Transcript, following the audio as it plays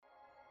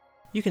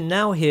You can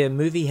now hear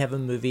Movie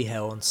Heaven, Movie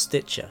Hell on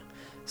Stitcher.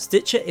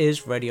 Stitcher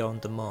is radio on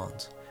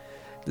demand.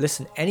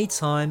 Listen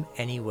anytime,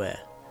 anywhere.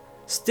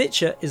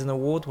 Stitcher is an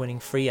award-winning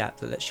free app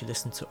that lets you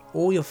listen to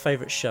all your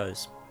favourite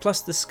shows,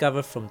 plus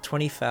discover from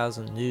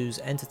 20,000 news,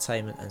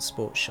 entertainment and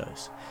sports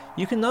shows.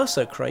 You can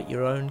also create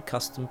your own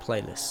custom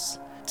playlists.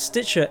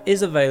 Stitcher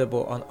is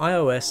available on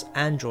iOS,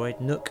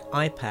 Android, Nook,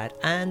 iPad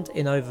and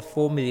in over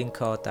 4 million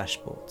car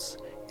dashboards.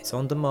 It's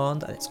on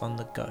demand and it's on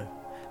the go.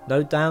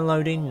 No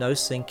downloading, no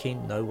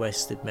syncing, no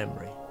wasted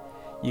memory.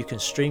 You can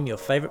stream your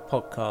favourite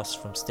podcasts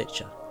from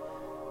Stitcher.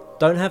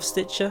 Don't have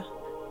Stitcher?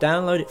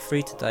 Download it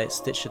free today at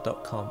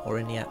Stitcher.com or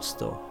in the App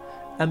Store.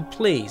 And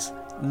please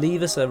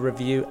leave us a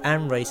review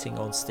and rating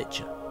on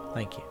Stitcher.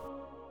 Thank you.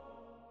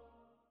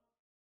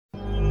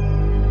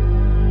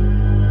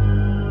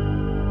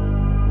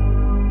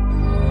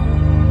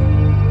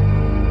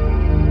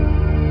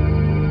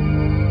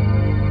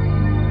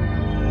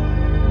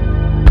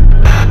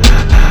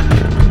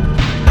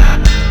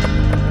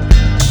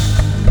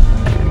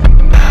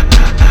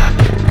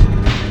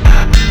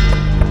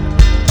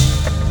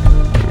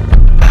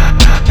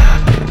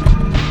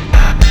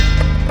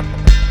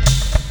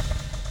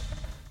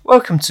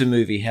 Welcome to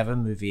Movie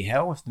Heaven, Movie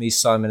Hell with me,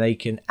 Simon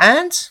Aiken,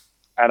 and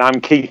I'm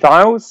Keith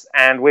Isles,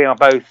 and we are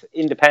both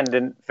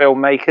independent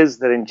filmmakers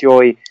that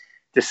enjoy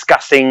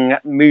discussing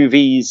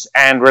movies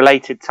and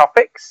related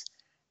topics.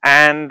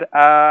 And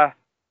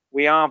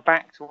we are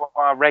back to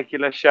our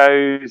regular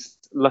shows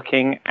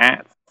looking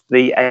at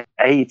the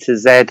A to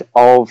Z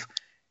of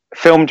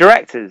film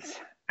directors.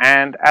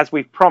 And as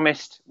we've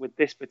promised with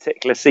this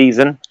particular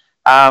season,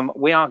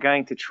 we are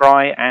going to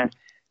try and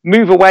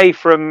move away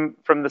from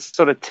the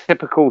sort of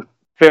typical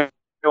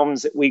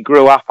films that we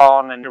grew up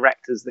on and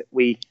directors that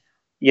we,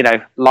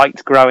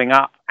 liked growing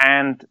up,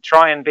 and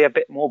try and be a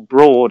bit more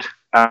broad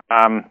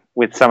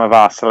with some of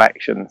our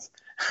selections.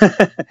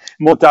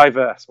 More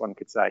diverse, one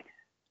could say.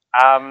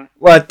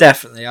 Well,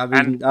 definitely. I mean,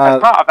 and as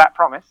part of that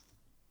promise.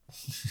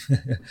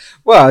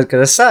 Well, I was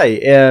going to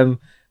say,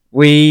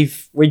 we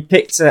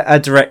picked a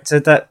director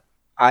that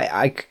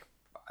I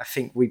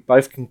think we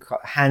both can,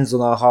 hands on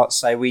our hearts,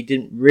 say we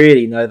didn't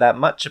really know that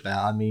much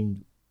about. I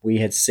mean, we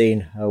had seen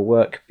her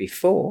work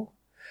before,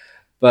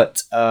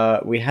 but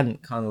we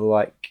hadn't kind of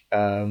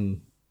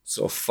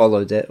sort of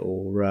followed it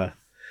or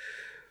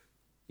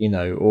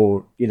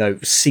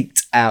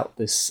seeked out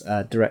this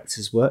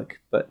director's work.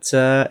 But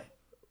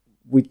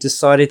we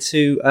decided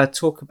to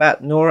talk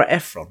about Nora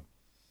Ephron.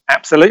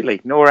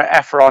 Absolutely, Nora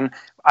Ephron.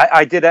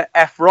 I did a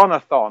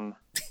Ephronathon,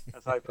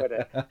 as I put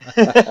it.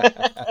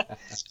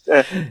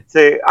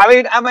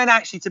 I mean,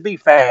 actually, to be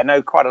fair, I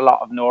know quite a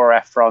lot of Nora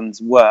Ephron's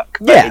work,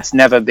 but it's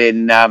never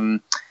been,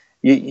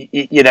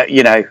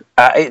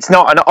 it's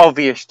not an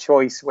obvious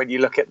choice when you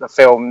look at the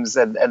films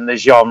and the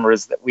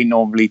genres that we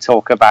normally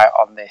talk about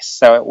on this.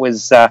 So it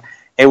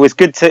was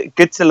good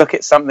to look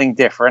at something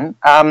different.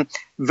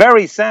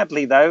 Very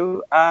sadly,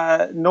 though,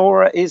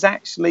 Nora is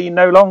actually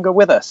no longer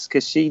with us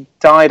because she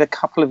died a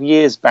couple of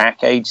years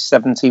back, age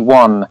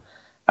 71.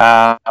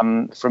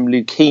 From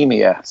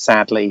leukemia,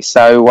 sadly.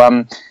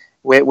 So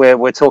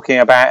we're talking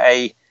about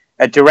a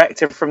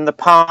director from the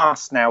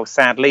past now,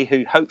 sadly,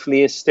 who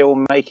hopefully is still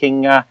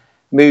making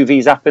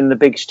movies up in the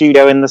big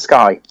studio in the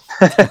sky.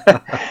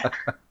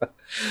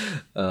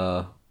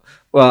 Well,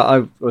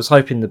 I was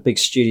hoping the big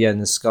studio in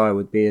the sky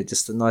would be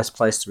just a nice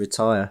place to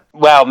retire.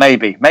 Well,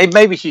 maybe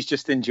she's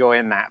just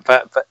enjoying that.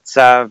 But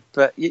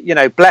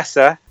bless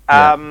her.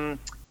 Yeah.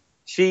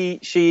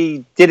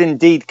 She did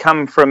indeed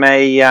come from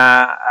a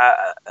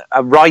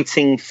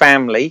writing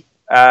family.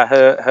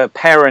 Her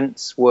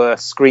parents were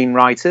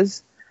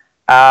screenwriters.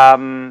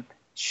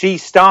 She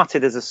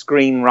started as a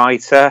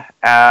screenwriter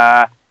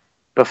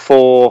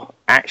before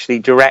actually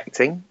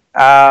directing.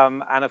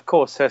 And of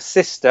course, her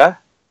sister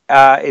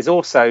is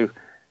also,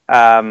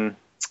 a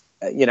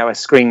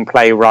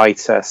screenplay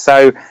writer.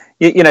 So,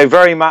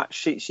 very much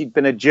she'd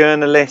been a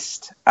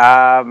journalist.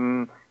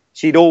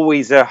 She'd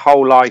always her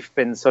whole life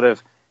been sort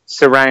of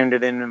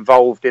surrounded and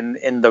involved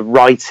in the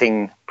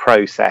writing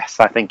process,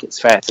 I think it's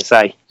fair to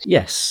say.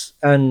 Yes,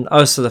 and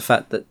also the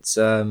fact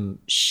that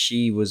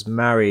she was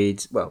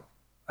married, well,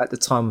 at the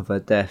time of her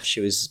death,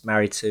 she was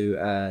married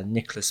to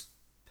Nicholas,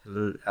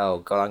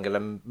 I'm going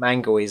to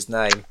mangle his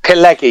name.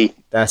 Pileggi.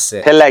 That's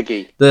it.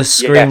 Pileggi. The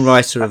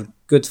screenwriter of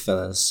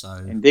Goodfellas. So.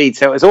 Indeed,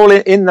 so it was all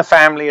in the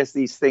family, as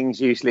these things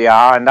usually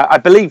are, and I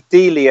believe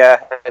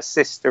Delia, her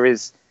sister,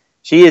 is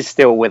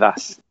still with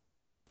us,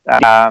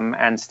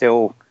 and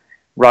still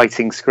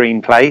writing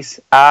screenplays,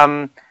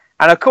 and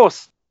of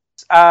course,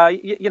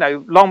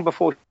 long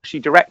before she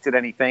directed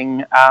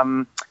anything,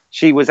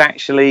 she was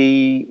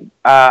actually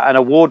an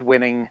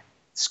award-winning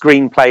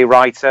screenplay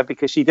writer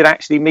because she did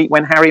actually meet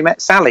When Harry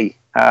Met Sally,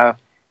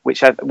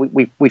 which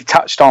we've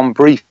touched on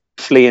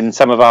briefly in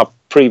some of our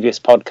previous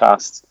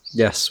podcasts.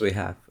 Yes, we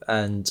have,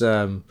 and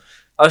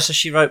also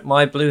she wrote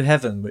My Blue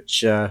Heaven,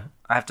 which I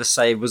have to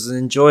say was an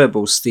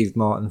enjoyable Steve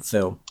Martin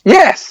film.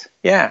 Yes,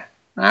 yeah.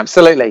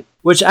 absolutely.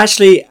 Which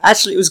actually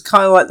it was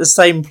kind of like the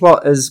same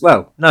plot as,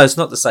 well, no, it's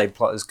not the same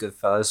plot as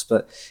Goodfellas,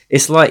 but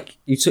it's like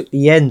you took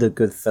the end of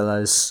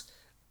Goodfellas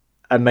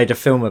and made a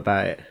film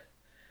about it,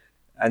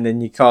 and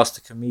then you cast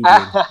a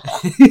comedian.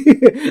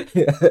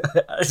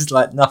 It's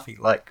like nothing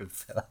like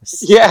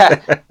Goodfellas.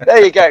 Yeah,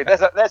 there you go.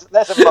 There's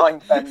a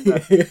mind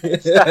bender.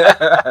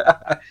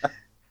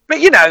 But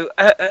you know,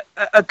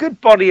 a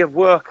good body of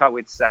work, I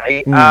would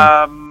say.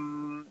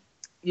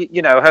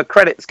 You know, her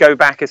credits go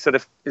back as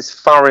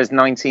far as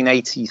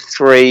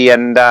 1983,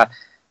 and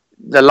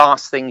the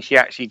last thing she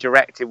actually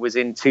directed was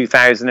in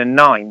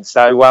 2009.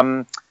 So,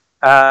 you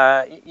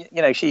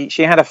know,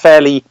 she had a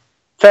fairly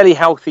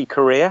healthy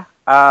career.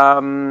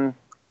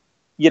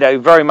 You know,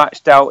 very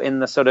much dealt in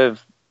the sort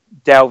of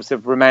delves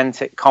of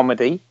romantic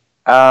comedy,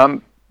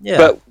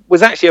 but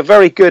was actually a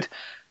very good,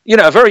 you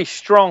know, a very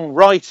strong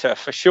writer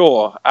for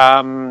sure.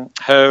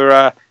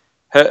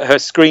 Her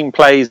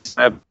screenplays,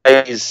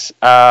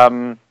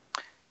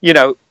 you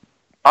know,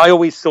 I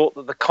always thought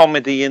that the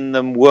comedy in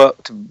them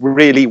worked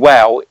really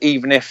well,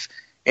 even if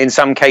in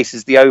some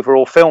cases the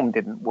overall film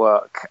didn't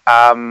work.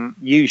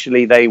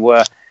 Usually they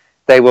were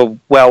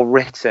well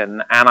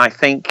written, and I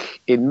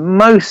think in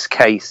most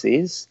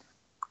cases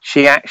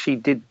she actually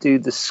did do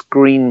the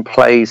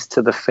screenplays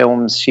to the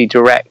films she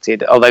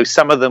directed, although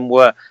some of them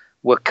were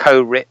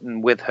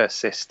co-written with her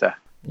sister.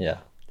 Yeah,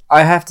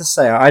 I have to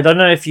say, I don't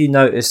know if you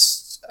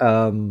noticed,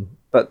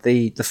 but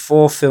the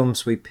 4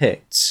 films we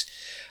picked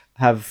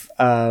have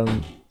a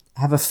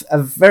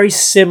very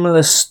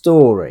similar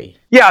story.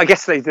 Yeah, I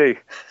guess they do.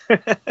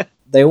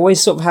 They always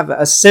sort of have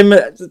a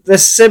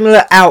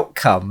similar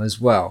outcome as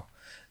well,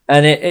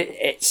 and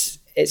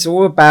it's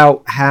all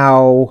about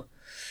how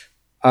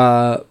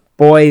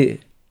boy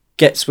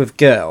gets with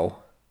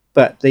girl,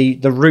 but the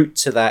route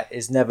to that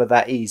is never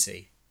that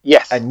easy.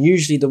 Yes, and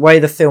usually the way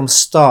the film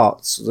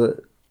starts,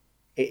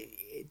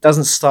 it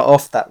doesn't start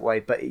off that way,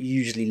 but it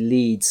usually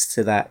leads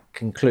to that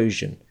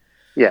conclusion.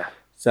 Yeah.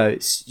 So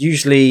it's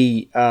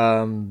usually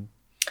 2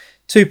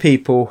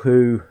 people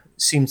who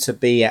seem to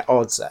be at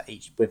odds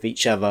with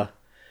each other,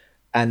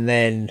 and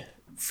then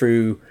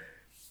through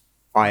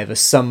either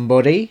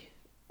somebody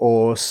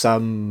or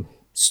some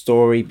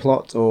story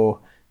plot or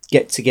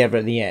get together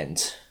at the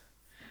end.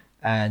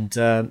 And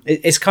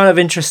it's kind of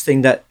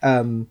interesting that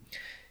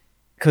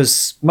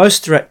because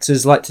most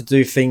directors like to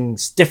do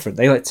things different.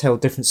 They like to tell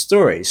different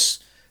stories.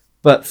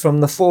 But from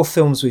the 4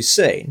 films we've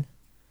seen,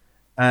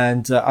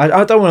 and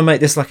I don't want to make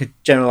this like a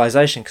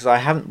generalization because I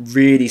haven't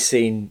really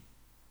seen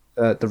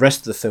the rest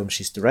of the films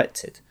she's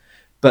directed,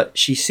 but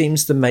she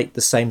seems to make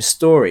the same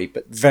story,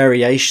 but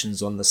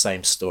variations on the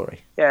same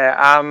story. Yeah,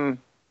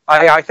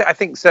 I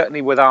think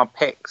certainly with our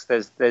picks,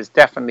 there's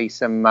definitely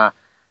some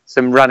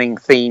running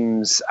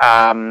themes.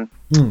 Although,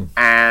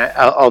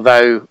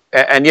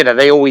 and you know,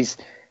 they always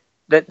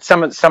that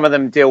some of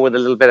them deal with a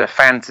little bit of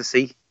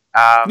fantasy.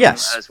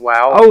 Yes, as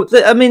well. Oh,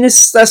 I mean,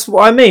 that's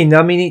what I mean.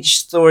 I mean, each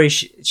story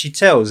she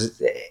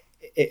tells,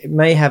 it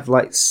may have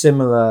like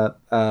similar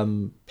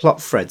plot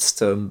threads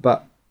to them,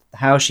 but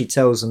how she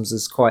tells them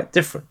is quite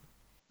different.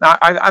 Now,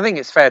 I think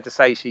it's fair to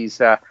say she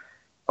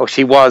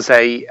was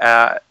a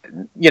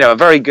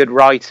very good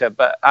writer,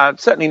 but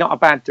certainly not a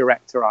bad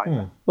director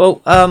either.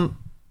 Well,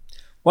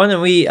 why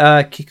don't we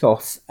kick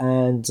off,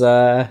 and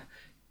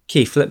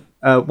Keith,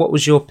 what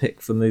was your pick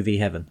for Movie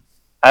Heaven?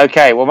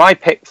 Okay, well, my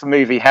pick for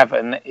Movie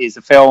Heaven is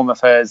a film of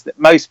hers that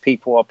most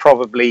people are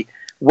probably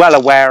well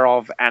aware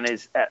of and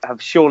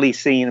have surely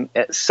seen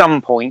at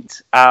some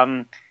point. It's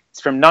from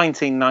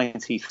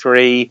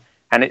 1993,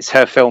 and it's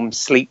her film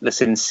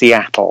Sleepless in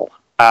Seattle.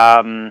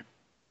 I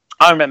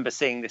remember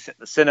seeing this at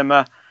the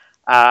cinema.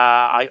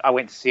 I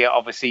went to see it,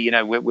 obviously, you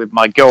know, with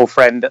my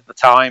girlfriend at the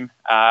time,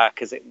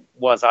 because it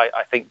was,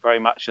 I think, very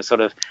much a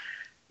sort of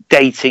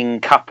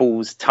dating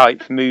couples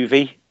type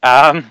movie.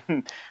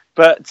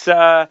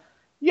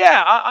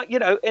 Yeah, you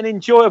know, an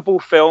enjoyable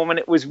film, and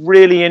it was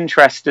really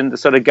interesting to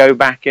sort of go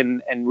back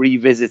and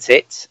revisit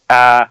it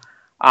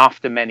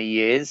after many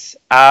years.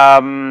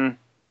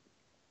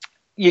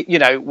 You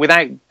know,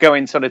 without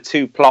going sort of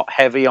too plot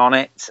heavy on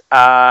it,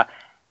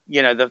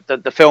 you know,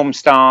 the film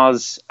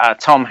stars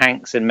Tom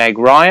Hanks and Meg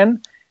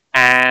Ryan,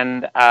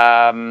 and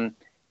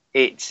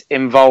it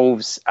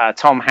involves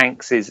Tom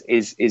Hanks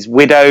is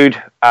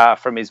widowed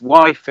from his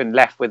wife and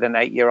left with an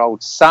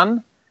 8-year-old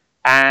son,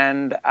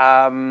 and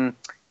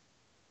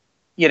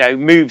you know,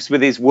 moves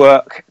with his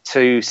work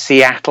to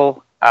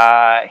Seattle.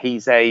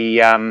 He's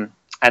an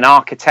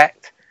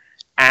architect,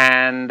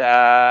 and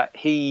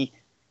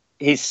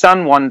his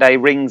son one day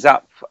rings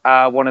up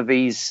one of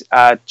these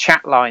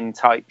chatline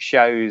type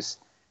shows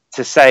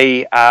to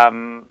say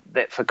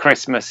that for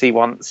Christmas he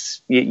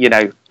wants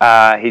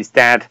his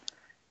dad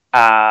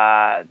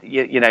to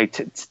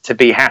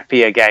be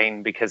happy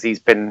again, because he's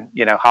been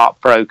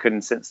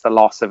heartbroken since the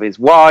loss of his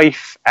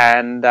wife,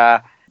 and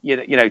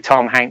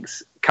Tom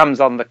Hanks comes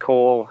on the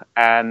call,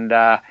 and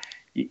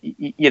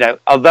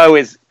although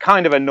is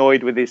kind of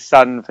annoyed with his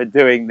son for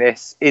doing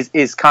this,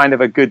 is kind of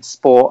a good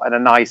sport and a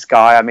nice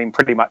guy. I mean,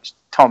 pretty much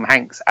Tom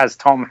Hanks as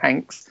Tom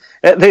Hanks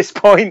at this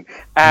point,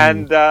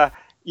 and goes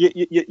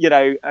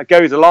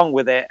along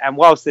with it. And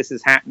whilst this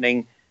is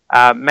happening,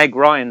 Meg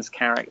Ryan's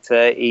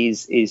character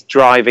is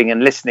driving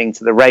and listening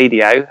to the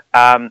radio.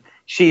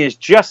 She has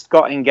just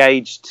got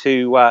engaged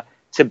to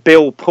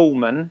Bill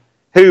Pullman,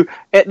 who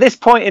at this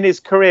point in his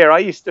career, I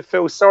used to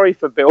feel sorry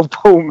for Bill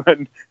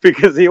Pullman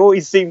because he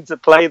always seemed to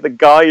play the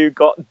guy who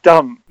got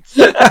dumped.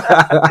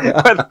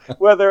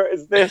 whether it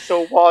was this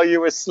or While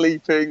You Were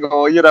Sleeping,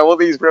 or all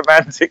these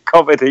romantic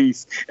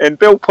comedies. And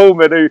Bill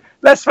Pullman, who,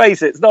 let's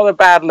face it, is not a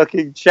bad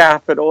looking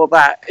chap and all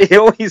that, he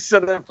always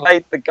sort of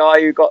played the guy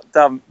who got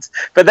dumped.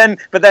 But then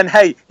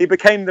hey, he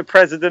became the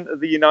president of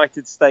the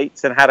United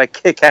States and had a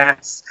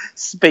kick-ass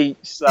speech,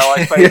 so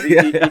I suppose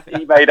he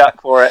made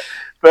up for it.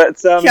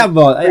 But come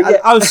on, yeah.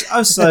 I was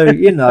so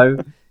he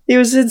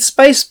was in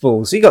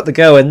Spaceballs. He got the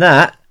go in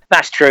that.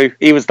 That's true.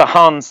 He was the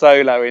Han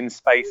Solo in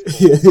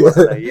Spaceballs,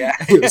 wasn't he? Yeah.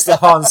 He was the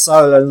Han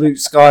Solo and Luke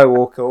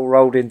Skywalker all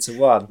rolled into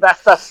one.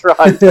 That's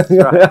right. That's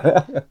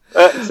right.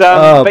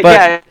 But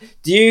yeah.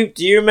 Do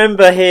you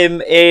remember him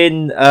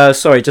in?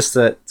 Sorry, just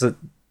to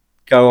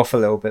go off a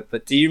little bit,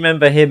 but do you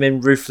remember him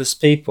in Ruthless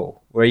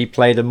People, where he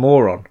played a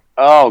moron?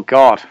 Oh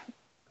God,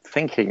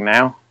 thinking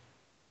now.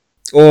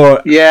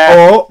 Or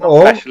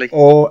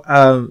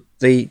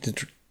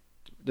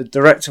the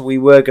director we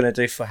were going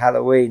to do for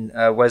Halloween,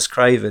 Wes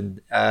Craven.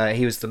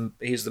 He was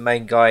the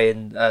main guy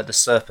in The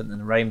Serpent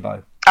and the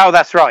Rainbow. Oh,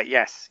 that's right.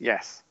 Yes,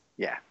 yeah.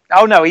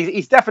 Oh no,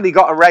 he's definitely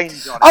got a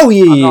range on it. Oh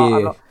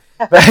yeah.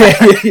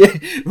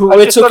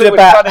 We're talking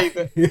about.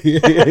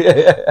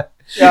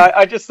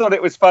 I just thought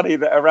it was funny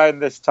that around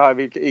this time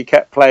he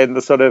kept playing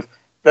the sort of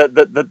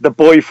the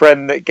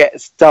boyfriend that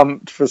gets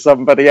dumped for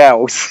somebody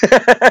else.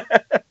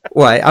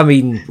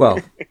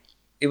 Well,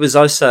 it was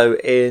also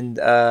in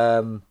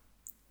The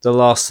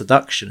Last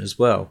Seduction as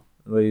well,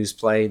 where he was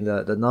playing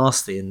the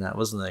nasty in that,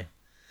 wasn't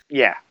he?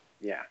 Yeah.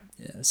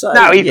 So,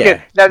 no, he's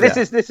good. No, this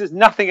is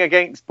nothing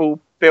against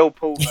Bill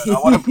Pullman. I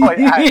want to point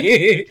out.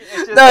 It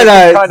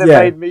kind of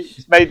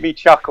made me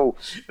chuckle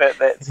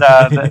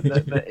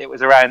that it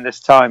was around this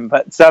time.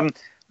 But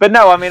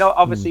no, I mean,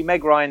 obviously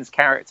Meg Ryan's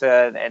character,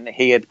 and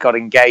he had got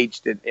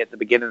engaged at the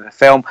beginning of the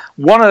film.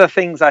 One of the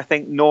things I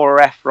think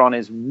Nora Ephron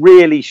is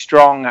really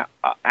strong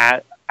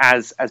at,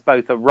 as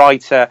both a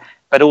writer,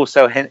 but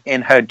also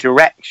in her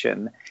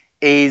direction,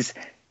 is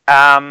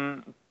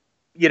before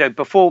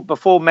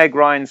Meg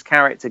Ryan's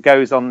character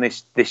goes on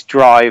this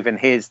drive and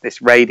hears this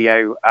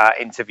radio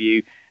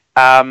interview,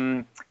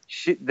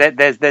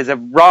 there's a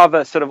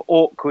rather sort of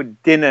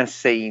awkward dinner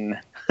scene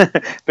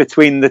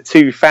between the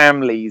two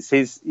families,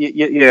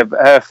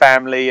 her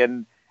family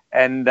and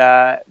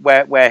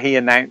where he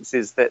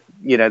announces that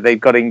they've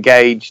got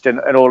engaged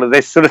and all of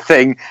this sort of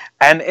thing,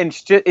 and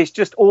it's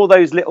just all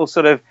those little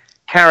sort of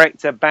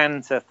character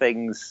banter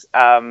things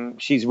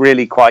she's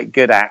really quite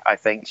good at. I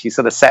think she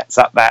sort of sets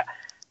up that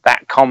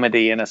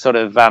comedy in a sort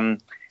of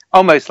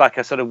almost like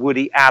a sort of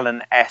Woody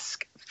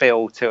Allen-esque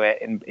feel to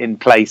it in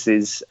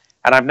places.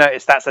 And I've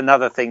noticed that's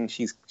another thing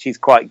she's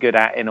quite good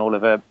at in all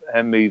of her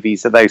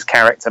movies, are those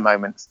character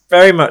moments.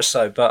 Very much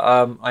so, but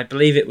I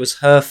believe it was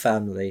her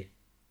family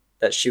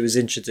that she was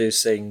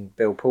introducing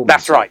Bill Pullman.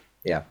 That's right.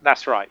 Yeah.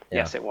 That's right. Yeah.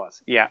 Yes, it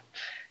was. Yeah.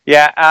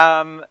 Yeah.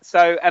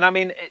 So, and I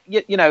mean,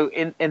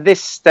 in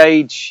this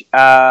stage,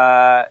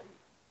 Tom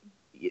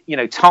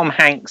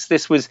Hanks,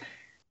 this was,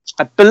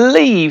 I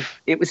believe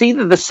it was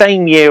either the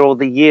same year or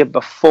the year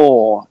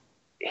before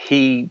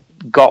he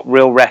got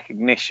real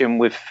recognition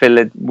with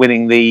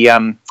winning the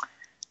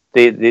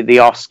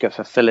Oscar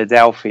for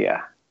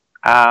Philadelphia.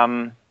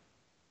 Was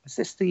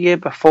this the year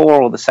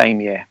before or the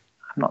same year?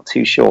 I'm not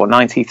too sure.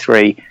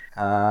 93.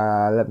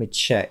 Let me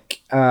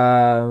check.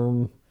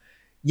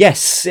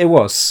 Yes, it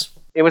was.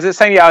 It was the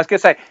same year. I was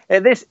going to say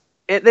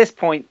at this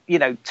point,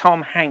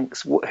 Tom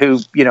Hanks, who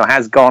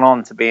has gone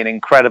on to be an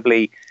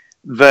incredibly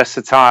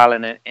versatile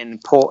and an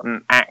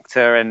important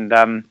actor and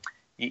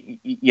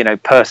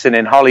person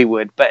in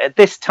Hollywood, but at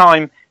this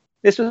time,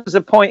 this was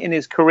a point in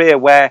his career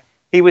where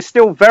he was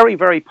still very,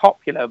 very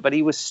popular, but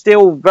he was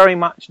still very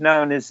much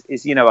known as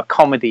a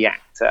comedy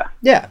actor.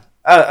 Yeah,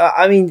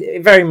 I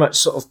mean, very much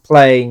sort of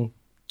playing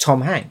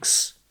Tom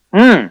Hanks.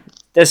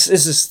 This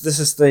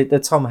is the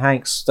Tom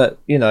Hanks that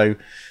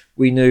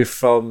we knew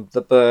from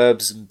The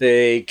Burbs and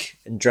Big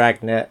and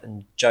Dragnet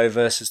and Joe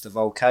versus the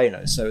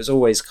Volcano. So it was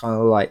always kind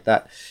of like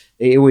that.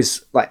 He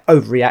always like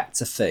overreact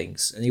to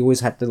things, and he always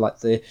had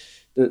the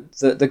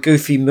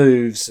goofy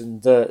moves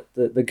and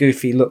the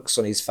goofy looks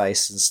on his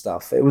face and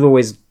stuff. It was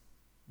always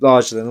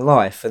larger than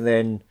life. And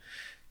then,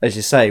 as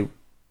you say,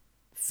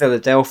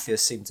 Philadelphia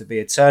seemed to be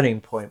a turning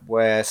point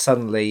where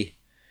suddenly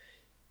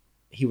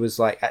he was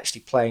like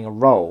actually playing a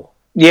role.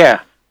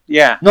 Yeah.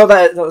 Not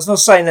that it's not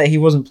saying that he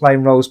wasn't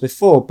playing roles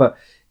before, but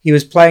he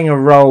was playing a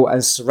role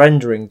and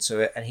surrendering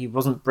to it, and he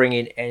wasn't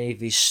bringing any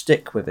of his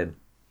shtick with him.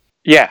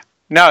 Yeah.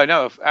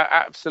 No,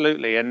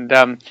 absolutely. And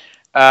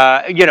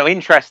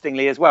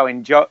interestingly as well,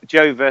 in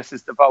Joe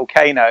versus the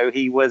Volcano,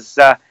 he was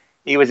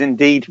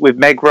indeed with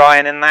Meg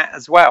Ryan in that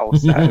as well.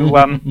 So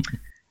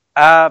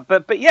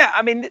But yeah,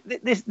 I mean,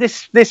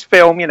 this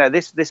film,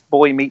 this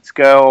boy meets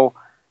girl,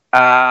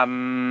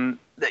 the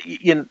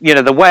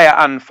way it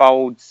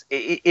unfolds,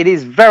 it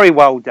is very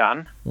well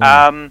done.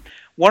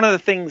 One of the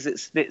things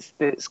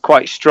that's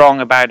quite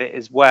strong about it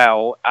as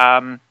well,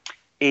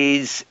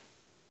 is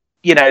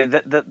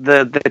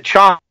the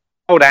child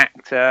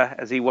actor,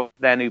 as he was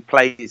then, who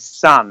plays his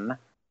son.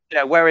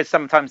 Whereas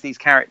sometimes these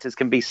characters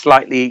can be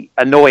slightly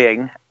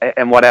annoying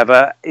and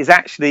whatever, is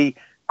actually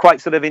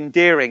quite sort of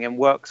endearing and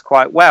works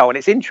quite well. And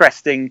it's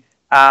interesting,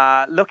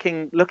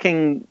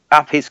 looking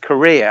up his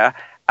career.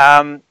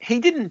 He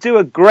didn't do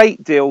a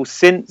great deal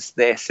since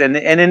this, and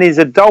in his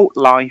adult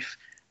life,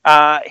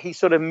 he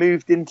sort of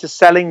moved into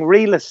selling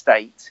real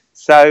estate.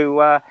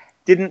 So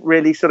didn't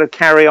really sort of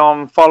carry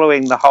on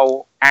following the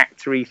whole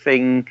actory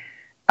thing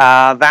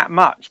that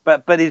much.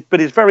 But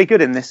he's very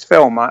good in this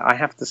film, I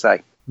have to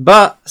say.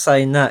 But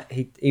saying that,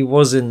 he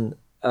was in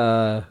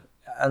an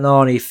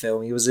Arnie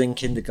film. He was in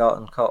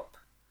Kindergarten Cop.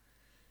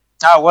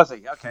 Oh, was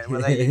he? Okay,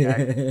 well there you go.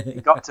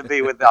 He got to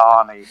be with the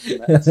Arnie.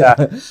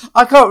 But,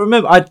 I can't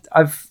remember.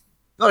 I'm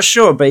not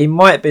sure, but he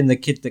might have been the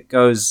kid that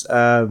goes,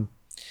 are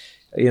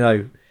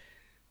you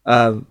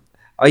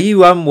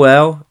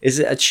unwell? Is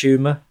it a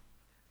tumour?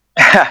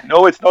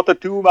 No, it's not a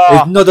tumour.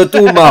 It's not a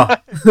tumour.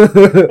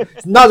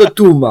 It's not a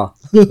tumour.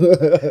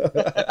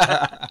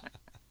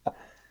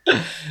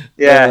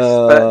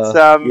 Yes,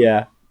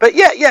 yeah. But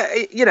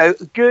yeah,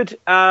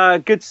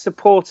 good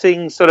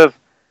supporting sort of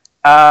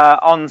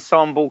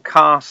ensemble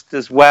cast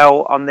as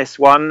well on this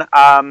one.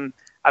 I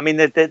mean,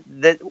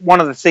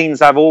 one of the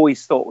scenes I've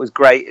always thought was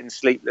great in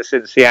Sleepless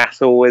in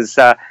Seattle was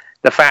the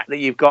fact that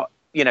you've got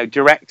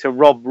director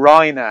Rob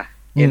Reiner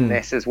in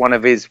this as one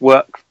of his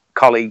work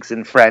colleagues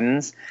and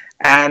friends,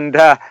 and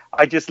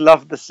I just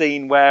love the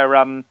scene where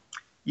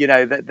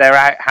that they're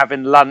out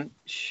having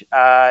lunch,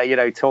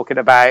 talking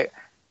about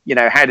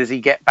how does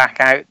he get back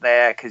out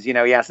there, because he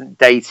hasn't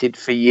dated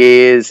for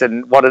years,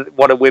 and what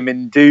do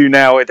women do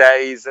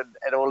nowadays,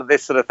 and all of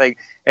this sort of thing,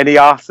 and he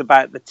asks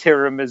about the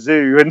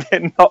tiramisu, and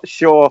they're not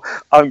sure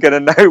I'm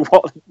going to know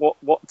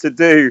what to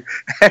do,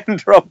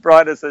 and Rob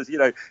Reiner says,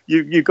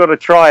 you've got to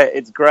try it,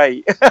 it's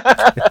great.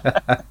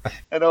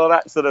 And all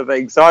that sort of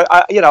thing. So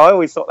I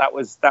always thought that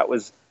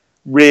was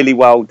really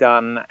well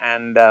done,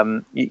 and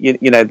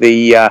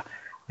the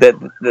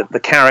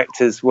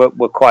characters were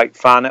quite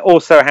fun. It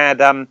also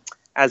had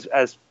as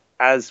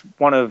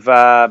one of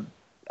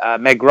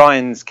Meg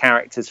Ryan's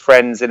character's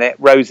friends in it,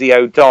 Rosie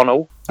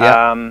O'Donnell,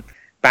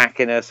 back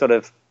in a sort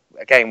of,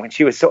 again, when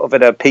she was sort of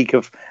at a peak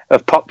of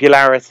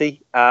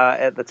popularity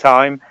at the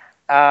time.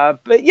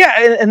 But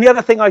yeah, and the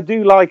other thing I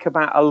do like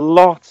about a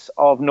lot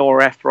of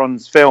Nora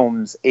Ephron's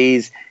films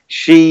is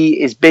she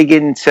is big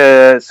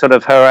into sort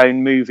of her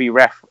own movie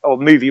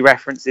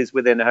references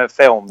within her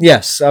films.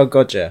 Yes, oh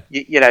god, yeah.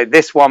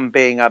 This one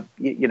being An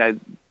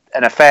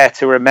Affair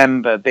to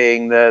Remember,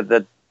 being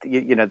the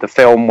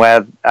film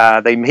where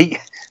they meet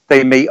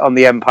on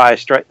the Empire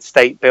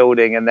State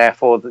Building, and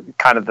therefore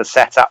the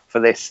setup for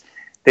this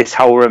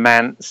whole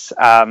romance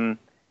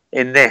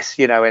in this,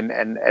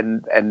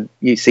 and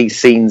you see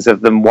scenes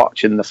of them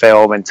watching the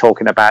film and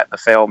talking about the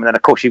film, and then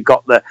of course you've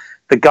got the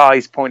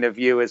guy's point of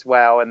view as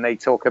well, and they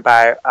talk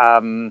about I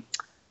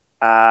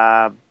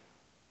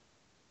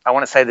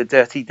want to say The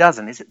Dirty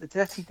Dozen. Is it The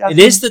Dirty Dozen?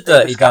 It is The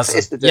Dirty Dozen.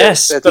 It's the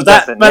yes, Dirty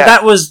Dozen, yeah.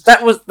 that was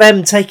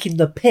them taking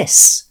the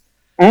piss.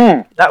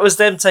 That was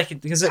them taking,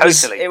 because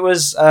it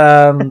was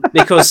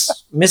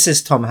because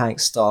Mrs. Tom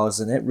Hanks stars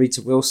in it,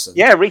 Rita Wilson.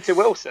 Yeah, Rita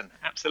Wilson,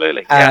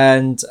 absolutely.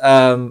 And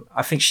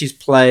I think she's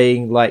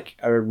playing like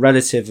a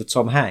relative of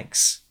Tom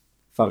Hanks,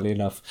 funnily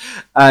enough.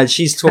 And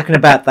she's talking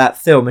about that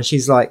film, and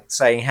she's like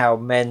saying how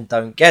men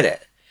don't get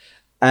it,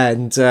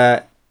 and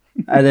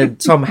then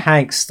Tom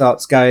Hanks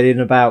starts going in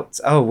about,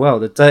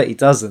 The Dirty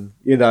Dozen,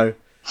 with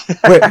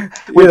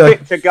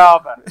Victor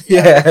Garber.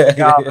 Yeah.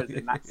 Garber's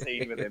in that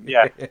scene with him.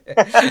 Yeah.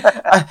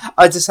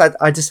 I just had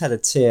a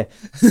tear.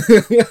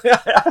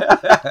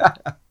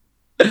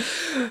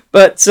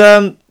 But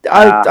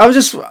I was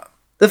just,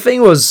 the thing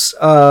was,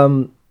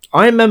 I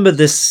remember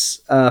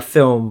this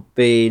film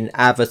being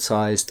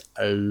advertised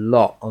a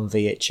lot on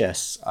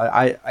VHS.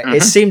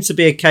 It seemed to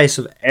be a case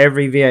of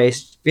every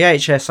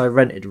VHS I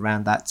rented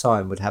around that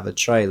time would have a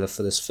trailer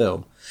for this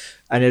film.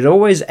 And it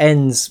always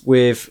ends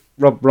with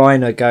Rob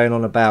Reiner going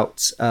on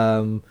about,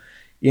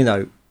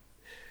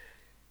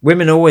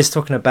 women always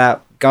talking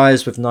about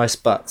guys with nice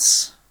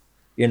butts.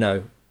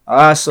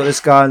 I saw this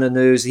guy on the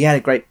news, he had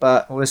a great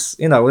butt, all this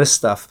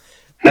stuff.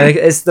 And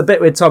it's the bit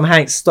where Tom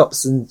Hanks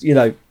stops and,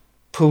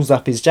 pulls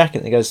up his jacket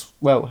and he goes,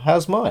 well,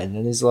 how's mine?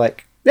 And he's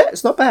like, yeah,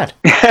 it's not bad.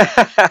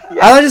 And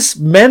I just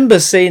remember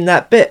seeing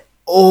that bit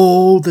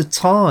all the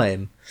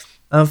time.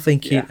 I'm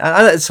thinking, and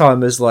at the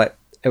time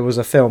it was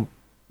a film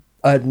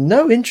I had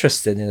no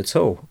interest in it at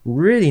all.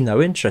 Really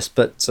no interest.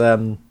 But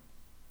and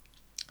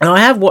I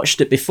have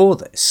watched it before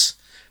this,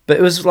 but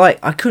it was like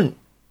I couldn't.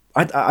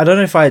 I don't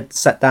know if I had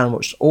sat down and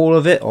watched all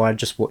of it, or I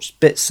just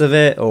watched bits of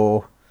it,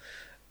 or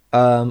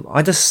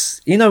I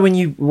just when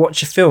you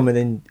watch a film and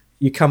then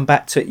you come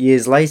back to it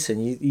years later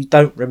and you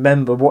don't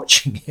remember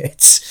watching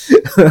it.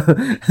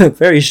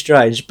 Very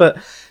strange. But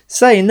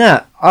saying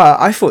that,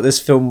 I thought this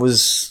film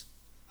was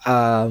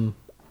a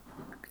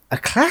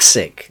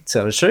classic, to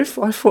tell the truth.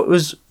 I thought it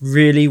was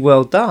really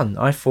well done.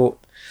 I thought,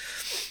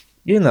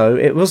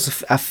 it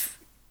was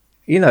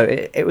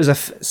it was a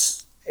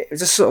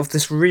sort of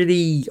this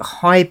really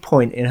high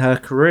point in her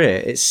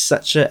career. It's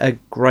such a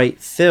great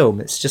film.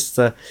 It's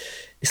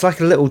like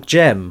a little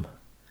gem.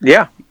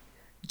 Yeah.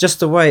 Just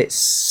the way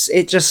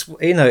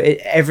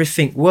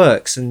everything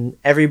works and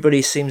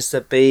everybody seems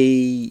to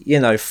be,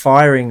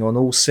 firing on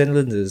all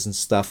cylinders and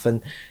stuff.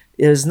 And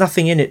there's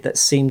nothing in it that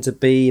seemed to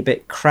be a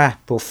bit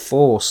crap or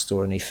forced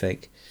or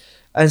anything.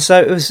 And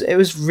so it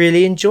was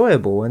really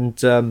enjoyable.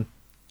 And, and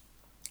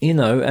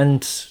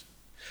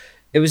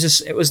it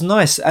was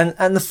nice.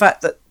 And the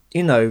fact that,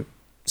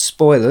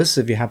 spoilers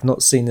if you have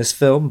not seen this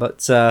film,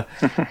 but,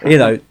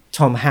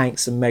 Tom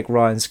Hanks and Meg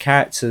Ryan's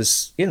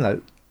characters,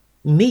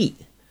 meet.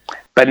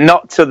 But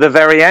not to the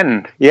very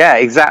end. Yeah,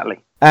 exactly.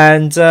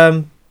 And,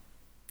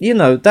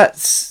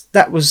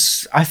 that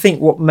was, I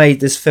think, what made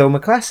this film a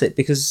classic,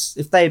 because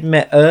if they had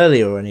met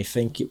earlier or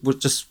anything,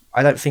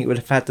 I don't think it would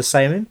have had the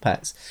same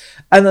impact.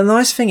 And the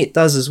nice thing it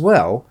does as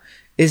well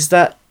is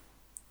that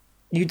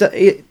you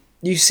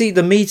see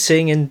the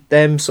meeting and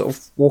them sort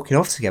of walking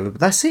off together,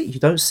 but that's it. You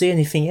don't see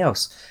anything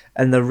else.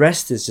 And the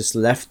rest is just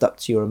left up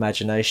to your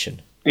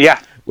imagination. Yeah.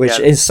 Which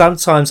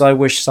sometimes I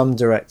wish some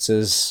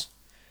directors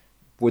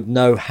would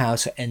know how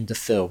to end a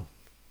film.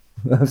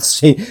 I've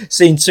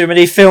seen too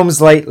many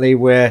films lately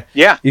where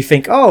you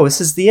think, oh,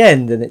 this is the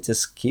end, and it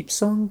just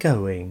keeps on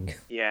going.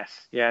 Yes.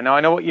 Yeah, no,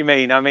 I know what you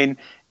mean. I mean,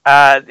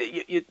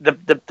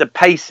 the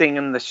pacing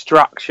and the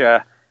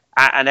structure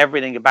and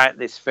everything about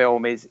this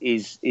film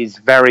is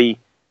very,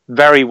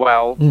 very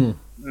well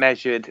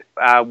measured,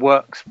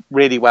 works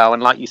really well.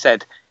 And like you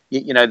said,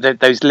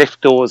 those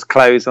lift doors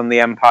close on the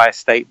Empire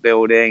State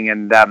Building,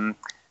 and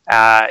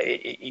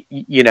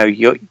you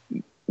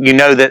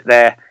know that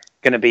they're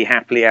going to be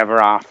happily ever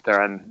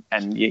after, and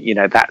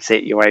that's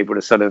it. You're able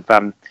to sort of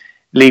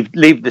leave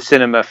the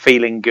cinema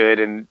feeling good,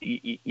 and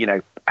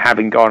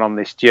having gone on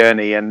this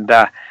journey. And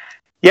I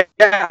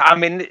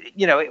mean,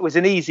 it was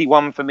an easy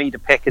one for me to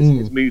pick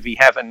as movie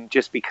heaven,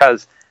 just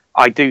because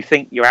I do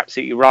think you're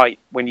absolutely right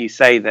when you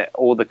say that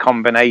all the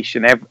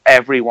combination,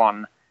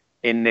 everyone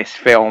in this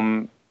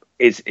film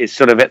is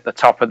sort of at the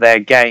top of their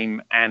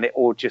game, and it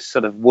all just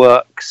sort of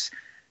works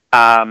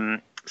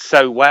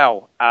so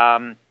well.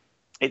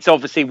 It's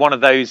obviously one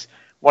of those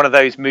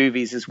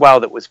movies as well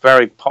that was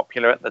very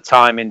popular at the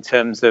time in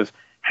terms of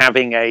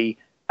having a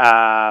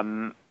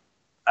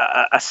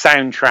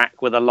soundtrack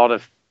with a lot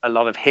of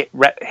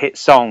hit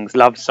songs,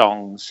 love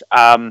songs.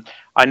 I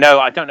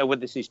don't know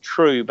whether this is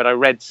true, but I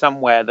read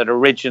somewhere that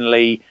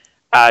originally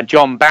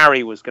John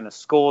Barry was going to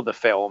score the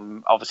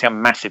film. Obviously, I'm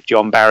a massive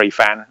John Barry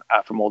fan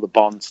from all the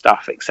Bond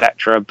stuff,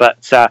 etc.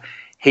 But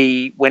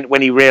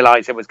when he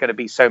realised there was going to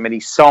be so many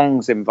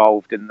songs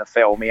involved in the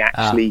film, he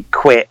actually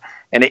quit.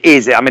 And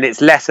it's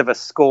less of a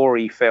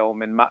scorey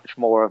film and much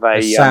more of a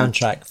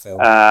soundtrack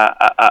film,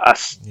 a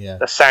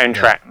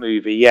soundtrack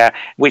movie,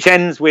 which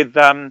ends with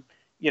a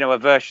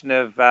version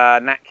of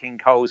Nat King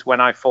Cole's "When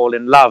I Fall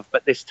in Love,"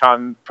 but this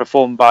time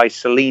performed by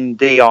Celine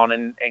Dion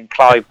and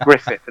Clive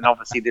Griffith. And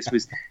obviously, this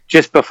was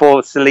just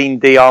before Celine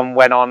Dion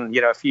went on,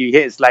 a few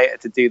years later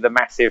to do the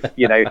massive,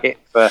 hit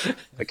for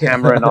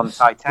Cameron on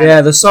Titanic.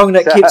 Yeah, the song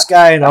that keeps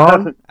going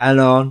on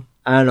and on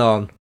and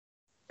on.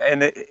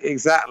 And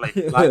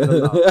exactly like the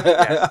love.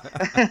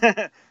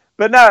 Yes.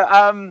 But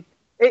no,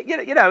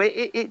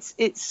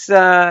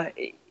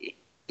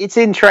 it's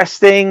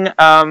interesting.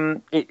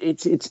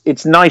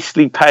 It's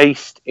nicely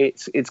paced.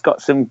 It's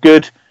got some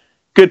good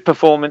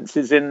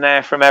performances in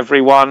there from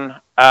everyone.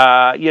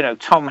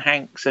 Tom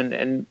Hanks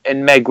and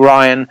Meg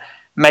Ryan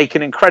make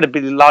an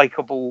incredibly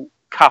likable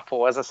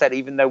couple. As I said,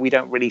 even though we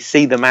don't really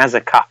see them as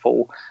a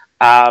couple,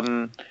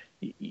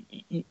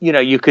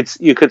 you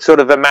could sort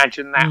of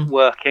imagine that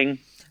working.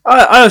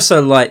 I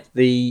also like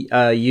the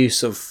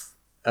use of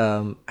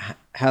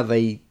how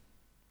they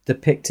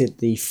depicted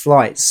the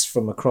flights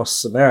from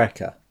across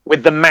America.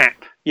 With the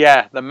map,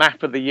 the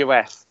map of the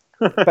US.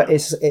 But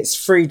it's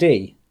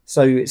 3D,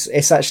 so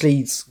it's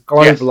actually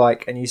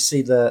globe-like, and you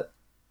see the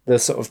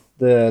sort of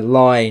the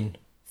line,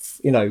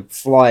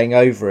 flying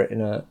over it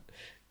in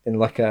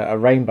like a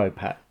rainbow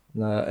pattern,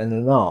 in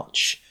an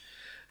arch,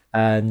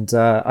 and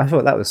I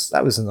thought that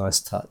was a nice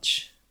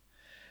touch.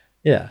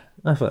 Yeah,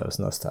 I thought that was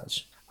a nice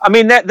touch. I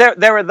mean,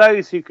 there are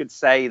those who could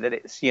say that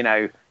it's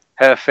her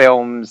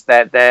films,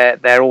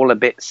 they're all a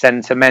bit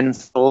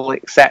sentimental,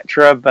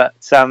 etc. But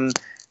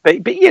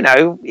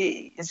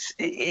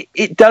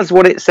it does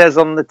what it says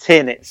on the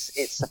tin.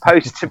 It's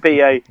supposed to be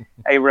a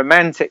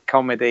romantic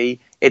comedy.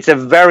 It's a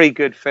very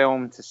good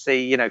film to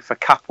see, for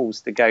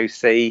couples to go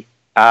see.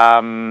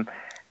 As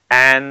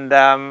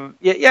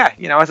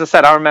I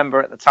said, I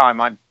remember at the time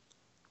I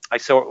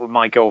saw it with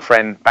my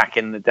girlfriend back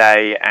in the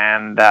day,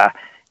 and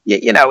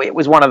you know, it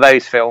was one of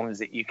those films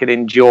that you could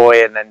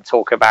enjoy and then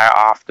talk about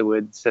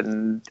afterwards,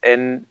 and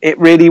it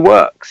really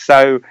works.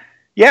 So,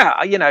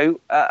 yeah, you know,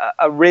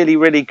 a really,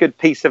 really good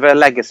piece of her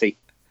legacy.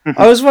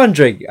 I was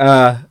wondering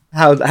how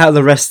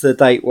the rest of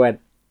the date went.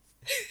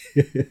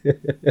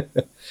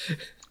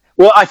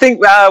 Well, I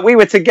think we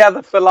were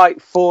together for like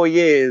 4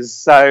 years,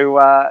 so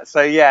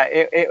yeah.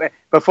 It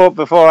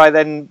before I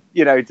then,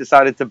 you know,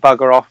 decided to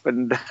bugger off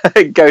and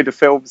go to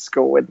film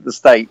school in the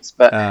States.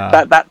 But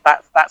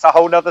that's a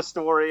whole other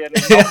story, and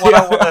it's not what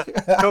I want to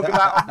talk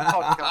about on the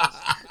podcast.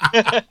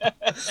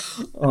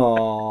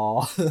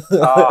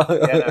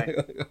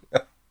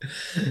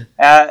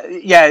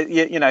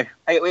 You know,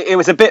 it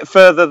was a bit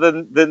further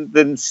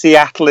than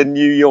Seattle and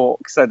New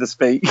York, so to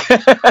speak.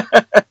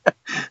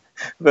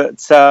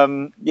 But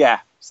yeah,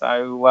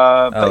 so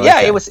but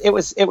yeah, it was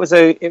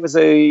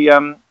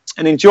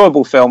an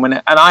enjoyable film,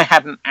 and I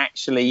hadn't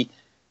actually,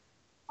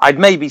 I'd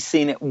maybe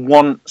seen it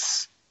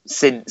once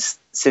since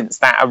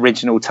that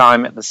original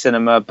time at the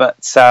cinema,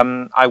 but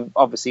I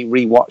obviously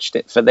rewatched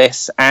it for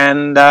this,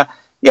 and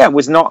yeah,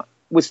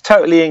 was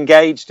totally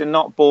engaged and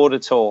not bored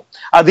at all.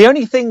 The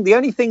only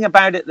thing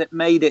about it that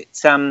made it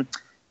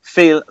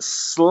feel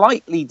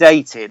slightly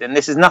dated, and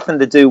this has nothing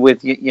to do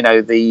with you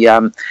know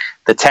the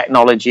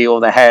technology or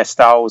the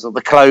hairstyles or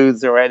the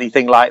clothes or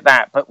anything like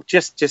that, but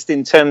just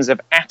in terms of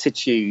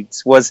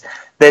attitudes, was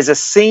there's a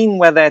scene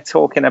where they're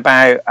talking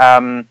about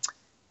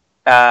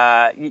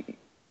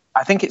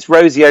I think it's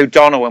Rosie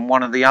O'Donnell and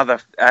one of the other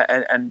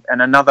and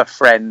another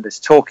friend is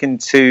talking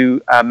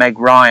to Meg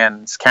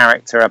Ryan's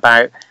character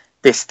about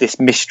this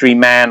mystery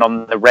man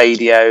on the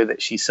radio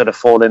that she's sort of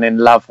fallen in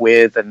love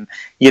with, and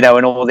you know,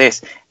 and all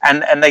this,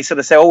 and they sort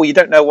of say, oh, you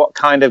don't know what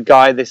kind of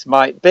guy this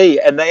might be,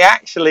 and they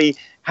actually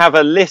have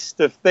a list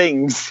of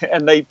things,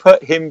 and they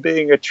put him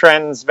being a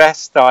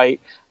transvestite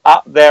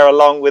up there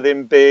along with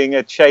him being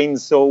a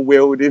chainsaw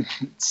wielding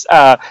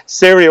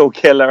serial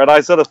killer, and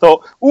I sort of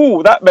thought,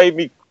 ooh, that made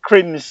me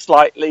cringe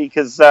slightly,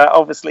 because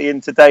obviously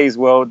in today's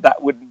world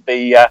that wouldn't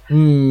be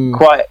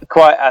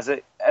quite as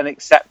an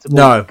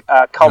acceptable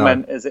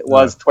comment as it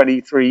was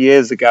 23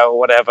 years ago or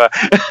whatever.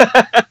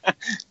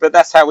 But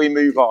that's how we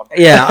move on.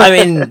 Yeah, I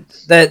mean,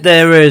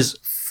 there is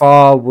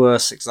far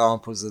worse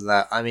examples of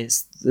that. I mean,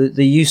 it's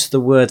the use of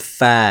the word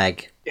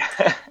fag.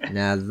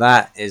 Now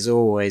that is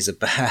always a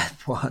bad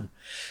one.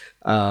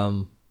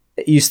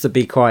 It used to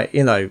be quite,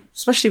 you know,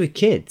 especially with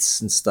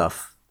kids and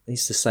stuff. They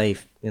used to say,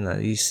 you know,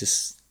 they used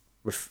to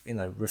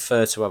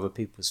refer to other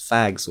people as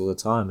fags all the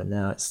time, and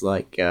now it's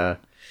like a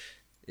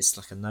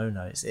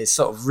no-no. It's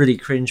sort of really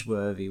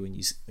cringeworthy when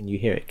you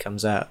hear it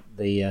comes out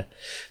the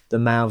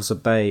mouths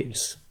of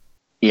babes.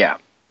 Yeah,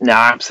 no,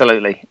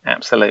 absolutely.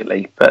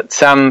 But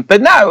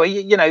no,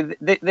 you know,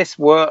 this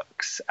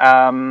works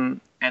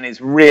and is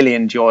really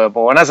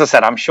enjoyable. And as I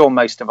said, I'm sure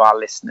most of our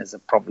listeners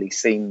have probably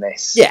seen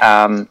this.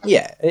 Yeah,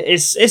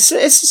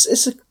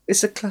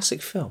 it's a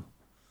classic film.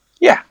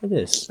 Yeah, it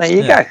is. There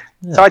you go.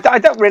 Yeah. So I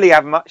don't really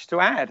have much to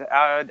add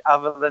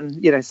other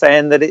than, you know,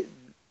 saying that it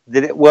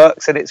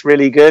works and it's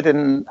really good.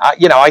 And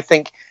you know, I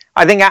think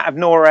out of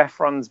Nora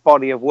Ephron's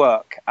body of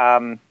work,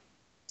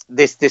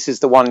 this is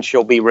the one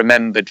she'll be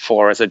remembered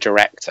for as a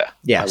director.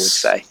 Yes. I would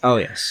say. Oh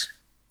yes,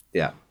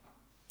 yeah.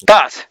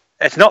 But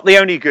it's not the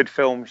only good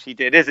film she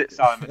did, is it,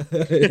 Simon?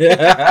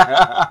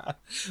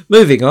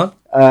 Moving on.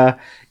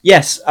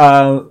 Yes.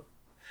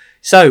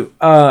 So.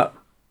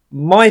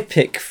 My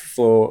pick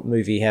for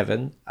Movie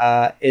Heaven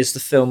is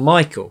the film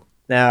Michael.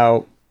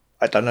 Now,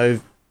 I don't know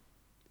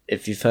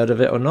if you've heard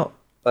of it or not,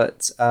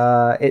 but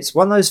it's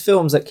one of those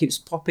films that keeps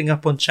popping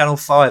up on Channel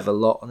 5 a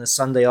lot on a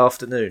Sunday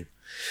afternoon.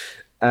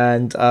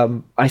 And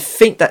I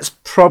think that's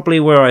probably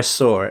where I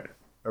saw it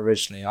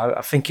originally.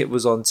 I think it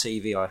was on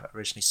TV I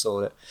originally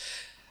saw it.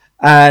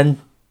 And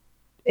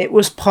it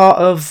was part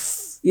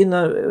of, you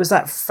know, it was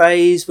that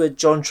phase where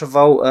John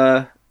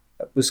Travolta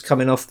was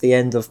coming off the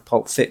end of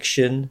Pulp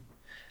Fiction.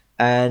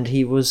 And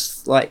he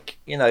was like,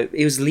 you know,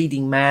 he was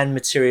leading man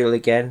material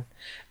again.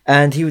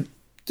 And he would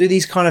do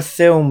these kind of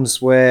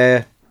films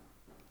where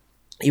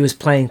he was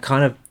playing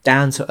kind of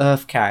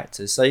down-to-earth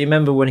characters. So you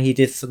remember when he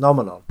did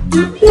Phenomenon?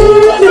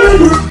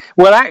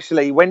 Well,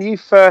 actually, when you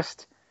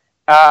first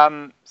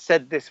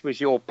said this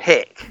was your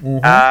pick,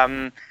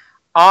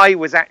 I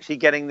was actually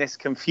getting this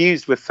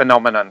confused with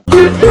Phenomenon.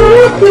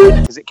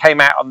 Because it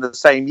came out on the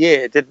same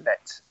year, didn't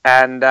it?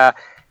 And...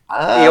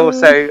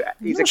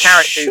 he's a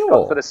character who's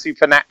got sort of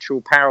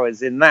supernatural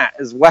powers in that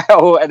as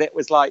well, and it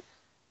was like,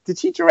 did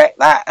she direct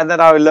that? And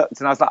then I looked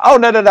and I was like, oh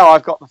no,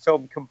 I've got the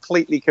film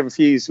completely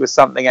confused with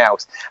something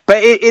else. But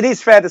it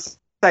is fair to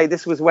say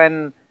this was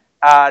when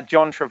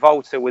John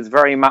Travolta was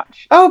very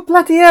much... Oh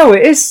bloody hell,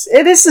 it is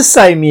the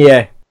same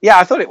year. Yeah,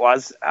 I thought it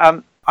was.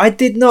 I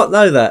did not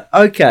know that.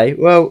 Okay,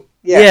 well,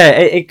 yeah,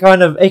 it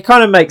kind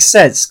of makes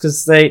sense,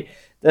 because the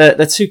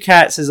two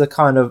characters are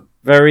kind of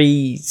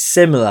very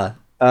similar.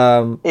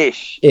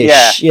 Ish.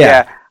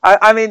 Yeah.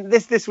 I mean,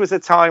 this was a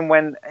time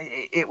when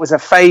it was a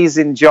phase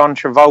in John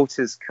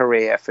Travolta's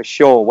career for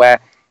sure, where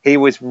he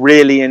was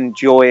really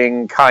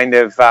enjoying kind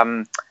of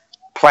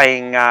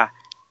playing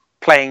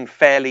playing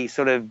fairly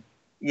sort of,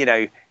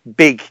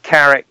 big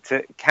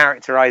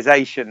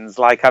characterizations.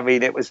 Like, I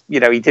mean, it was,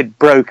 he did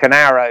Broken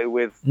Arrow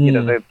with,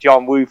 the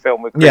John Woo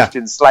film with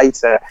Christian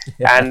Slater,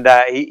 and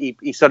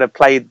he sort of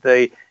played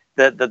the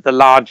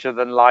larger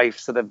than life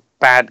sort of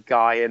bad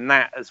guy in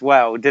that as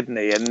well, didn't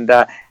he? And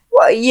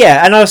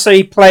and also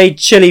he played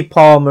Chili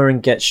Palmer in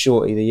Get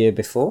Shorty the year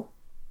before.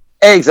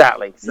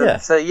 Exactly.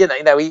 So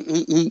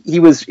he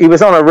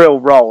was on a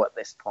real roll at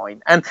this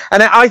point, and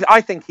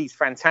I think he's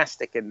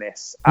fantastic in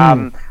this.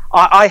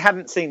 I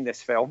hadn't seen this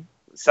film,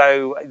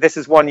 so this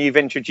is one you've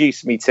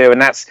introduced me to,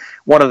 and that's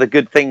one of the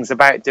good things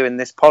about doing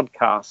this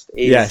podcast.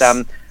 Is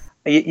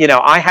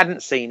I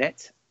hadn't seen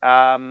it.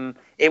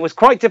 It was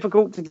quite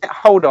difficult to get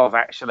hold of,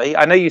 actually.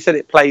 I know you said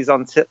it plays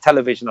on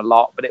television a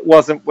lot, but it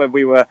wasn't when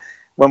we were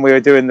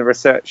doing the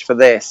research for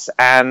this,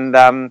 and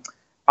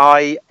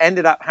I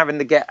ended up having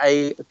to get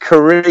a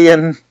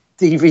Korean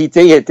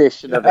DVD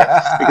edition of it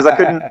because I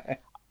couldn't.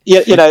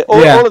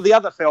 All of the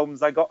other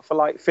films I got for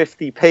like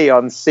 50p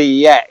on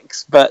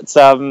CEX, but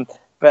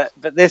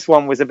this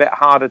one was a bit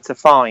harder to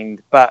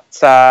find. But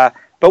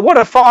what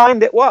a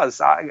find it was!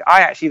 I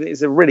actually,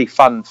 it's a really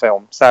fun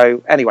film.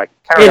 So anyway,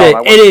 carry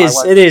on.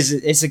 It is.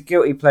 It's a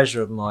guilty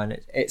pleasure of mine.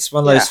 It's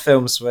one of those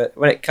films where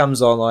when it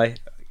comes on, I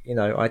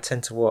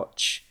tend to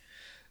watch.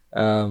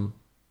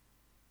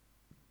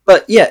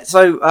 But yeah,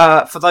 so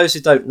for those who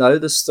don't know,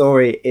 the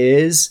story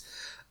is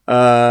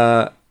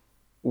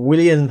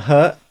William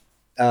Hurt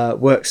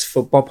works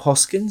for Bob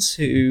Hoskins,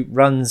 who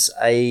runs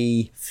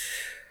a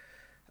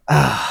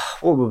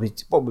what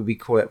would we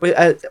call it?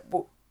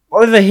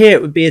 Over here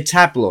it would be a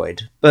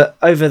tabloid, but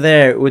over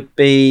there it would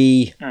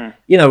be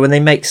when they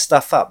make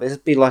stuff up,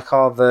 it'd be like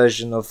our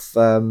version of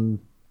what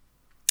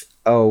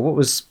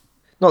was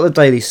not the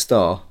Daily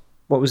Star?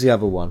 What was the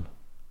other one?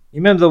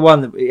 You remember the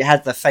one that it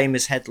had the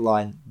famous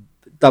headline,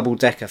 Double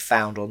Decker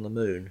found on the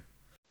moon?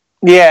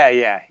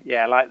 Yeah,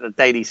 like the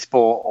Daily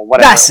Sport or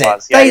whatever. That's it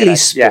was. Daily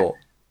Sport.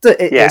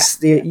 It's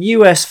the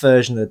US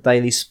version of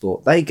Daily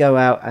Sport. They go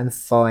out and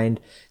find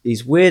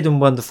these weird and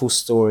wonderful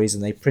stories,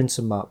 and they print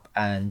them up,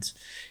 and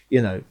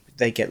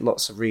they get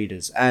lots of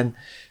readers. And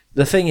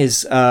the thing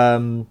is,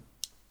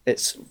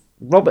 it's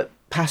Robert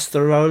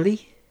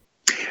Pastorelli.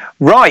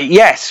 Right.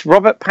 Yes,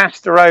 Robert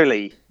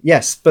Pastorelli.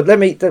 Yes, but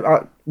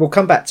we'll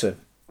come back to him.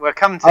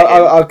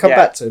 I'll come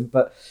back to him,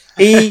 but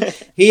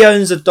he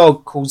owns a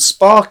dog called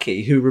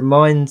Sparky, who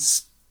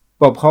reminds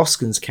Bob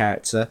Hoskins'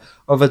 character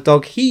of a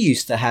dog he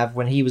used to have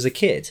when he was a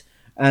kid.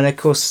 And of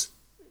course,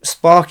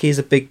 Sparky is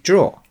a big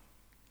draw.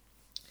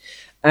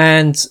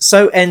 And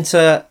so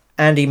enter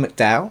Andie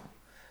MacDowell,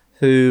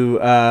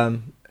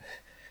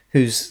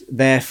 who's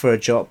there for a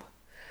job.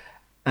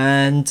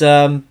 And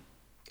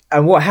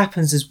what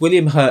happens is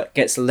William Hurt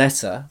gets a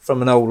letter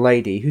from an old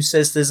lady who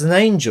says there's an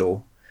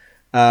angel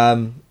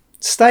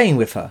staying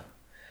with her.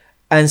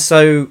 And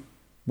so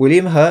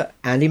William Hurt,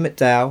 Andie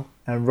MacDowell,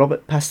 and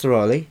Robert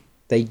Pastorelli,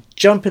 they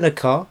jump in a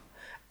car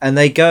and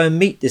they go and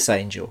meet this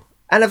angel.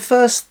 And at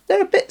first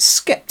they're a bit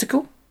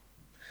skeptical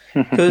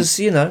because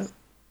they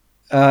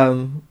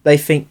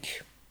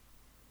think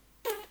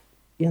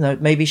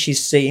maybe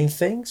she's seeing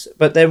things.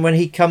 But then when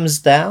he comes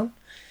down,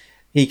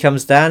 he's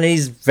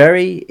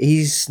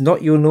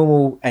not your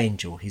normal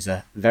angel. He's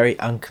a very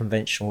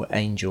unconventional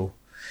angel.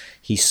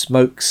 He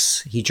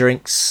smokes, he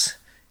drinks,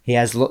 he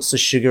has lots of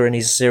sugar in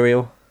his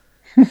cereal.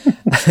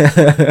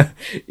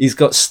 He's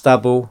got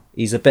stubble.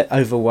 He's a bit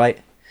overweight.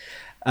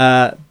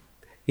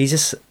 He's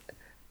just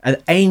an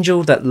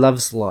angel that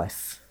loves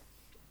life.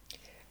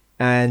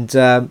 And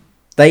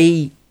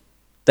they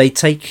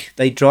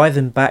drive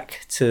him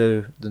back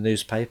to the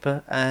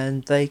newspaper,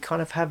 and they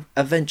kind of have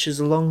adventures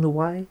along the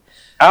way.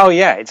 Oh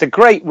yeah, it's a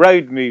great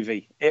road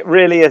movie. It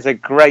really is a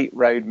great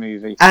road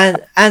movie.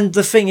 And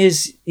the thing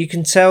is, you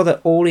can tell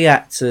that all the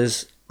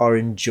actors are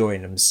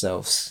enjoying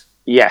themselves.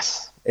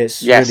 Yes.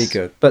 It's really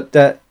good.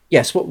 But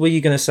yes, what were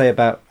you going to say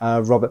about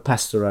Robert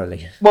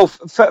Pastorelli? Well,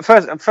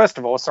 first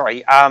of all,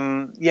 sorry.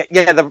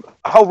 The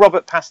whole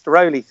Robert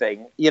Pastorelli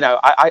thing,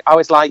 I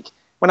was like,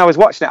 when I was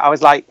watching it, I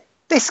was like,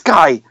 this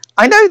guy,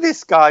 I know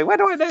this guy. Where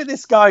do I know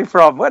this guy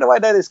from? And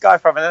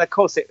then, of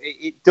course,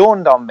 it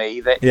dawned on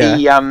me that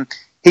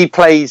he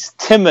plays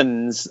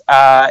Timmons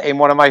in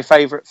one of my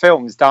favourite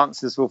films,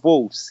 Dances with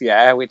Wolves,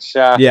 which,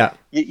 a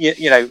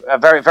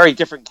very, very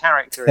different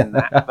character in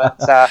that.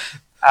 But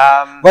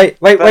wait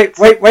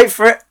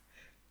for it.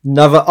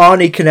 Another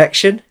Arnie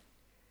connection.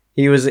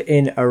 He was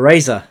in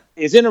Eraser.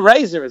 He's in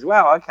Eraser as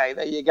well. Okay,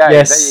 there you go.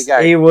 Yes, there you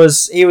go.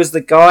 He was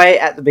the guy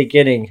at the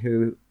beginning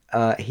who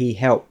he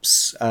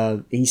helps.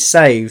 He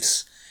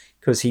saves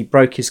because he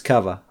broke his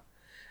cover.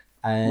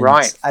 And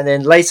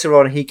then later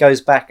on, he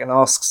goes back and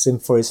asks him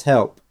for his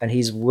help, and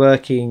he's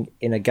working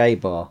in a gay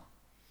bar.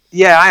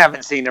 Yeah, I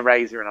haven't seen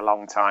Eraser in a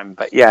long time,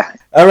 but yeah,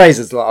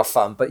 Eraser's a lot of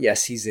fun. But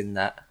yes, he's in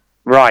that.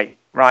 Right.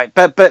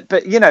 But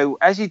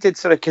as you did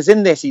sort of, because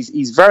in this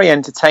he's very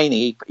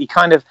entertaining. He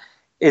kind of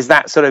is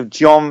that sort of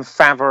Jon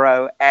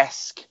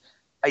Favreau-esque,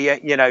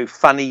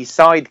 funny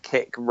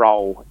sidekick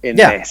role in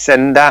this.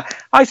 And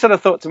I sort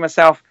of thought to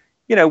myself,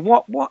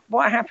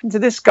 what happened to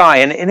this guy?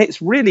 And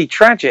it's really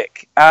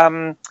tragic,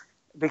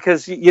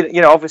 because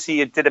obviously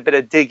you did a bit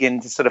of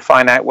digging to sort of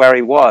find out where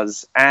he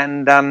was,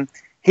 and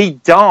he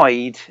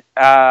died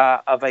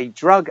of a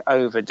drug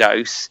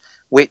overdose,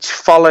 which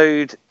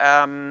followed.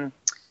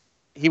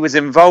 He was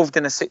involved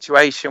in a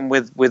situation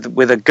with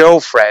a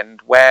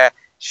girlfriend where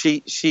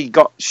she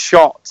got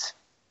shot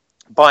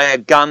by a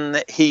gun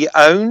that he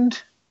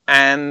owned,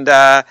 and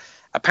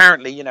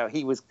apparently,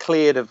 he was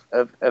cleared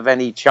of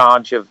any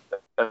charge of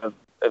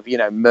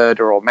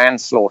murder or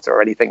manslaughter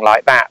or anything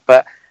like that.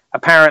 But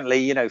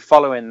apparently,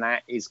 following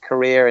that, his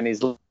career and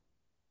his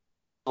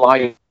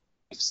life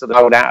sort of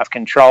rolled out of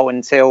control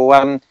until,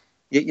 as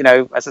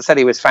I said,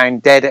 he was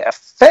found dead at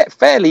a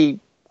fairly,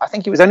 I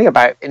think he was only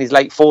about in his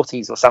late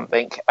 40s or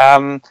something,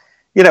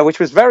 which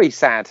was very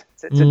sad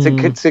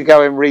to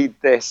go and read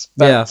this.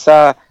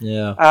 But,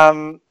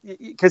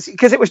 because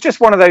it was just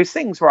one of those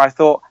things where I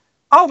thought,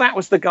 oh, that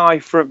was the guy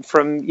from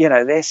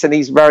this, and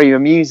he's very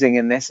amusing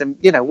in this, and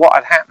what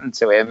had happened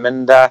to him,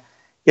 and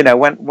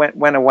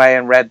went away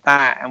and read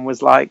that and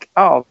was like,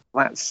 oh,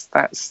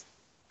 that's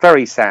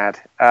very sad.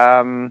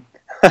 But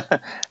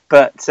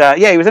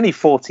he was only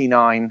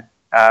 49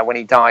 when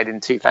he died in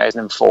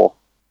 2004.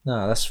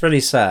 No, that's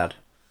really sad.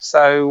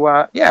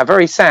 So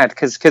very sad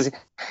because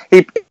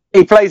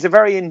he plays a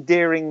very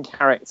endearing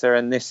character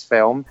in this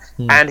film,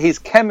 and his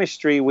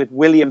chemistry with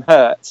William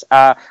Hurt,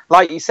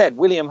 like you said,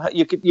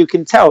 you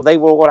can tell they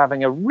were all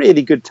having a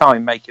really good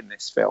time making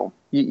this film.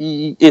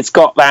 It's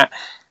got that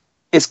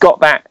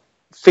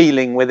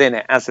feeling within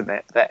it, hasn't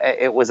it? That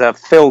it was a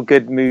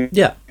feel-good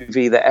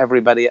movie that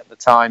everybody at the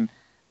time,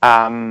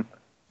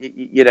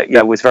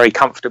 was very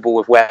comfortable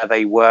with where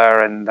they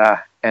were,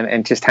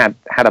 and just had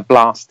a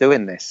blast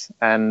doing this,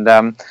 and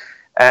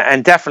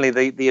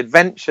definitely the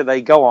adventure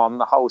they go on,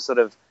 the whole sort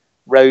of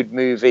road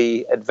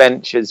movie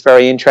adventure is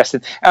very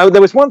interesting. Oh,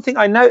 there was one thing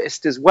I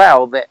noticed as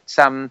well that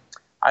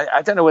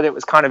I don't know whether it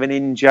was kind of an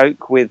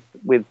in-joke with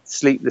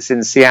Sleepless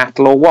in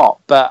Seattle or what,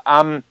 but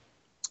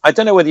I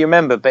don't know whether you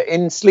remember, but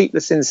in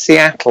Sleepless in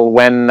Seattle,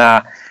 when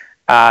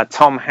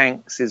Tom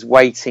Hanks is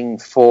waiting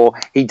for,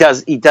 he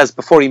does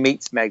before he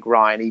meets Meg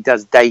Ryan, he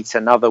does date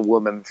another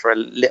woman for a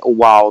little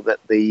while that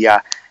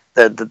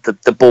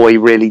the boy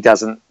really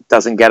doesn't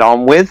get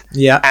on with.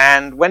 Yeah.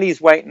 And when he's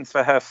waiting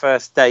for her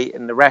first date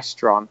in the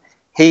restaurant,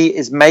 he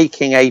is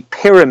making a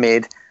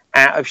pyramid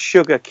out of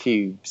sugar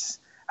cubes.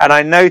 And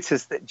I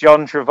noticed that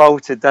John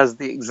Travolta does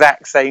the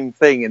exact same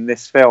thing in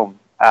this film.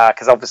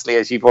 Because obviously,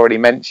 as you've already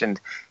mentioned,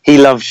 he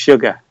loves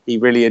sugar. He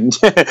really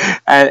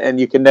and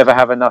you can never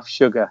have enough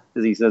sugar,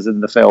 as he says in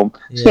the film.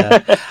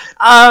 Yeah.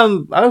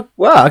 Oh,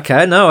 well,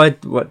 okay. No, I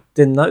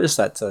didn't notice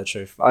that, to tell the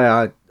truth.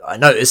 I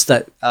noticed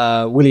that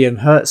William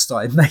Hurt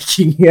started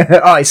making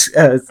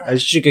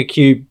sugar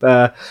cube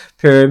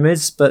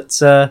pyramids,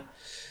 but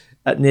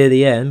at near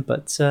the end.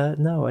 But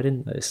no, I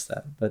didn't notice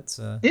that. But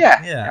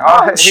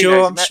I'm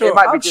sure. It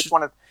might be just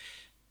one of.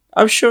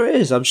 I'm sure it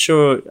is. I'm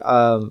sure.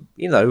 I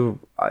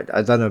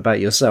don't know about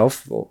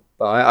yourself,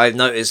 but I've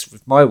noticed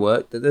with my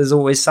work that there's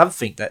always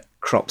something that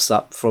crops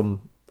up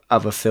from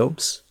other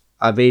films.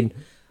 I mean,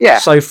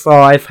 so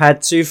far I've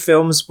had 2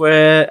 films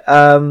where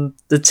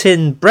the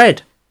tin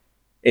bread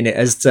in it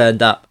has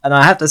turned up, and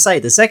I have to say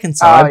the second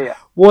time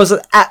was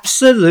an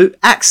absolute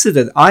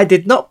accident. I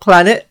did not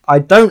plan it. I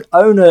don't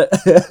own a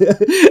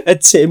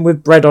tin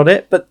with bread on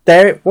it, but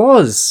there it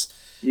was.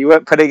 You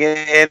weren't putting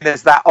it in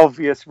as that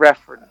obvious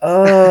reference.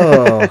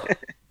 Oh,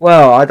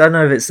 well, I don't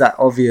know if it's that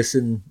obvious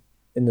in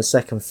the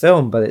second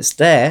film, but it's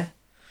there.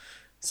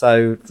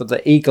 So for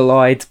the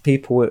eagle-eyed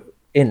people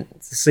in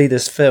to see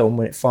this film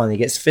when it finally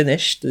gets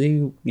finished,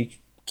 you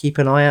keep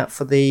an eye out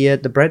for the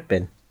bread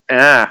bin.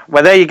 Yeah,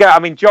 well, there you go. I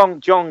mean, John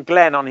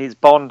Glenn on his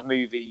Bond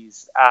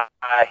movies,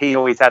 he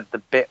always had the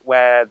bit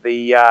where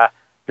the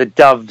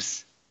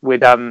doves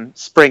would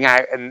spring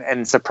out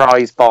and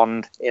surprise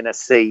Bond in a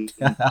scene,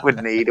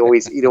 wouldn't he? He'd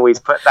always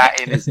put that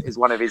in as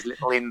one of his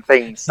little in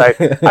things. So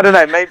I don't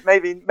know.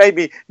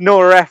 Maybe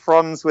Nora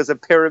Ephron's was a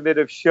pyramid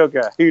of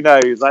sugar. Who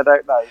knows? I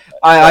don't know.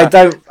 I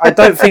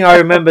don't think I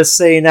remember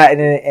seeing that in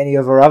any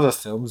of her other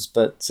films.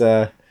 But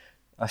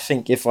I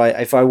think if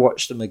I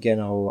watch them again,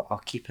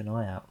 I'll keep an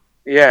eye out.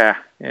 Yeah.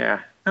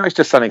 No, it's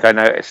just something I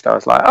noticed. I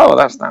was like, oh,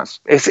 that's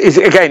nice. It's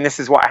again, this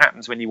is what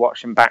happens when you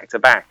watch them back to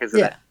back,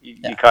 isn't it?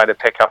 You kind of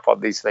pick up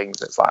on these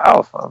things. It's like,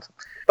 oh.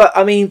 But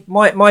I mean,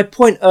 my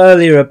point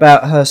earlier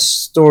about her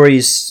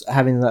stories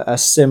having a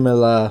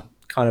similar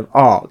kind of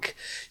arc.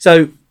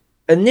 So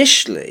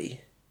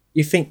initially,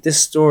 you think this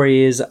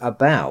story is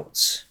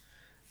about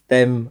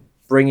them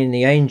bringing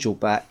the angel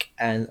back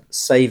and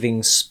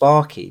saving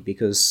Sparky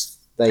because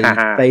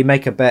they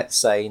make a bet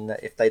saying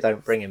that if they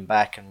don't bring him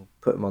back and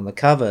put him on the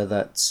cover,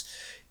 that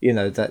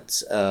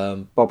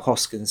Bob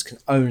Hoskins can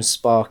own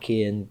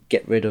Sparky and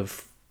get rid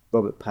of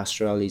Robert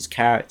Pastorelli's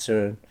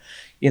character,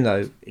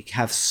 and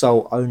have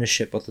sole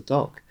ownership of the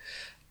dog.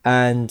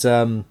 And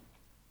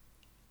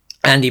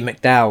Andie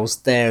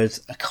MacDowell's there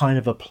as a kind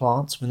of a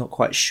plant. We're not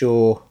quite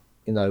sure,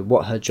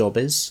 what her job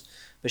is,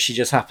 but she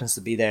just happens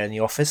to be there in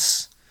the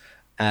office.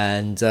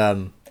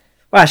 And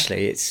Well,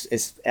 actually, it's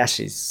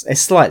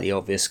slightly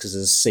obvious because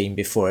there's a scene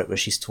before it where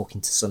she's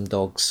talking to some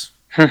dogs.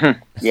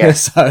 Yeah.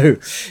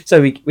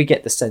 so we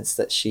get the sense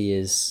that she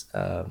is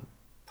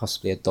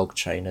possibly a dog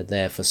trainer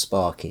there for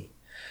Sparky,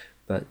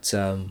 but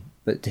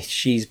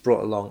she's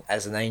brought along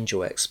as an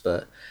angel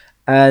expert,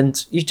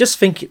 and you just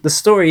think the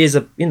story is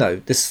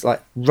this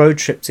like road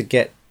trip to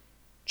get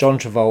John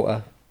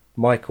Travolta,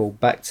 Michael,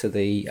 back to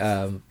the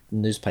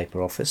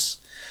newspaper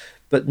office,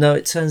 but no,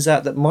 it turns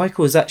out that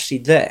Michael is actually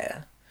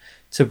there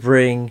to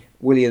bring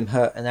William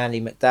Hurt and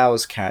Andie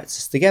MacDowell's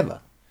characters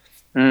together.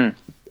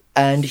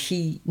 And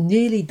he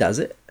nearly does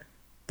it,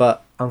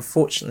 but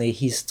unfortunately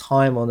his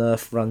time on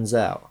Earth runs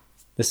out.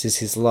 This is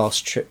his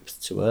last trip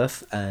to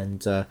Earth,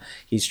 and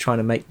he's trying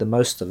to make the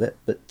most of it.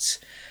 But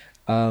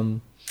I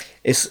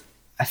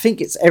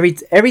think it's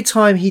every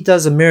time he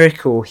does a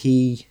miracle,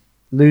 he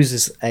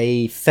loses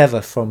a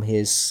feather from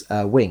his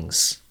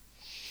wings,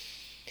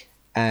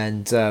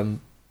 and of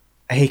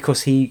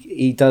course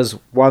he does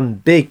one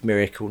big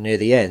miracle near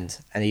the end,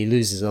 and he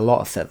loses a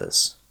lot of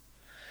feathers,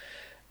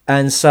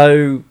 and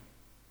so.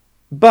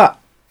 But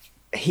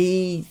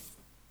I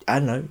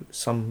don't know,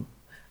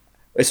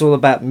 it's all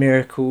about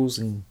miracles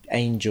and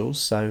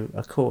angels. So,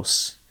 of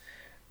course,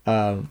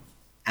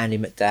 Andie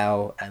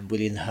MacDowell and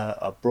William Hurt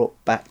are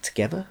brought back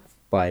together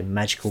by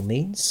magical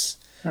means.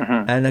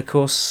 And, of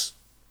course,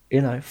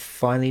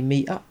 finally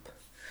meet up.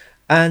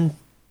 And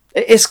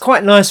it's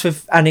quite nice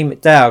with Andie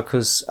MacDowell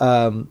because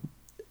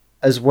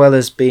as well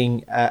as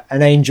being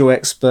an angel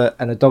expert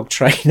and a dog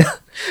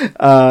trainer,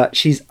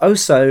 she's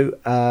also...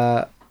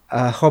 her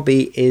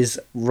hobby is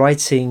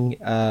writing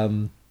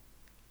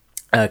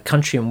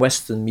country and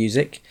western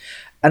music,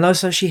 and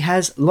also she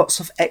has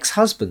lots of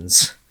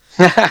ex-husbands.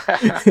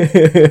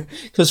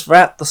 Because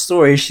throughout the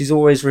story, she's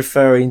always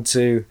referring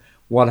to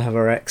one of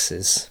her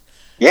exes.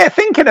 Yeah,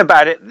 thinking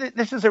about it,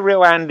 this is a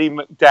real Andie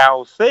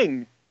MacDowell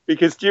thing.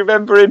 Because do you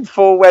remember in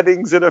 4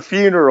 Weddings and a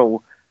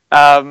Funeral?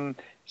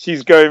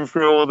 She's going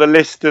through all the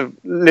list of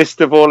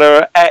all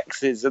her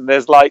exes, and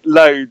there's like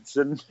loads.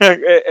 And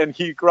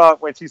Hugh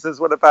Grant, when she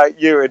says, "What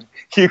about you?" and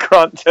Hugh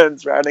Grant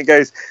turns around and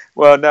goes,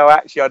 "Well, no,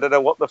 actually, I don't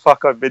know what the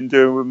fuck I've been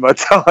doing with my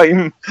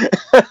time."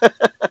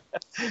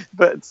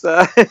 But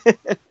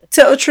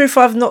tell the truth,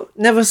 I've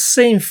never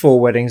seen 4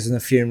 Weddings and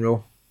a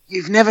Funeral.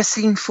 You've never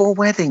seen 4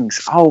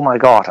 Weddings? Oh my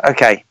god!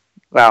 Okay,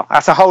 well,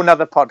 that's a whole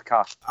nother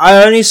podcast.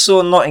 I only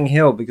saw Notting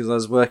Hill because I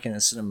was working in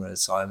a cinema at the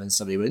time, and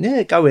somebody went,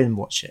 "Yeah, go in and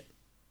watch it."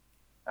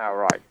 Oh,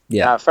 right.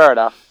 Yeah. Fair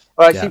enough.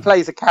 Well, she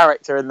plays a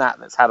character in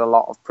that's had a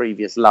lot of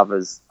previous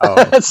lovers.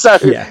 Oh, so,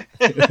 yeah.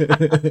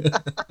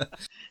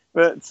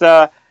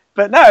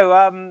 but no,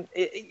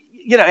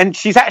 and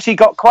she's actually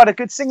got quite a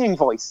good singing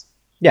voice.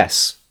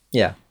 Yes.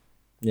 Yeah.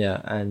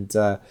 Yeah. And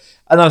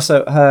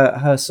also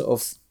her sort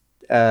of,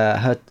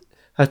 her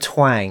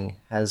twang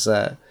has,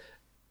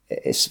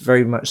 it's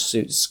very much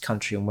suits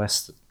country and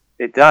western.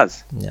 It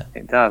does. Yeah.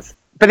 It does.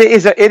 But it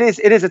is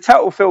a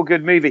total feel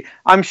good movie.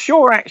 I'm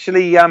sure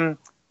actually,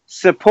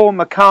 Sir Paul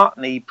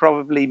McCartney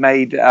probably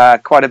made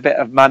quite a bit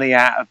of money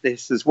out of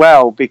this as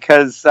well,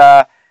 because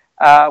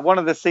one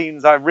of the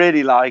scenes I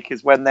really like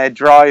is when they're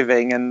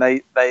driving and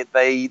they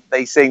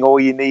sing "All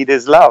You Need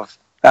Is Love."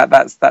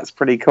 That's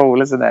pretty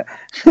cool, isn't it?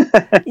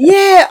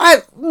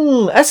 Yeah,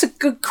 that's a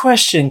good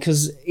question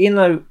because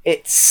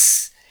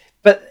it's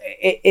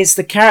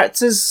the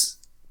characters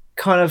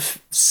kind of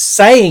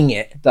saying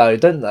it though,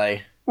 don't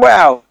they?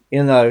 Well.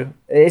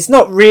 It's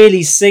not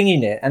really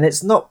singing it, and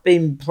it's not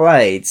being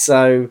played.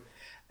 So,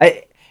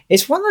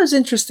 it's one of those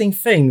interesting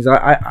things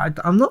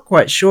I'm not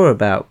quite sure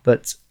about.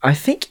 But I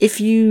think if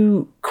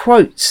you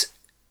quote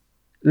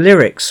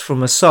lyrics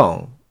from a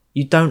song,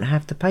 you don't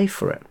have to pay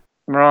for it.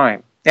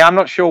 Right. Yeah, I'm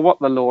not sure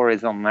what the law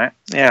is on that.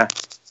 Yeah.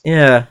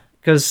 Yeah,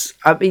 because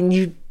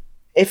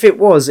if it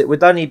was, it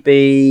would only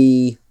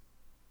be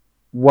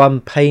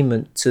one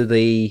payment to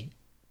the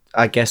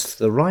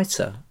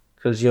writer,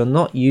 because you're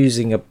not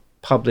using a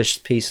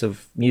published piece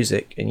of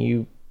music,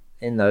 and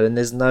and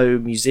there's no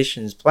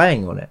musicians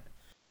playing on it.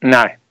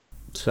 No.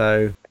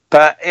 So,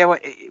 but I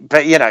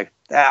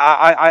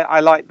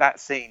like that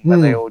scene when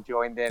they all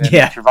joined in, and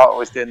Travolta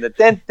was doing the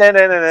den den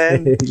den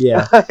den.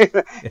 Yeah.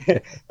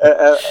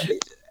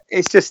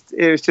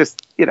 It was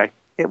just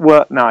it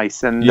worked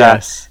nice, and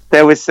yes,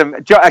 there was some.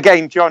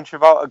 Again, John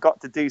Travolta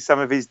got to do some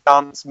of his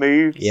dance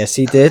moves. Yes,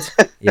 he did.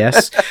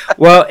 Yes.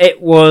 Well,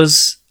 it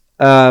was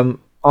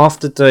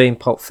after doing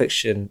Pulp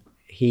Fiction.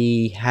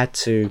 He had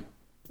to,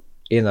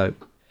 I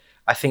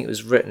think it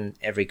was written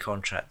every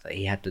contract that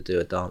he had to do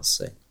a dance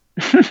scene.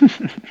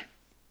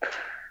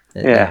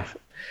 Yeah.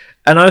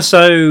 And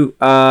also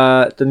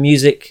the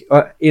music,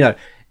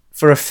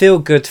 for a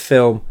feel-good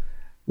film,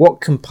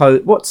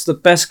 what's the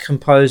best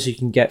composer you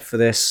can get for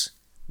this?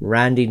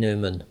 Randy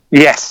Newman.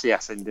 Yes,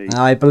 indeed.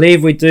 I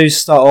believe we do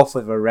start off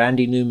with a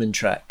Randy Newman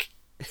track.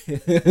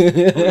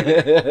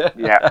 Yeah.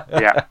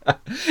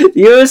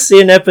 You ever see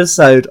an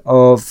episode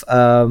of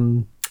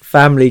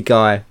Family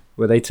Guy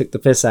where they took the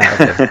piss out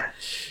of him?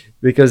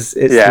 Because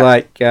it's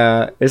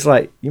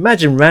like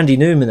imagine Randy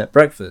Newman at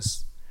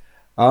breakfast.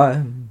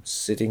 I'm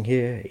sitting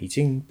here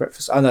eating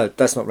breakfast. Oh no,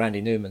 that's not Randy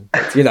Newman.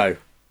 But, you know,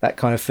 that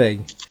kind of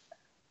thing.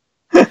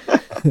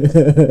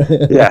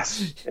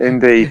 Yes,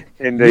 indeed.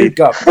 You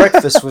got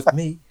breakfast with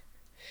me.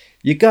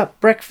 You got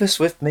breakfast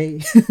with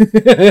me.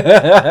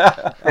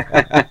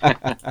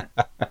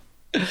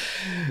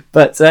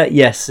 But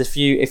yes, if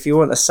you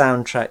want a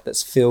soundtrack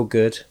that's feel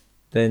good,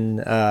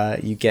 then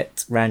you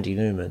get Randy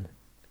Newman,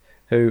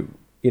 who,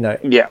 you know.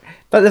 Yeah.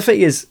 But the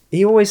thing is,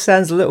 he always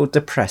sounds a little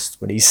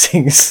depressed when he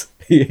sings.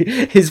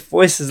 His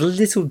voice is a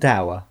little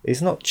dour.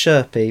 It's not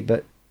chirpy,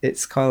 but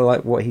it's kind of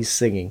like what he's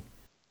singing.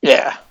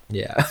 Yeah.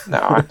 Yeah. No,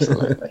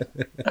 absolutely,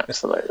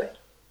 absolutely.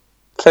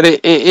 So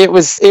it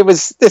was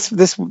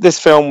this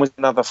film was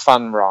another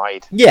fun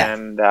ride. Yeah.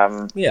 And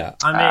yeah,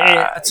 I mean,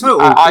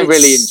 I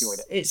really enjoyed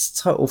it. It's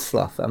total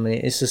fluff. I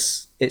mean, it's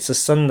a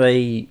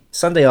Sunday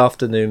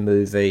afternoon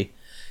movie.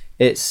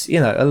 It's, you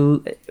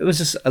know, it was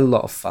just a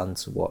lot of fun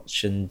to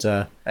watch, and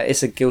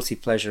it's a guilty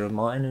pleasure of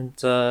mine.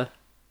 And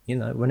you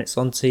know, when it's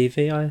on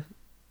TV, I've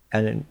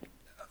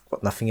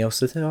got nothing else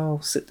to do,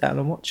 I'll sit down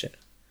and watch it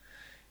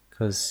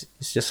because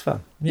it's just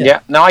fun. Yeah.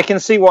 Now I can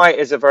see why it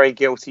is a very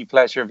guilty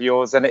pleasure of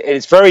yours, and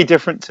it's very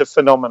different to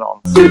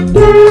Phenomenon.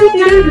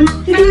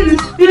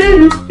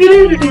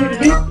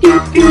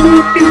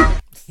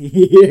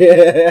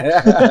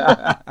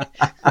 Yeah.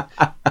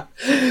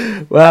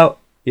 Well,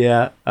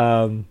 yeah.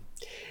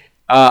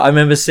 I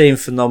remember seeing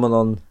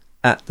Phenomenon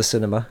at the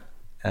cinema,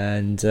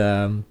 and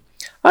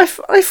I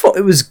thought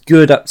it was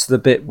good up to the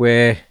bit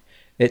where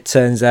it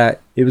turns out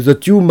it was a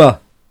tumor.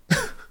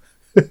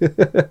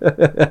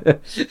 Yeah.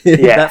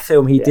 That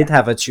film, he did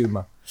have a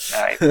tumor.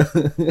 Right.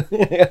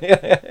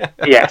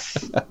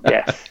 Yes.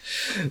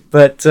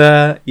 But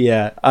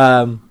yeah.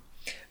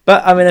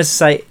 But I mean,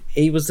 as I say,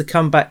 he was the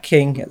comeback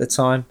king at the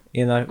time.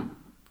 You know,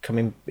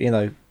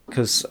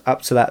 because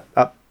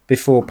up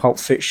before Pulp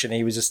Fiction,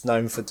 he was just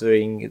known for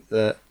doing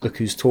the Look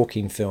Who's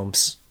Talking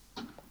films.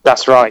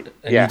 That's right.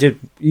 And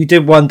you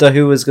did wonder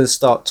who was going to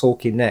start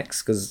talking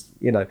next, because,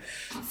 you know,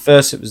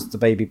 first it was the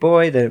baby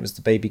boy, then it was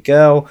the baby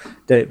girl,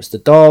 then it was the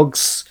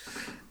dogs.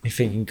 You're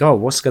thinking, God,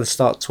 what's going to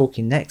start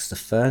talking next? The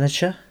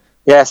furniture?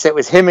 Yes, it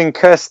was him and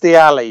Kirstie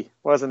Alley,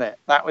 wasn't it?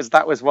 That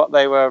was what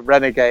they were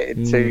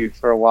renegated to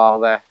for a while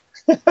there.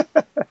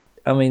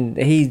 I mean,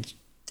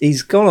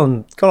 he's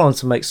gone on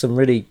to make some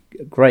really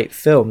great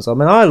films. I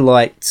mean, I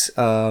liked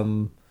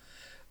The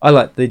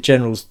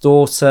General's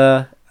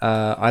Daughter.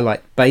 I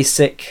like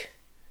Basic,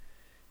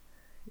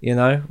 you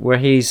know, where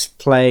he's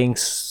playing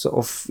sort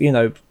of, you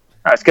know...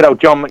 That's good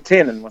old John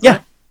McTiernan, wasn't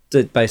it?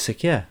 Did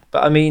Basic, yeah.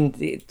 But I mean,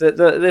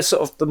 the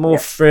sort of the more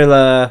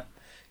thriller,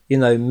 you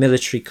know,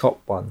 military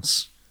cop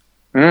ones.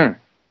 Well,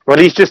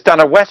 he's just done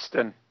a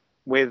Western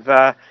with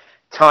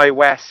Ty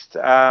West,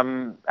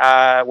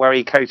 where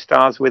he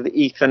co-stars with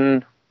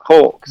Ethan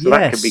Hawke, so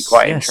that could be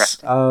quite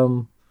interesting.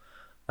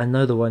 I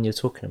know the one you're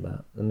talking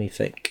about. Let me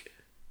think.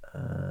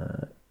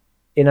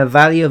 In a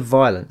Valley of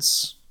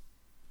Violence.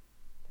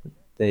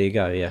 There you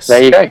go. Yes.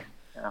 There you go. In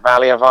a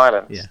Valley of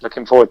Violence. Yeah.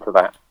 Looking forward to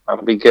that.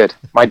 That'll be good.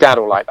 My dad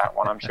will like that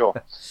one, I'm sure.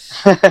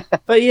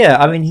 But yeah,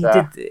 I mean, he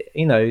did.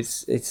 You know,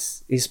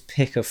 his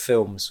pick of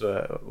films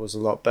was a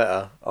lot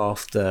better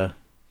after,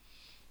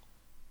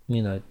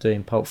 you know,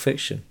 doing Pulp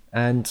Fiction.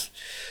 And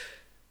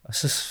I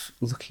was just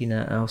looking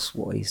at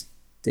what he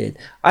did.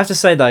 I have to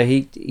say though,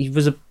 I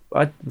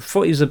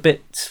thought he was a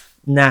bit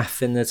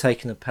naff in the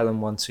Taking of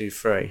Pelham 1, 2,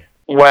 3.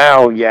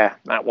 Well, yeah,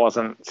 that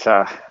wasn't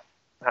up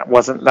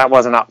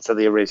to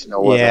the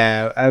original, was it?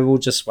 Yeah, I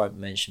won't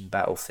mention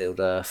Battlefield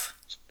Earth.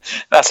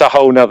 That's a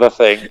whole nother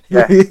thing.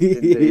 Yeah.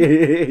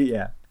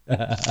 Yeah.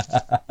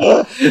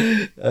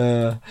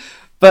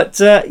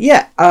 But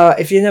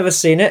if you've never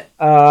seen it,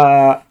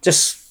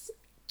 just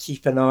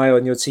keep an eye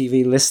on your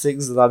TV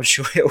listings, and I'm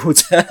sure it will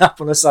turn up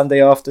on a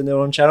Sunday afternoon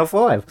on Channel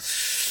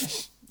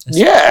 5.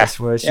 That's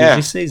where it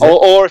usually sees it.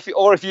 Or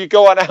if you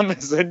go on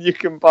Amazon, you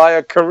can buy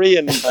a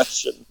Korean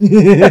version,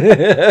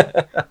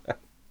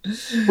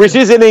 which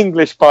is in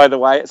English, by the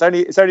way. It's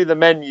only the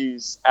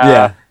menus,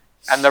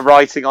 and the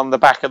writing on the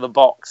back of the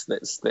box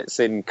that's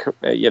in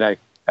Korean.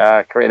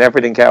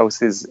 Everything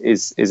else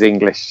is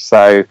English.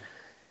 So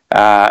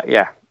but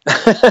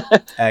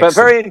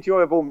very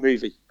enjoyable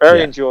movie.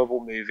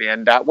 Enjoyable movie.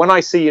 And when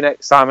I see you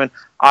next, Simon,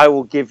 I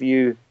will give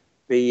you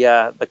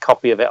the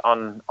copy of it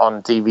on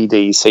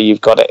DVD, so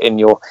you've got it in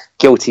your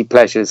guilty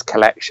pleasures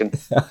collection.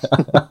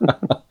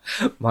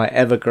 My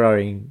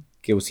ever-growing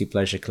guilty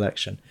pleasure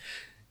collection.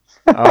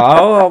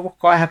 I'll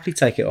quite happily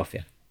take it off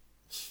you.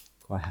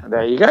 Quite happy.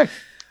 There you go.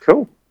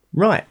 Cool.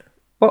 Right.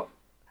 Well,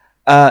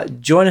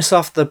 join us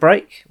after the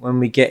break when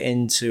we get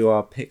into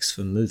our picks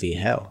for movie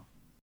hell.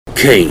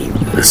 Kane,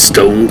 the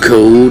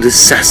stone-cold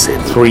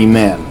assassin. 3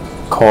 men,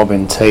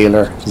 Corbin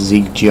Taylor,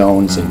 Zeke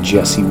Jones, and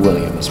Jesse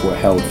Williams, were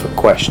held for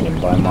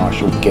questioning by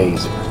Marshal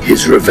Gazer.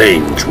 His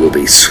revenge will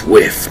be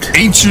swift.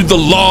 Ain't you the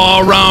law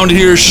around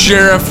here,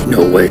 Sheriff?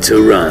 Nowhere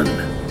to run,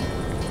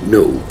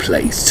 no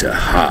place to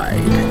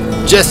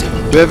hide. Jesse,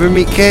 you ever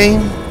meet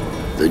Kane?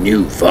 The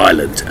new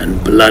violent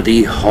and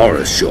bloody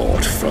horror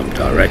short from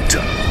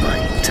director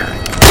Mike Tack.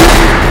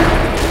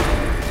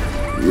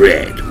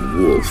 Red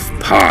Wolf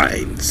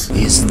Pines.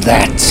 Is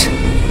that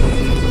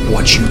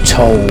what you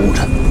told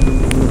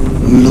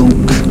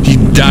Luke? He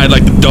died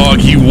like the dog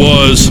he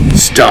was.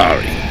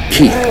 Starring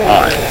Keith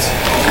Isles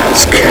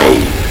as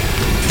Kane.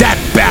 That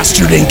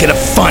bastard ain't gonna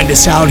find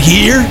us out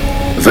here.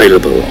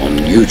 Available on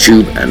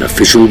YouTube and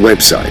official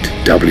website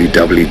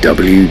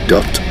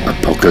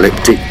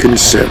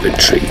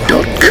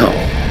www.apocalypticconservatory.com.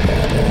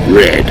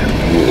 Red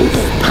Wolf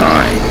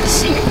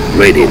Pines.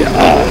 Rated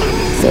R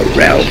for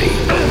rowdy.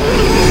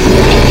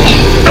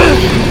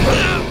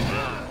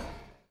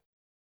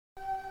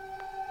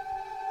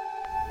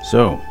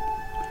 So,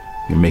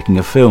 you're making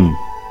a film.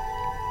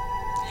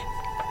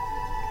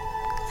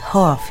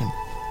 Horror film.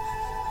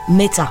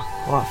 Meta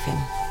horror film.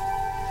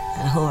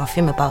 A horror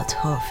film about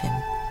horror film.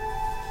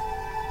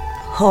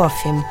 Horror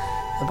film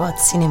about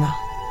cinema.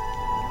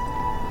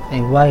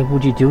 And why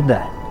would you do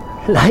that?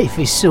 Life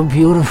is so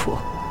beautiful.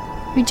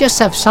 You just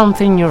have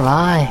something in your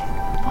eye.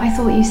 I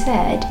thought you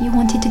said you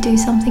wanted to do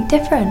something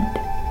different.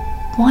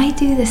 Why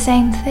do the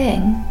same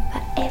thing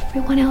that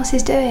everyone else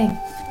is doing?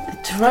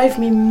 It drives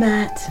me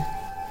mad.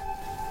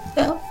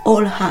 They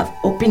all have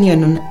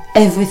opinion on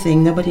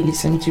everything. Nobody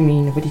listens to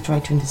me. Nobody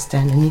tries to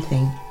understand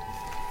anything.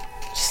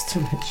 Just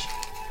too much.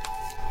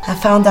 I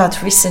found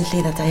out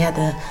recently that I had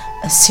a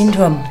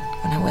syndrome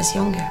when I was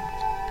younger.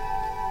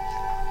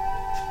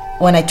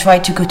 When I try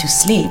to go to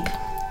sleep,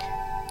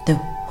 the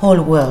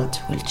whole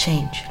world will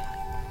change.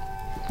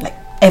 Like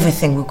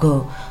everything will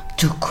go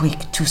too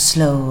quick, too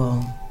slow,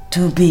 or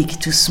too big,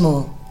 too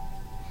small.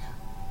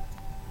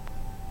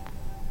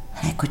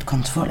 And I could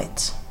control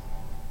it.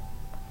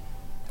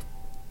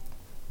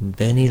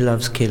 Benny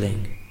Loves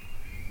Killing.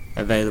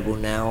 Available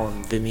now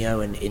on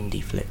Vimeo and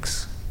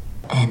IndieFlix.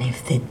 And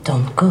if they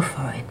don't go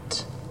for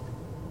it,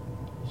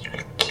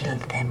 you'll kill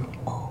them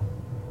all.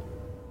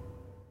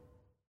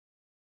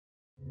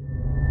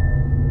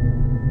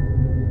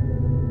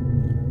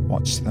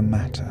 What's the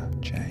matter,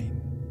 Jane?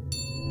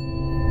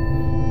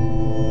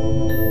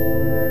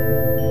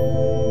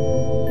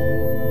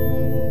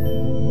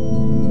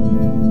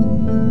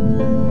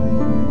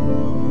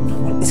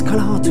 Well, it's kind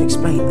of hard to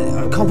explain.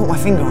 I can't put my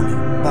finger on it,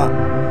 but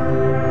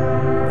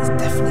there's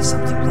definitely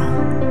something wrong.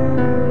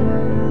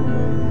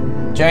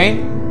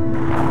 Jane?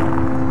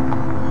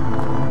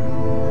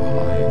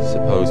 I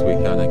suppose we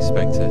can't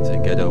expect her to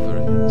get over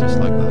it just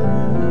like that.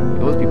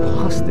 It must be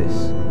past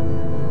this.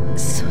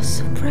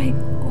 So bright.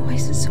 Why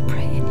is it so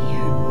bright in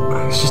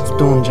here? It's just the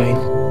dawn, Jane.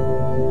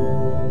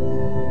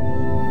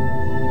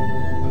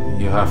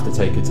 You have to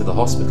take her to the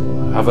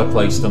hospital. Have her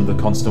placed under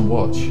constant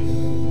watch.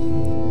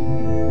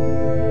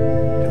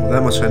 Well,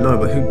 that much I know,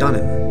 but who done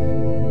it?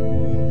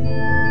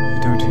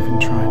 You don't even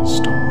try and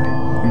stop me.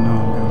 You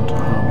know I'm going to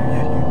harm you,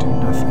 yet you do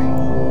nothing.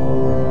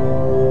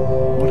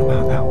 What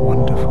about that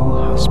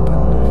wonderful husband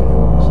of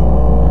yours?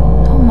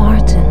 Oh,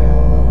 Martin.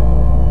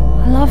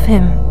 I love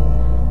him.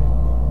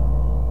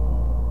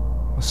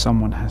 Well,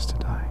 someone has to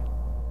die.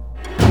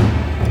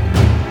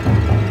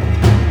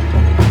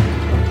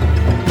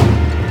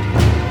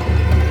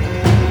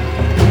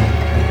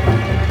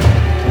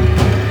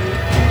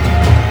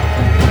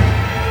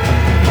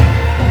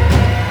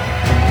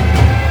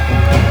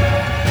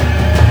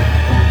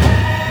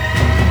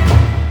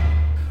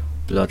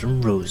 Blood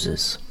and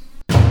Roses.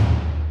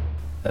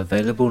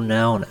 Available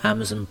now on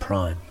Amazon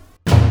Prime.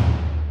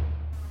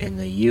 In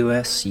the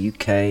US,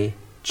 UK,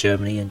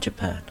 Germany and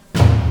Japan.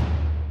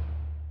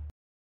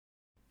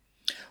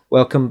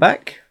 Welcome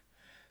back.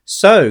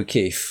 So,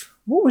 Keith,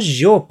 what was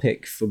your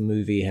pick for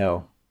movie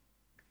hell?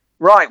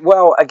 Right,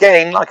 well,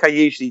 again, like I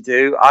usually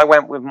do, I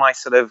went with my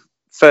sort of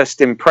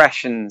first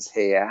impressions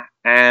here,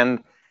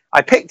 and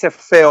I picked a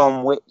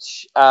film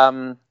which,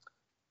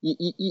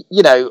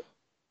 you know,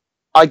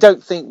 I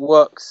don't think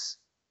works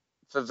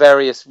for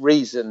various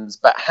reasons,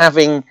 but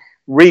having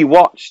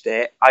rewatched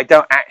it, I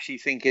don't actually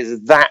think is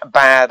that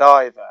bad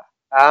either.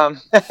 And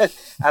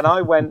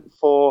I went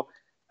for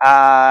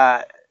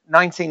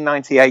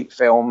 1998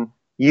 film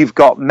You've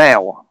Got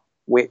Mail,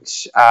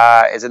 which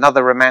is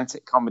another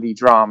romantic comedy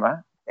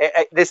drama.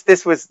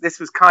 This was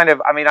kind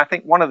of, I mean, I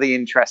think one of the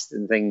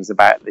interesting things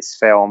about this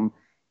film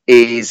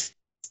is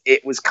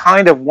it was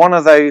kind of one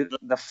of those,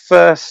 the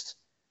first,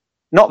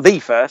 not the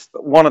first,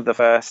 but one of the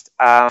first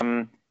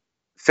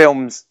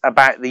films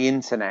about the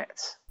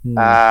internet.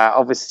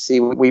 Obviously,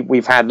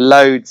 we've had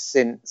loads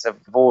since of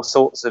all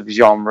sorts of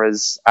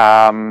genres,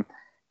 you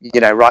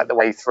know, right the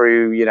way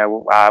through, you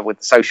know, with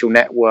The Social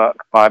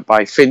Network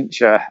by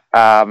Fincher,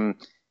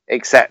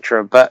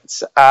 etc.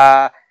 But,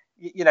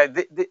 you know,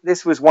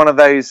 this was one of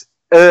those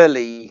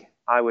early,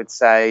 I would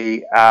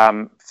say,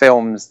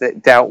 films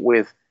that dealt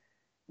with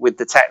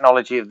the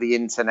technology of the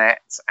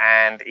internet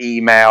and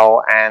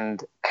email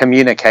and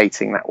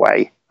communicating that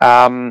way.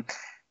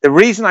 The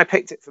reason I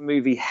picked it for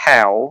movie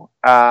hell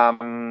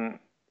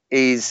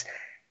is,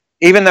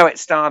 even though it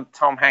starred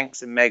Tom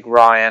Hanks and Meg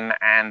Ryan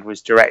and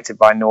was directed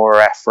by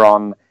Nora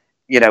Ephron,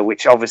 you know,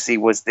 which obviously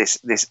was this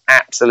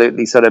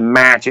absolutely sort of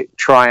magic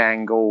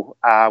triangle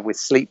with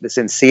Sleepless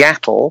in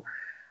Seattle,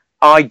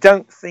 I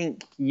don't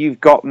think You've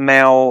Got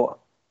Mail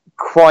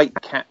quite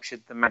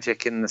captured the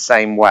magic in the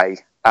same way.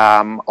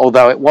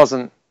 Although it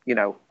wasn't,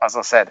 as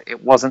I said,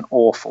 it wasn't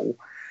awful.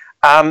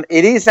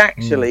 It is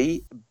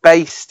actually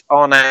based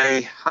on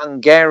a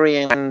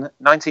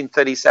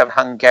 1937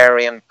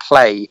 Hungarian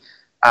play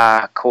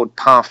called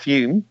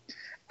Parfume,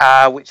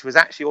 which was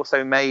actually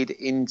also made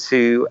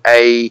into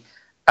a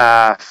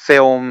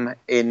film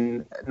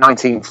in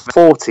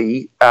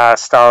 1940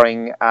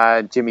 starring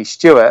Jimmy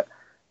Stewart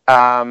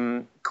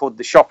called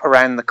The Shop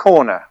Around the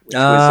Corner, which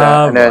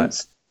was an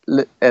Ernst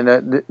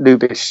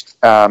Lubitsch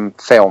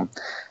film.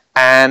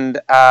 And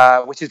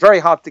which is very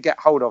hard to get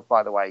hold of,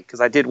 by the way,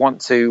 because I did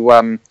want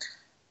to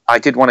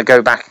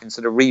go back and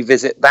sort of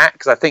revisit that,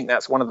 because I think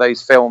that's one of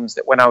those films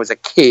that when I was a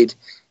kid,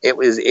 it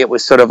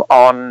was sort of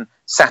on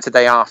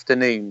Saturday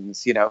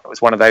afternoons. It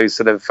was one of those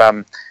sort of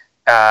films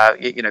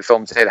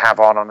they'd have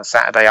on a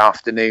Saturday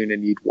afternoon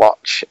and you'd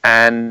watch.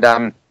 And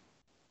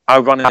I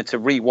wanted to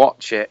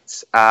rewatch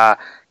it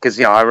because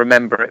I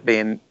remember it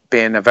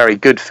being a very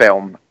good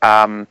film.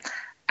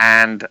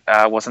 And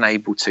wasn't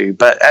able to,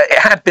 but it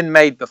had been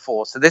made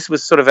before. So this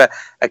was sort of a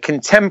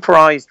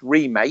contemporized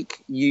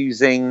remake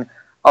using,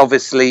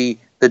 obviously,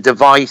 the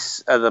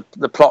device,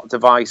 the plot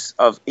device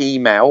of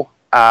email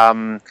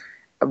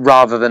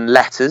rather than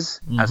letters,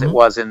 as it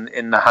was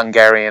in the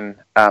Hungarian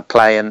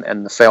play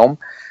and the film.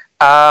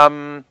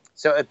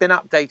 So it had been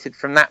updated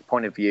from that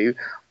point of view.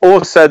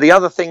 Also, the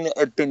other thing that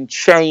had been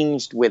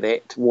changed with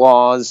it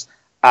was...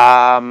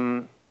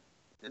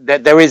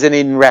 there is an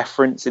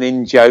in-reference, an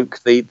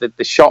in-joke. The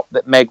shop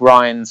that Meg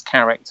Ryan's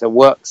character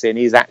works in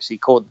is actually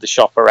called The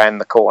Shop Around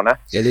the Corner.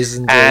 It is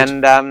indeed.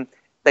 And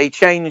they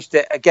changed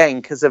it,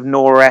 again, because of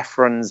Nora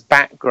Ephron's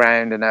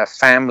background and her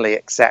family,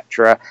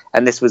 etc.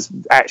 And this was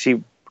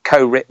actually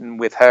co-written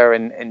with her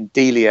and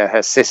Delia,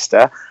 her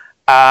sister.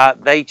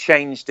 They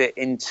changed it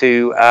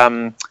into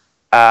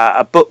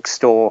a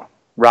bookstore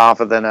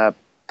rather than a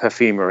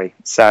perfumery.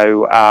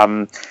 So...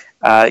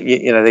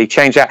 they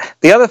changed that.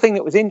 The other thing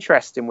that was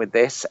interesting with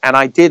this, and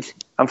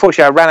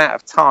unfortunately I ran out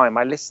of time,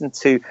 I listened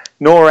to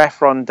Nora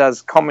Ephron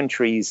did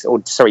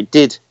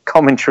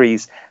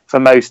commentaries for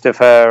most of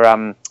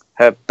her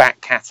back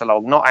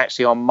catalogue, not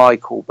actually on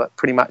Michael, but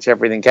pretty much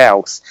everything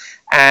else.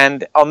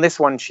 And on this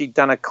one, she'd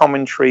done a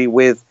commentary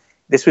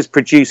this was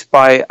produced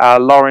by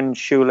Lauren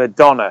Schuler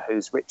Donner,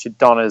 who's Richard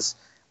Donner's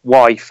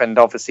wife, and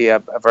obviously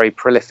a very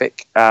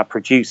prolific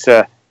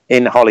producer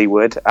in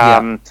Hollywood.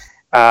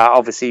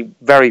 Obviously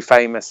very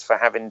famous for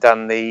having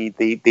done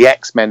the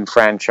X-Men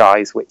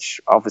franchise, which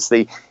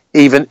obviously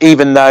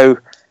even though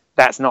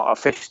that's not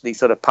officially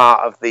sort of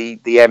part of the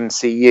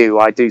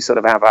MCU, I do sort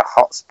of have a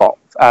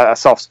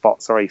soft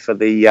spot for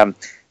the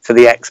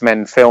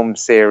X-Men film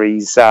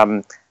series,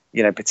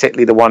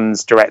 particularly the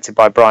ones directed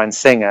by Bryan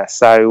Singer.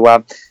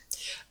 So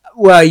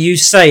well, you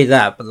say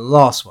that, but the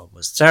last one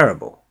was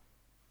terrible.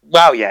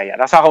 Well, yeah,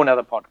 that's a whole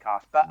nother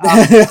podcast. But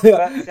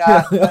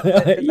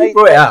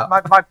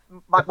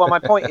my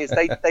point is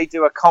they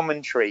do a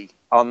commentary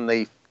on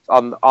this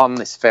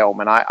film,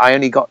 and I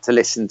only got to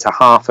listen to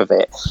half of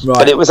it, right.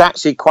 But it was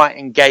actually quite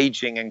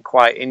engaging and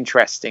quite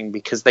interesting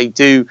because they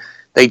do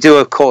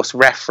of course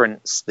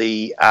reference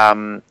the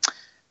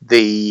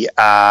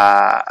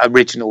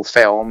original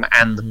film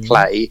and the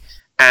play.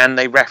 And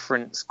they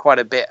reference quite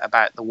a bit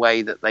about the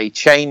way that they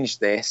changed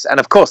this, and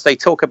of course they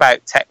talk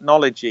about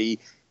technology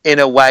in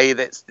a way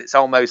that's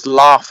almost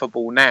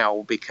laughable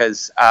now,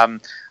 because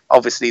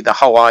obviously the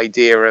whole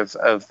idea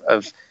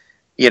of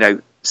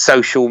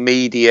social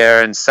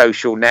media and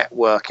social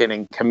networking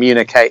and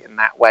communicating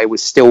that way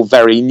was still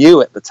very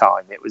new at the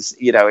time. It was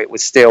it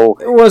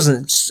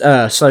wasn't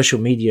social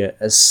media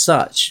as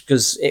such,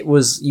 because it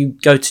was, you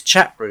go to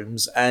chat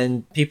rooms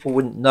and people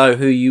wouldn't know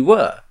who you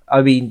were.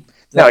 I mean,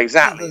 no,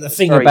 exactly. The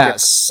thing about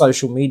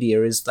social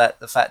media is that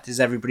the fact is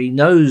everybody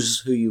knows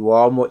who you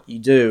are and what you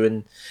do,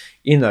 and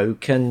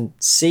can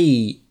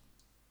see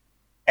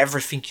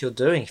everything you're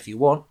doing if you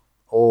want,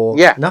 or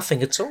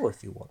nothing at all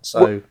if you want.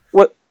 So,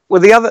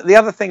 well, the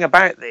other thing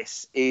about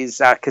this is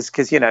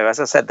because as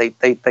I said,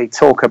 they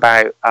talk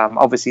about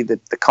obviously the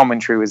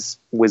commentary was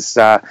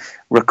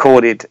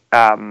recorded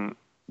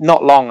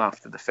not long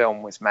after the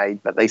film was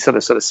made, but they sort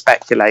of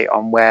speculate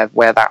on where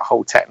that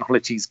whole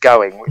technology's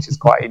going, which is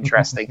quite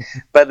interesting.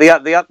 But the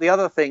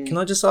other thing, can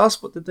I just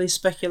ask, what did they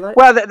speculate?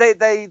 Well,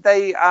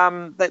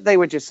 they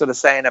were just sort of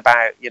saying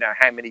about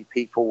how many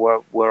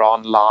people were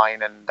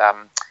online and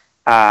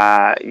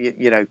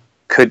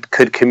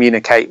could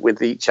communicate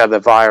with each other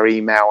via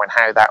email, and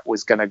how that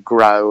was going to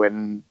grow,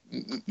 and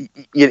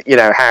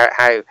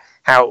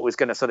how it was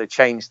going to sort of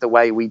change the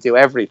way we do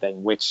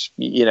everything, which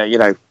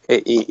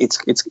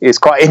it's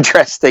quite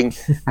interesting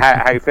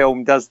how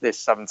film does this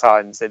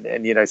sometimes, and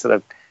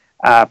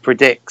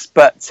predicts.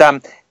 But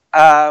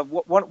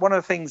one of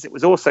the things that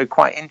was also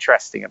quite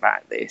interesting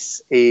about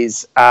this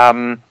is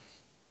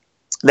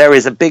there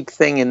is a big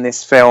thing in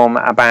this film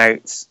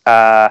about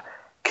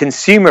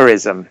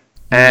consumerism,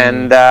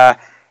 and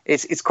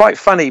it's quite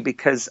funny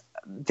because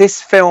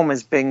this film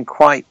has been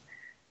quite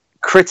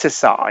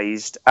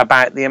criticized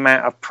about the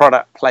amount of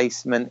product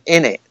placement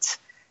in it.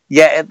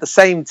 Yet at the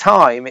same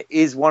time, it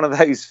is one of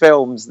those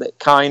films that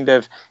kind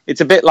of, it's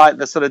a bit like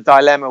the sort of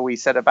dilemma we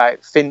said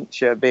about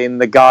Fincher being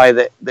the guy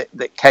that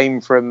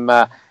came from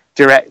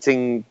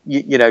directing,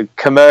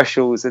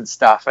 commercials and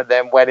stuff, and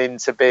then went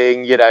into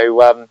being,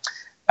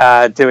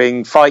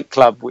 doing Fight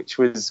Club, which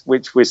was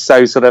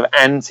so sort of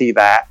anti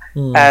that.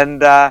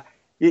 And,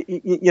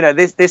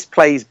 this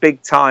plays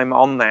big time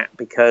on that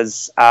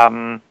because,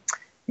 Meg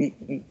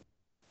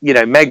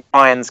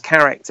Ryan's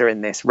character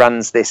in this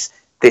runs this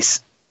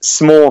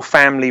small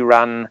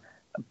family-run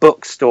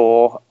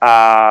bookstore,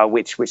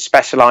 which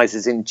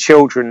specialises in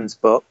children's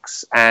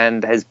books,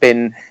 and has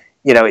been,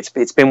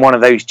 it's been one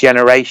of those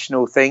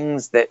generational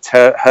things that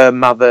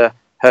her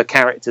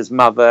character's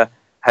mother,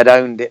 had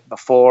owned it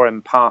before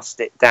and passed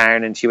it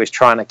down, and she was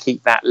trying to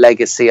keep that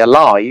legacy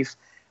alive.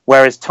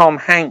 Whereas Tom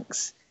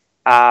Hanks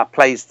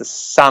plays the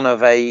son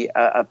of a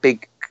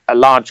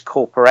large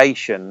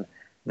corporation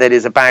that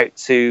is about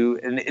to,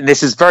 and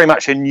this is very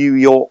much a New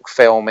York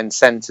film and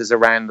centers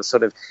around the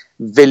sort of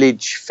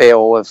village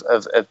feel of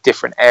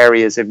different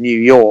areas of New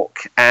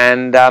York.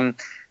 And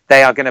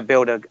they are going to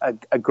build a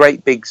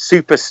great big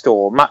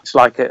superstore, much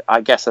like a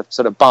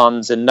sort of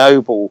Barnes and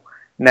Noble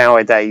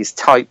nowadays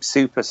type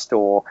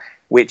superstore,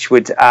 which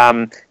would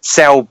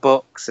sell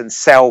books and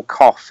sell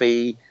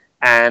coffee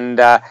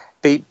and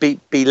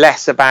be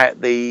less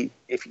about the,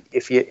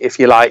 if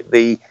you like,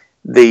 the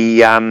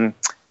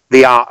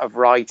art of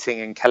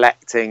writing and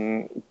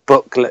collecting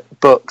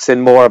books,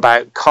 and more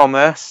about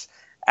commerce.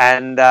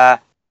 And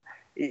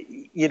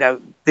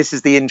this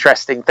is the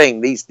interesting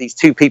thing. These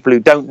two people who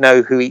don't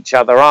know who each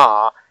other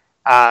are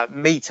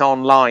meet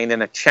online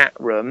in a chat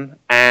room,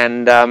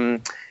 and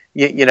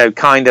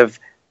kind of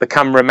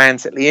become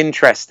romantically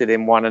interested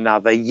in one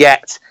another.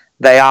 Yet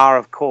they are,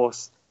 of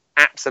course,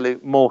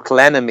 absolute mortal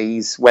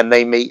enemies when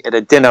they meet at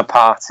a dinner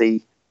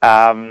party.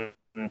 And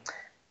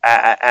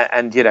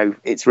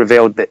it's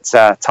revealed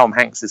that Tom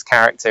Hanks's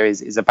character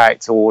is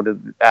about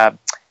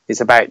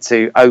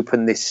to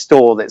open this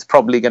store that's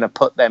probably going to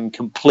put them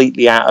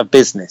completely out of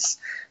business.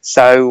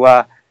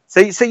 So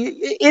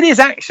it is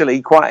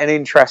actually quite an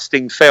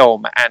interesting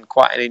film and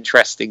quite an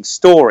interesting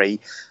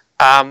story,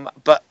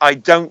 but I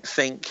don't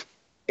think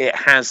it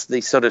has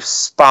the sort of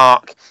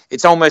spark.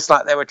 It's almost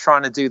like they were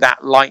trying to do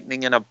that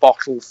lightning in a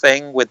bottle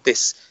thing with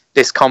this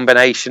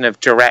combination of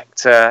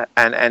director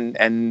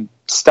and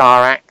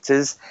star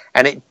actors,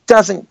 and it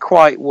doesn't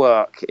quite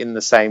work in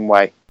the same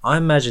way. I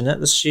imagine at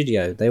the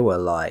studio they were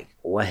like,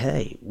 well,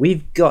 hey,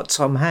 we've got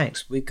Tom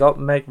Hanks, we've got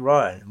Meg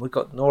Ryan, we've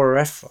got Nora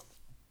Ephron,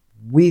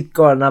 we've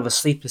got another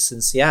Sleepless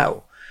in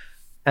Seattle,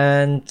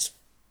 and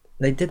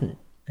they didn't.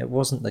 It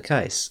wasn't the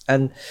case.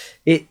 And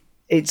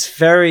it's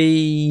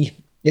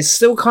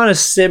still kind of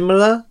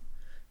similar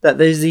that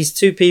there's these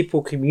two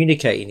people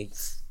communicating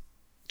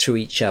to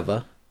each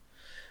other,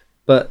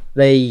 but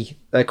the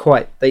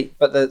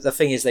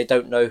thing is, they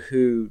don't know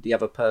who the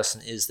other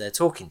person is they're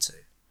talking to.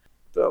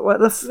 But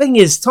the thing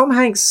is, Tom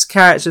Hanks'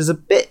 character is a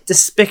bit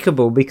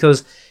despicable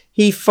because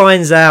he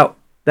finds out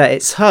that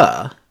it's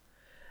her,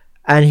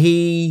 and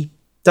he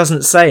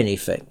doesn't say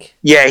anything.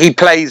 Yeah, he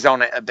plays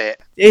on it a bit.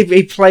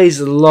 He plays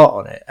a lot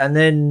on it, and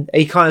then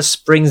he kind of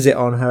springs it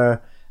on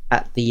her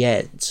at the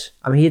end.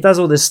 I mean, he does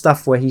all this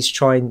stuff where he's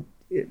trying,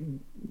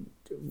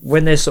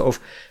 when they're sort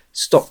of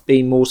stopped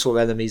being mortal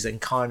enemies and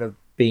kind of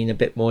being a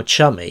bit more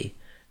chummy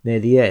near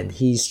the end,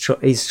 he's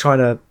trying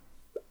to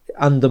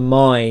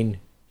undermine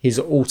his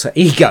alter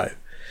ego,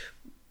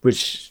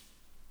 which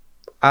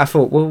I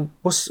thought, well,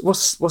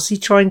 what's he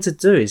trying to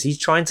do? Is he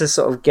trying to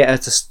sort of get her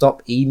to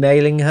stop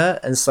emailing her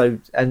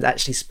and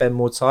actually spend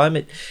more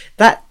time?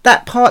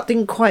 That part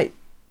didn't quite.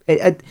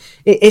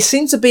 It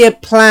seemed to be a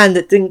plan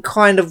that didn't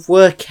kind of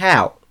work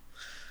out.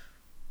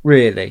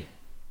 Really,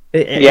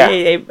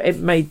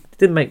 it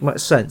didn't make much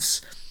sense.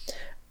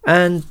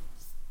 And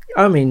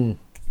I mean,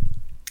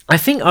 I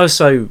think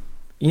also,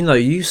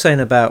 you saying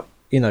about,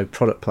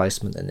 product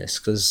placement in this,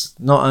 because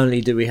not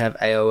only do we have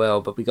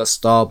AOL, but we got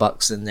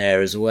Starbucks in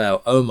there as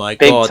well. Oh my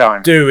God,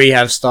 time. Do we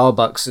have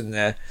Starbucks in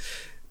there?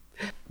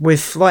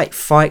 With like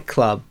Fight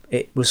Club,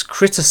 it was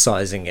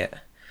criticizing it.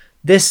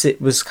 This, it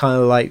was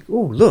kind of like,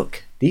 oh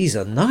look, these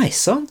are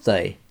nice, aren't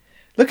they?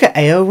 Look at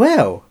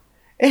AOL.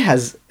 It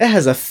has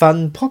a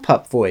fun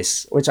pop-up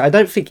voice, which I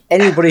don't think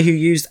anybody who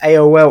used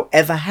AOL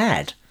ever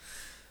had.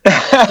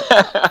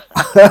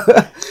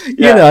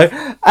 You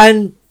know,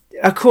 and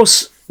of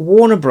course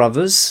Warner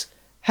Brothers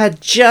had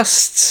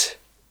just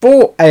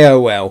bought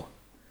AOL,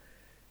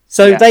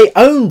 so they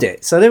owned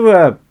it. So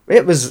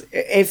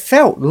it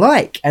felt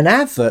like an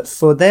advert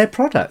for their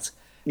product.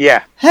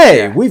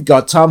 We've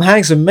got Tom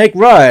Hanks and Meg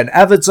Ryan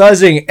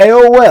advertising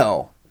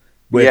AOL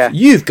with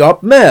You've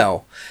Got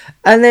Mail.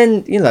 And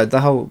then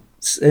the whole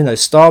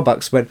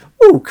Starbucks went,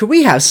 oh, could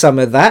we have some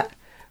of that?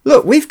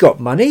 Look, we've got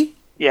money.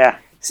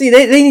 See,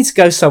 they need to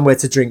go somewhere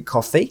to drink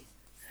coffee.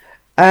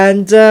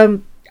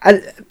 And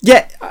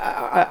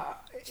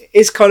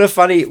it's kind of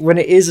funny when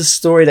it is a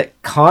story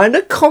that kind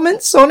of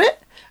comments on it.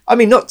 I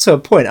mean, not to a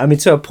point. I mean,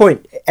 to a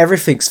point,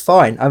 everything's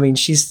fine. I mean,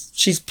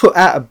 she's put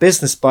out of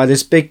business by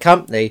this big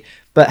company,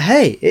 but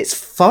hey, it's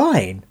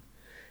fine.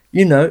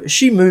 You know,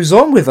 she moves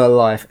on with her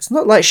life. It's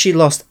not like she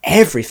lost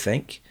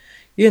everything,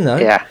 you know.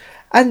 Yeah.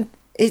 And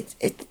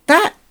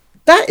that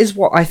is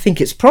what I think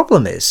its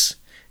problem is.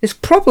 Its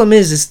problem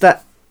is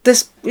that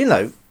this, you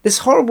know, this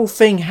horrible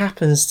thing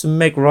happens to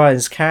Meg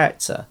Ryan's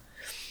character,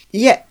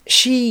 yet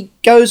she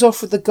goes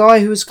off with the guy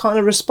who was kind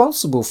of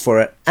responsible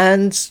for it,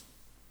 and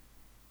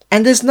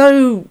there's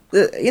no,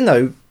 you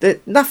know,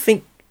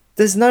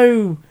 there's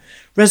no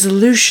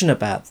resolution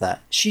about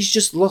that. She's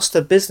just lost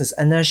her business,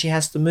 and now she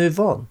has to move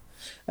on.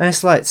 And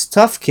it's like, it's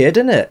tough, kid,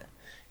 isn't it?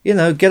 You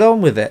know, get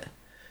on with it.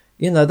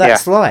 You know,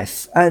 that's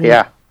life. And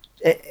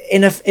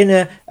in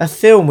a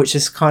film which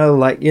is kind of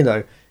like, you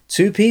know,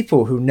 two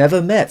people who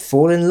never met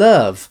fall in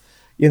love,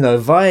 you know,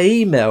 via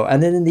email,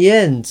 and then in the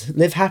end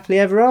live happily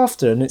ever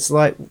after. And it's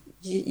like,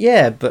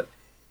 yeah, but,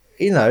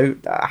 you know,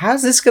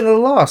 how's this going to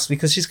last?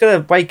 Because she's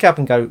going to wake up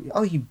and go,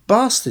 oh, you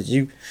bastard,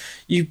 you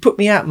put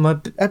me out of my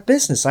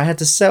business. I had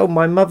to sell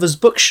my mother's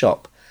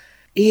bookshop.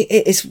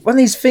 It's one of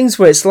these things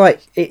where it's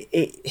like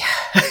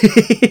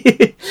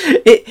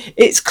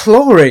it's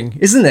clawing,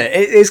 isn't it?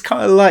 It's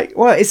kind of like,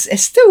 well,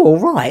 it's still all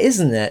right,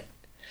 isn't it?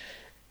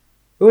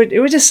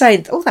 We're just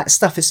saying all that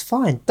stuff is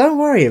fine. Don't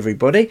worry,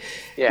 everybody.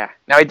 Yeah,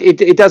 no,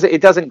 it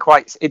doesn't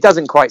quite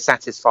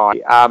satisfy.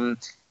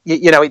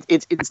 You know,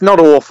 it's not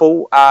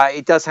awful.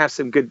 It does have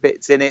some good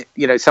bits in it.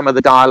 You know, some of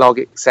the dialogue,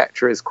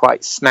 etc., is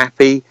quite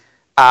snappy.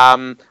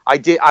 I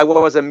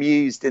was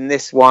amused in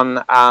this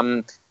one.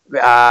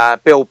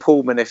 Bill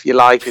Pullman, if you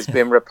like, has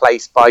been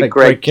replaced by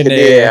Greg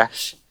Kinnear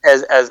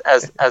as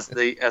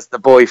the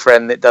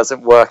boyfriend that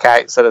doesn't work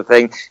out, sort of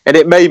thing. And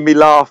it made me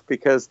laugh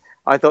because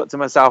I thought to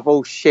myself,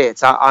 "Oh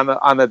shit, I'm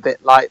a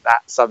bit like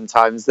that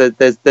sometimes."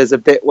 There's a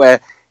bit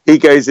where he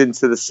goes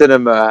into the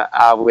cinema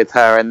with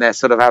her, and they're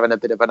sort of having a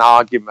bit of an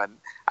argument,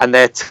 and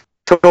they're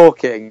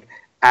talking.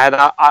 And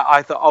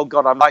I thought, oh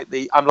god, I'm like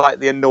the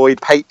annoyed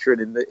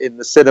patron in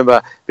the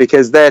cinema,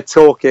 because they're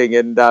talking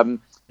and.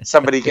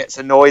 Somebody gets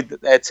annoyed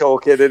that they're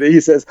talking, and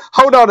he says,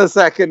 hold on a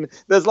second,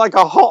 there's like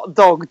a hot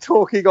dog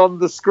talking on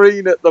the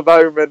screen at the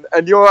moment,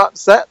 and you're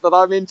upset that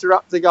I'm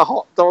interrupting a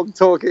hot dog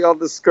talking on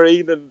the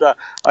screen. And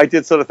I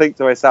did sort of think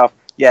to myself,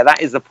 yeah,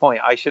 that is the point.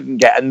 I shouldn't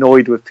get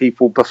annoyed with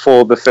people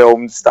before the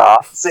film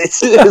starts.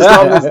 It's,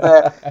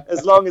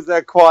 as long as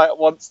they're quiet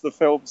once the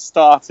film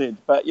started.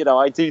 But, you know,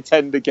 I do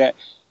tend to get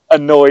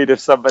annoyed if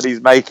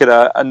somebody's making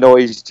a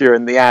noise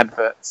during the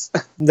adverts.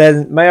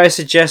 Then may I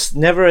suggest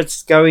never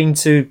going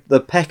to the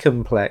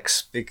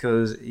Peckhamplex,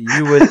 because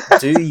you would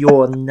do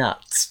your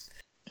nuts.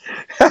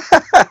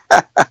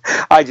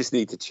 I just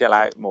need to chill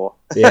out more.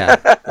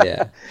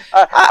 Yeah.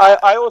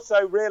 I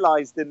also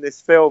realised in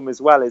this film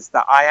as well is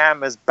that I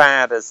am as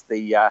bad as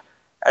the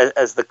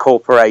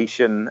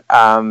corporation,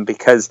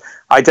 because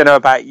I don't know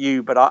about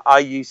you, but I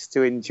used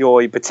to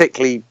enjoy,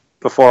 particularly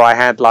before I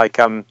had like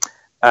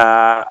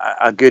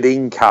a good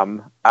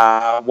income.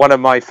 One of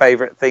my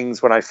favourite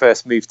things when I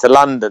first moved to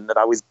London, that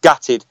I was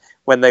gutted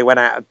when they went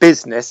out of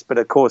business, but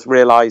of course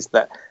realised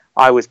that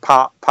I was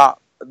part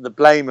the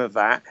blame of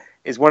that,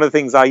 is one of the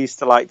things I used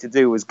to like to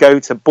do was go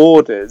to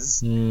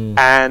Borders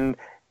and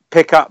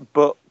pick up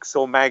books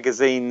or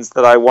magazines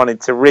that I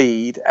wanted to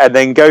read, and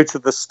then go to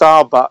the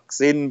Starbucks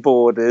in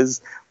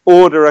Borders,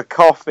 order a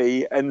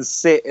coffee and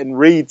sit and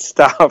read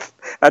stuff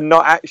and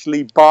not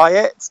actually buy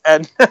it.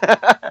 And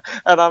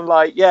and I'm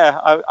like, yeah,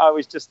 I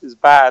was just as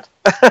bad.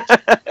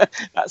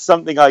 That's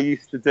something I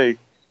used to do.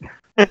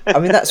 I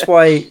mean, that's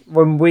why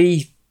when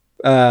we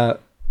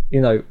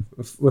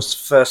was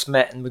first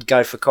met and would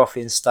go for coffee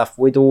and stuff,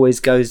 we'd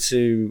always go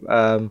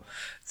to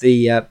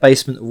the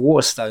basement of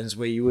Waterstones,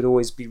 where you would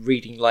always be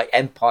reading like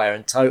Empire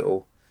and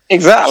Total.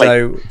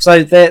 Exactly.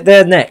 So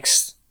they're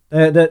next.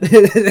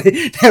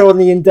 They're on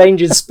the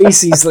endangered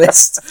species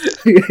list.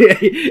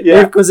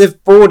 Yeah. Because if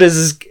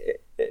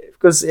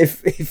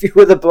you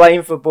were the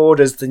blame for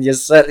Borders, then you're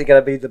certainly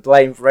going to be the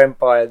blame for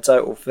Empire and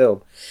Total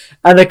Film.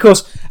 And of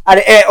course,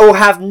 it will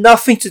have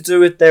nothing to do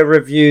with their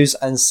reviews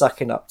and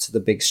sucking up to the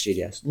big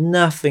studios.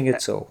 Nothing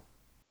at all.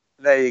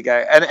 There you go.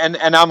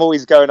 And I'm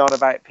always going on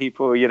about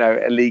people, you know,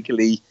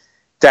 illegally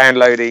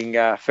downloading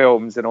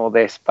films and all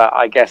this, but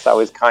I guess I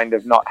was kind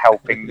of not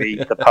helping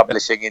the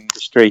publishing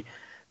industry.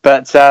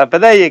 But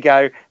there you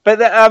go.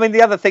 But I mean,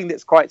 the other thing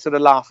that's quite sort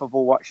of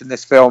laughable watching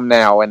this film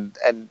now, and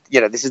you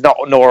know, this is not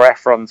Nora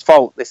Ephron's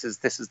fault. This is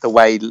the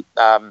way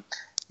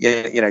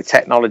you know,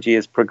 technology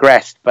has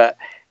progressed. But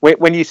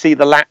when you see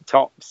the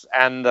laptops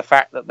and the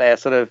fact that they're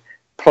sort of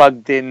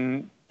plugged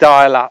in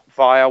dial-up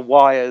via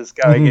wires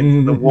going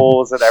into the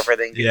walls and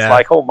everything, it's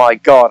like, oh my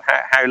god,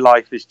 how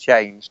life has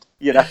changed.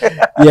 You know?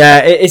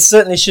 Yeah, it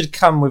certainly should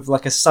come with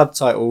like a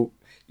subtitle.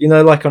 You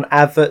know, like on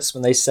adverts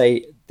when they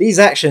say, these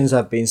actions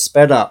have been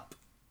sped up.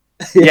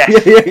 Yeah.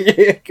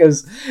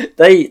 Because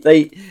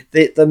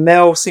the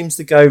mail seems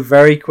to go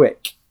very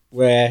quick.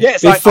 Where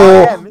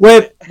before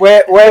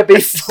where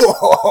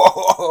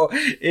before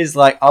is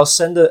like, I'll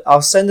send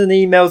an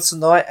email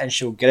tonight and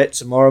she'll get it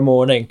tomorrow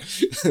morning.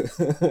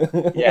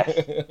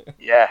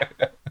 Yeah.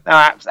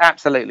 No,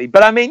 absolutely.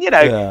 But I mean,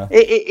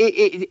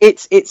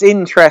 it's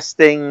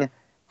interesting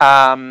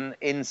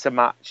in so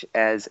much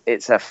as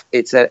it's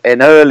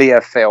an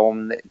earlier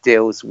film that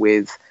deals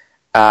with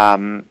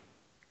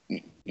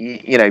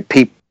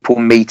people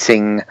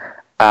meeting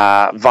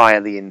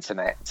via the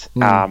internet,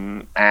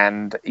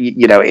 and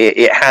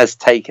it has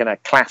taken a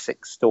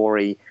classic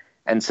story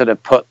and sort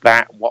of put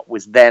what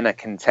was then a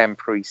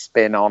contemporary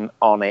spin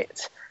on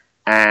it,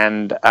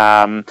 and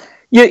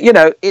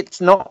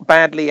it's not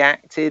badly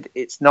acted,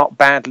 it's not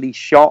badly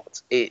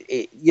shot.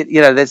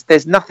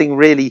 There's nothing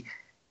really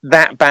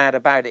that bad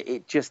about it.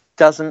 It just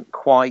doesn't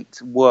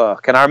quite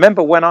work. And I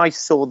remember when I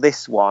saw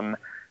this one,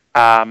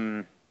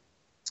 I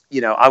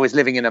was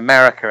living in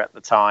America at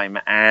the time,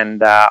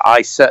 and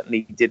I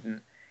certainly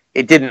didn't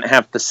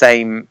have the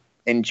same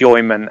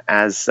enjoyment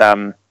as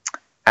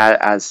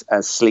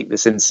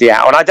Sleepless in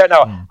Seattle. And I don't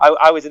know,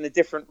 I was in a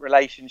different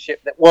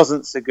relationship that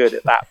wasn't so good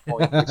at that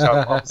point, which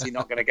I'm obviously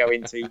not going to go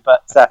into,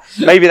 but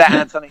maybe that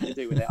had something to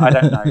do with it. I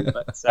don't know.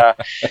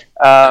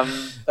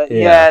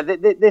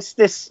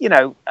 This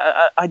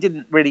I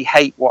didn't really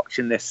hate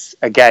watching this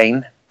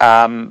again,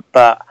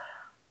 but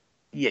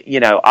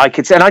I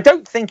could say, and I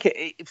don't think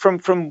from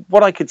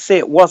what I could see,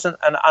 it wasn't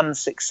an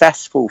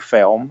unsuccessful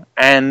film,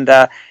 and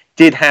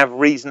did have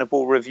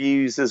reasonable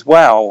reviews as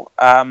well.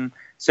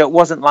 So it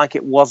wasn't like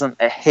it wasn't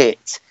a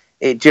hit.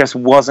 It just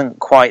wasn't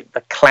quite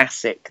the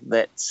classic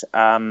that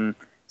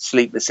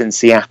Sleepless in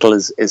Seattle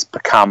has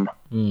become.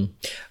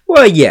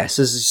 Well, yes,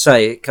 as you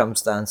say, it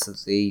comes down to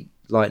the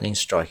lightning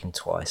striking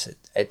twice.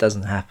 It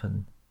doesn't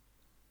happen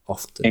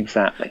often.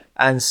 Exactly.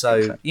 And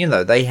so,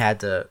 they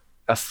had a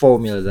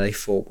formula they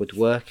thought would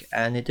work,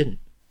 and it didn't.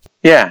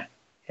 Yeah,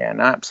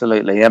 no,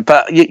 absolutely.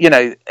 But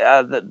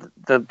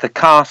the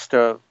cast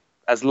are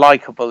as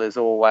likable as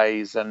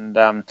always. And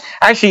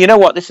actually, you know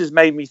what? This has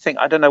made me think.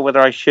 I don't know whether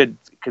I should,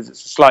 because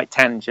it's a slight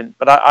tangent,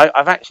 but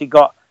I've actually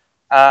got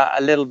a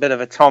little bit of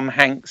a Tom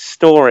Hanks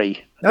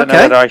story. I don't know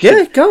whether I should.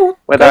 Yeah, go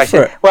on. Go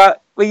for it. Well,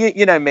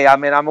 you know me. I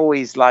mean, I'm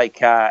always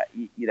like, I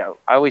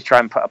always try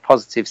and put a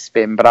positive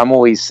spin, but I'm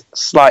always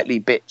slightly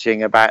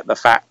bitching about the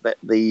fact that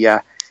the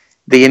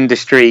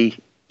industry,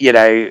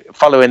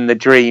 following the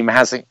dream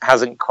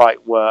hasn't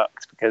quite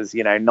worked because,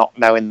 not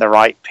knowing the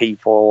right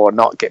people, or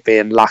not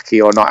being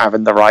lucky, or not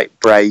having the right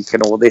break,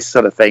 and all this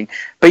sort of thing.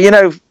 But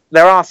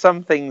there are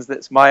some things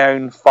that's my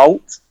own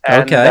fault,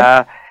 and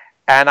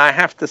and I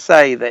have to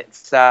say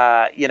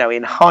that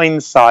in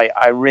hindsight,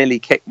 I really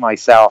kicked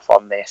myself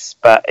on this.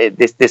 But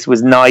this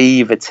was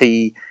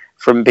naivety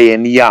from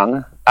being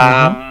young.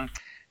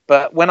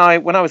 But when I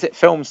was at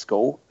film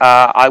school,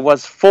 I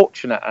was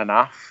fortunate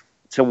enough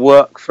to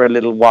work for a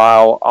little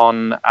while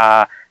on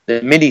the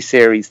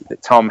miniseries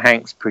that Tom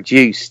Hanks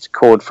produced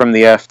called From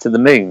the Earth to the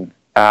Moon,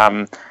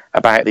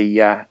 about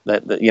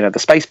the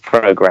space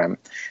program.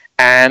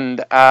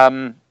 And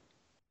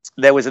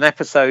there was an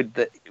episode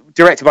that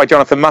directed by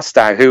Jonathan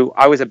Mustow, who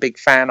I was a big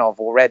fan of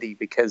already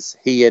because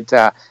he had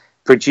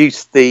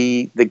produced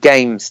the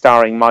game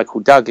starring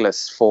Michael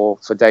Douglas for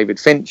David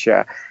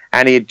Fincher,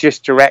 and he had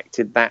just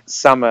directed that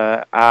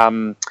summer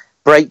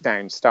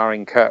Breakdown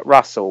starring Kurt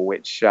Russell,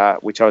 which I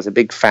was a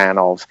big fan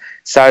of.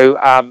 So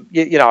I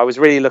was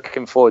really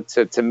looking forward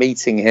to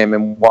meeting him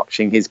and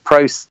watching his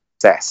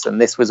process.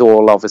 And this was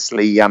all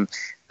obviously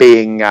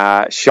being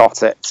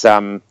shot at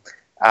the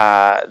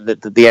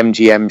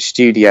MGM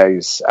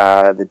studios,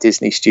 the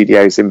Disney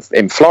studios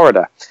in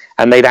Florida,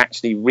 and they'd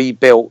actually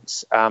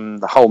rebuilt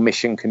the whole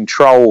mission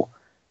control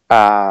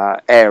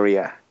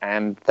area,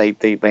 and they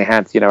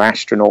had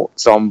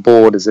astronauts on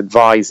board as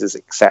advisors,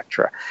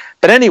 etc.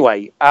 But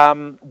anyway,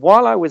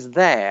 while I was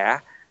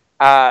there,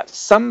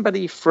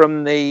 somebody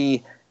from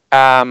the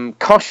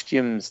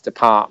costumes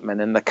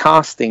department and the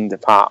casting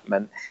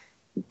department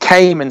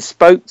came and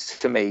spoke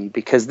to me,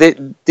 because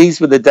these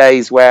were the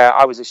days where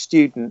I was a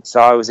student, so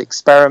I was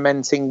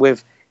experimenting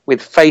with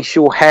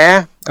facial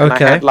hair, and I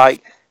had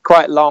like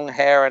quite long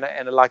hair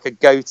and like a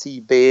goatee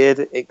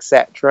beard,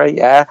 etc.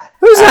 Yeah,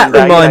 who's that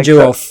remind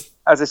you of?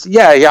 I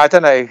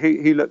don't know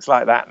who looks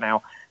like that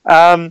now.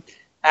 I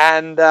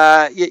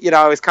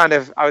was kind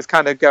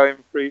of going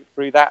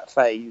through that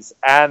phase,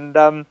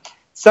 and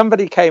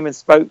somebody came and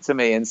spoke to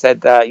me and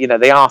said,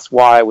 they asked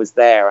why I was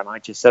there, and I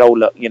just said, oh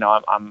look,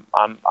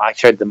 I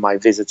showed them my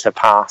visitor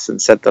pass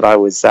and said that I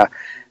was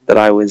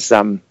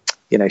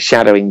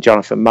shadowing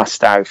Jonathan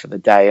Mustow for the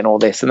day and all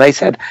this, and they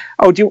said,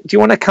 oh, do you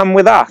want to come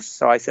with us?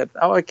 So I said,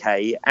 oh,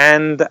 okay,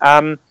 and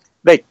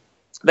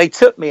they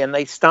took me and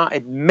they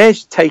started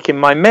taking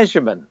my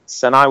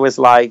measurements, and I was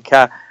like,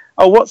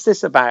 oh, what's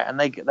this about? And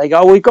they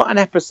go, oh, we've got an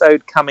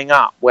episode coming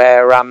up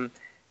where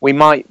we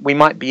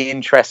might be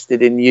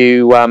interested in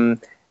you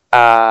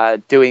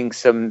doing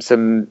some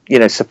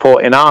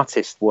supporting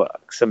artist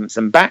work,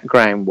 some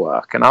background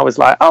work. And I was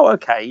like, oh,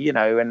 okay,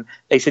 and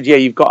they said, yeah,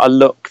 you've got a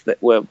look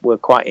that we're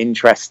quite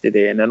interested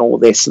in and all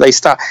this.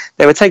 So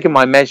they were taking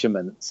my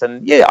measurements,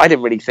 and yeah, I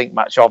didn't really think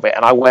much of it,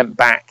 and I went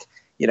back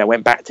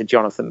to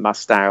Jonathan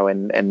Mustow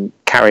and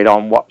carried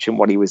on watching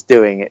what he was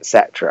doing,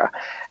 etc.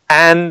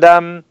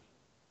 And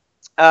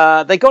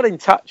they got in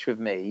touch with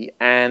me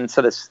and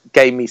sort of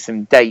gave me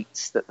some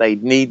dates that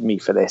they'd need me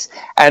for this.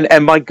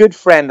 And my good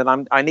friend,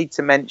 and I need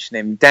to mention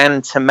him,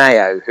 Dan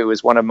Tomeo, who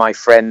was one of my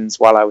friends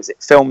while I was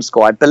at film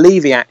school. I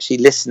believe he actually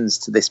listens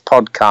to this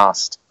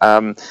podcast.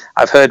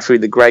 I've heard through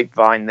the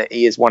grapevine that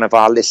he is one of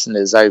our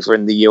listeners over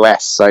in the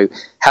US. So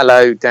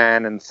hello,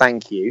 Dan, and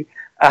thank you.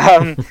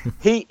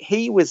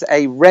 He was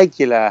a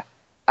regular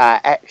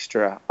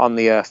extra on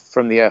the Earth,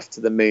 From the Earth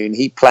to the Moon.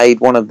 He played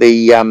one of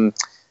the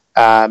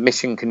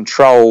mission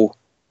control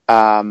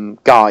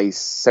guys,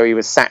 so he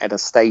was sat at a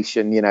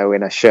station, you know,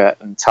 in a shirt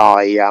and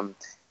tie,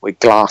 with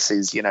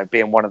glasses, you know,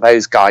 being one of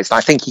those guys. And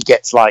I think he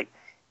gets, like,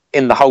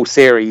 in the whole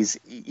series,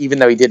 even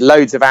though he did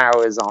loads of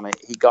hours on it,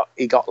 he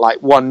got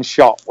like one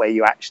shot where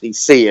you actually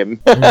see him.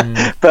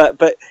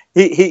 but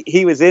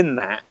he was in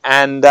that,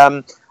 and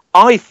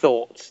I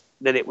thought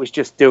that it was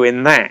just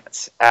doing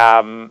that,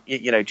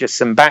 you know, just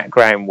some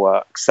background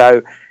work.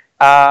 So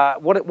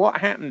what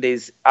happened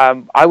is,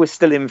 I was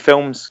still in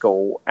film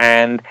school,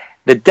 and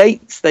the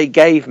dates they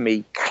gave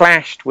me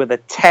clashed with a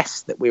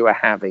test that we were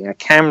having, a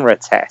camera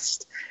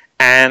test.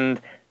 And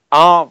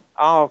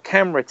our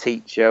camera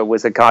teacher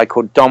was a guy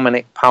called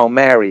Dominic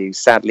Palmieri, who's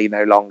sadly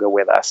no longer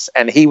with us.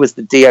 And he was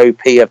the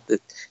DOP of the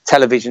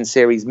television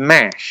series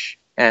MASH.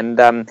 And,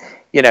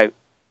 you know,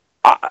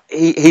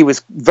 he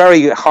was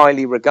very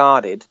highly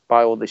regarded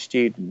by all the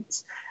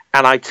students.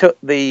 And I took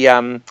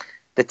the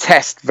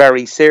test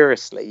very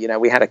seriously. You know,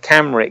 we had a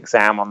camera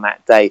exam on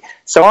that day.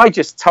 So I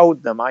just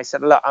told them, I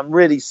said, look, I'm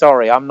really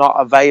sorry, I'm not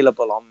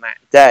available on that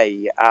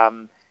day.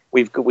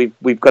 We've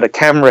got a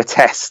camera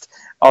test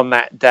on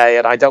that day,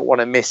 and I don't want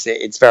to miss it.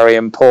 It's very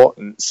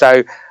important.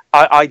 So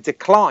I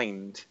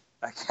declined.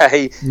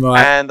 Okay.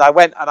 Right. And I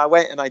went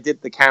and I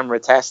did the camera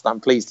test. I'm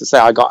pleased to say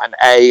I got an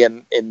A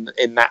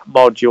in that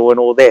module and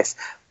all this.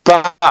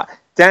 But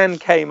Dan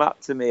came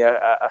up to me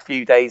a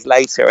few days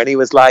later, and he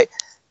was like,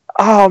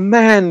 "Oh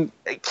man,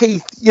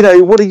 Keith, you know,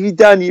 what have you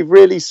done? You've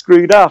really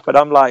screwed up." And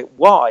I'm like,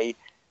 "Why?"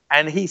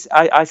 And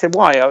I said,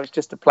 "Why? I was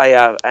just to play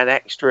an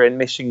extra in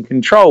Mission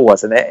Control,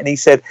 wasn't it?" And he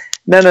said,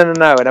 No.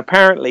 And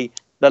apparently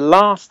the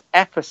last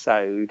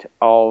episode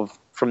of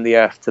From the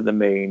Earth to the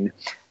Moon,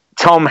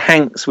 Tom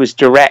Hanks was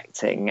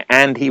directing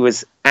and he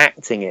was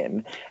acting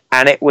in,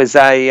 and it was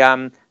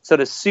a sort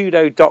of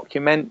pseudo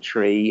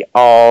documentary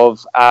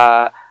of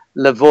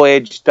Le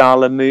Voyage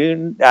dans le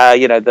Moon,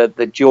 you know,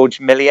 the George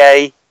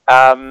Méliès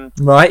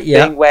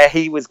thing, where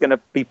he was going to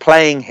be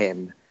playing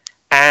him,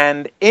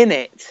 and in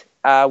it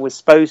was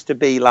supposed to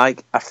be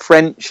like a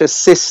French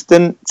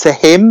assistant to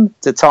him,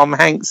 to Tom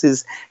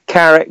Hanks's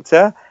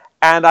character.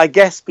 And I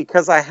guess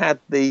because I had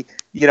the,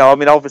 you know, I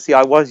mean, obviously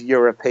I was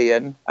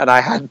European and I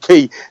had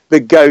the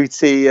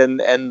goatee and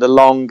the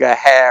longer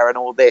hair and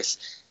all this,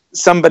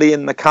 somebody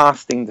in the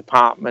casting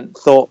department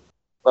thought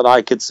that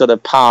I could sort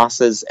of pass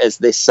as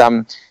this,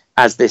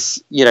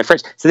 you know,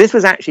 French. So this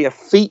was actually a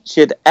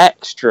featured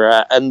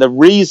extra. And the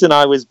reason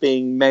I was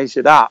being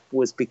measured up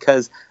was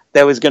because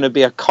there was going to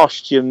be a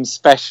costume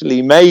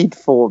specially made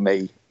for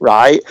me,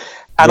 right?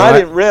 And I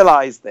didn't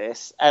realize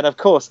this. And of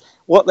course,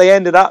 what they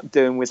ended up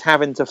doing was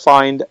having to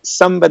find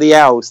somebody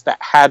else that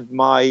had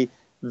my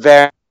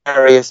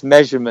various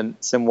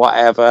measurements and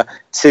whatever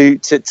to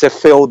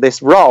fill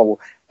this role.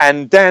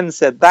 And Dan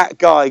said that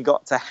guy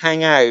got to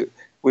hang out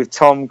with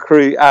Tom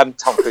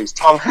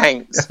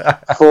Hanks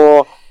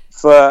for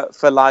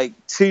like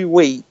 2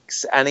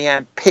 weeks. And he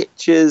had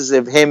pictures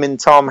of him and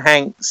Tom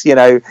Hanks, you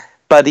know,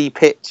 buddy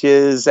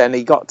pictures, and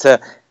he got to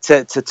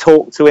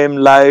talk to him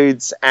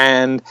loads,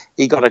 and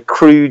he got a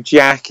crew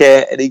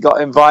jacket, and he got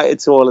invited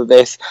to all of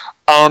this.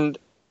 And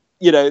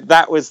you know,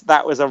 that was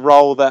a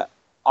role that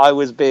I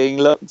was being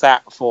looked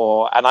at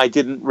for, and I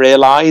didn't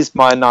realize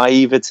my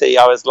naivety.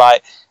 I was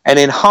like, and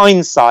in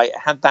hindsight,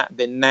 had that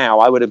been now,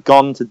 I would have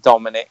gone to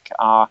Dominic,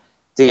 our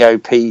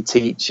DOP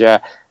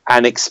teacher,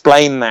 and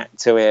explained that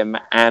to him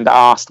and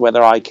asked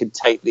whether I could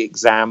take the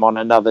exam on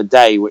another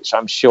day, which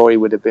I'm sure he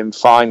would have been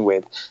fine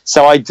with.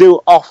 So I do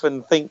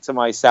often think to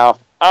myself,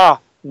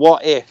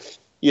 what if,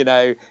 you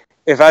know,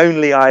 if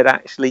only I'd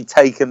actually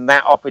taken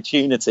that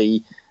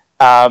opportunity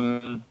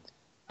and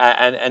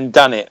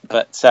done it.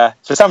 But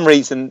for some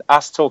reason,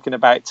 us talking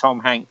about Tom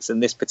Hanks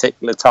in this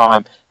particular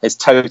time has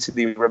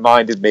totally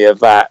reminded me of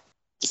that.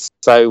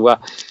 So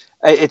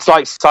it's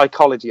like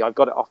psychology. I've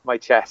got it off my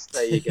chest.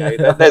 There you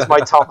go. There's my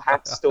Tom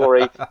Hanks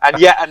story, and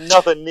yet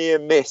another near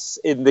miss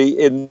in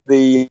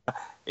the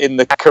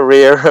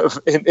career of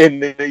in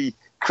the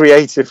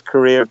creative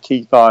career of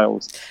Keith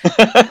Isles.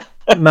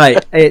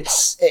 Mate,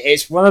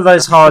 it's one of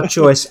those hard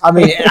choices. I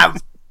mean,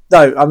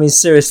 no, I mean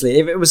seriously.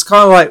 If it was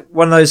kind of like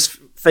one of those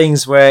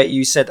things where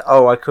you said,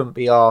 "Oh, I couldn't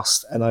be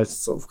asked," and I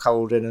sort of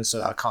called in and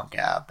said, "I can't get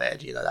out of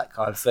bed," you know, that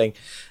kind of thing,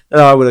 then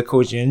I would have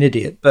called you an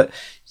idiot. But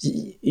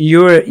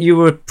you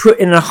were put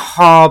in a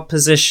hard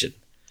position.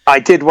 I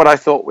did what I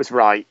thought was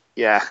right.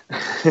 Yeah.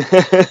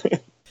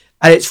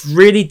 And it's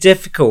really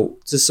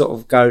difficult to sort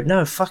of go,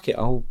 "No, fuck it,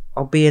 I'll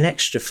be an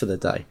extra for the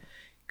day,"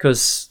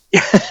 because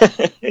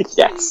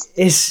yes,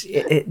 it's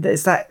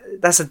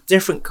that's a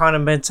different kind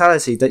of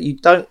mentality that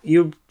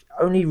you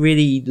only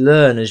really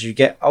learn as you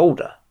get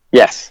older.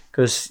 Yes,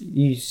 because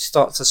you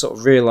start to sort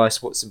of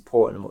realise what's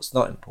important and what's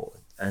not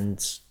important, and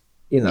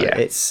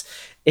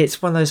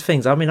it's one of those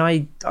things. I mean,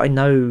 I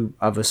know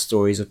other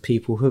stories of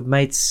people who have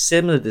made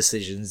similar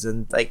decisions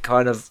and they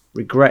kind of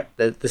regret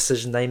the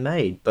decision they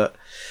made, but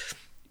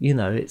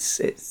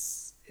it's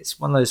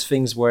one of those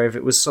things where if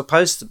it was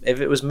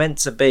meant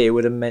to be, it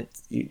would have meant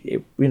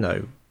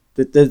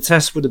the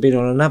test would have been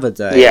on another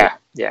day.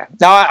 Yeah.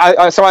 No,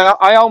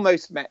 I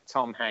almost met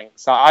Tom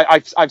Hanks.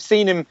 I've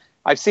seen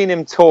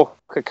him talk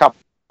a couple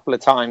of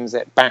times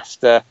at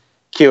BAFTA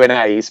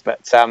Q&As,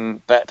 but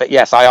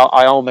yes,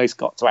 I almost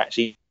got to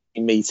actually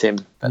meet him.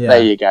 But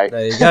there you go.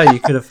 You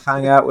could have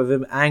hung out with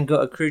him and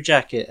got a crew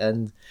jacket,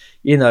 and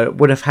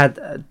would have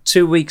had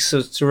 2 weeks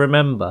to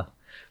remember.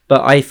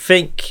 But I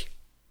think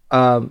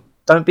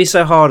don't be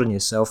so hard on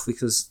yourself,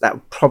 because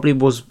that probably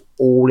was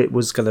all it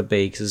was going to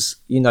be. Because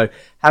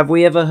have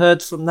we ever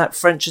heard from that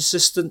French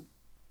assistant?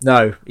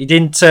 No, he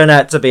didn't turn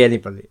out to be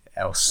anybody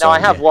else. No, I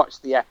have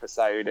watched the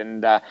episode,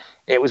 and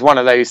it was one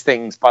of those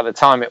things. By the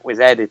time it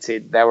was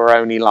edited, there were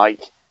only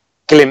like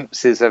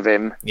glimpses of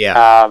him,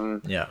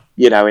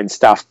 and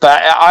stuff.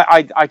 But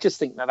I just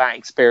think that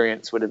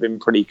experience would have been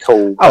pretty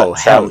cool. Oh,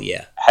 hell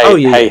yeah!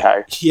 Hey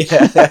ho!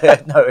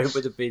 Yeah, no, it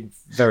would have been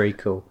very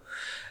cool.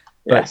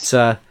 Yes.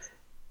 But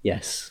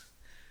yes.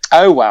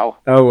 Oh well.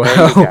 There you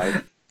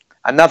go.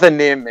 Another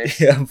near miss.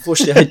 Yeah,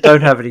 unfortunately, I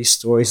don't have any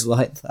stories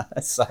like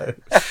that. So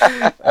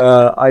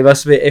I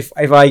must admit, if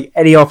I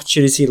any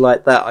opportunity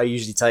like that, I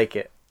usually take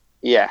it.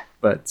 Yeah.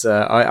 But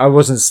I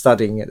wasn't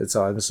studying at the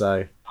time,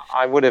 so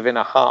I would have in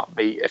a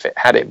heartbeat if it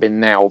had it been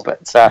now.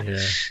 But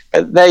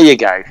there you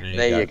go.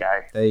 There you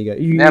go.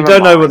 You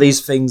don't know what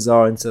these things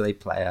are until they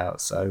play out.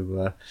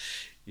 So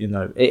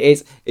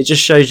it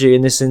just shows you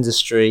in this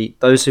industry,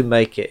 those who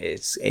make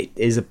it,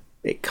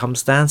 it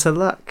comes down to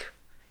luck.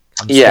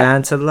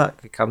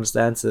 It comes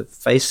down to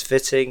face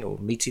fitting or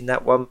meeting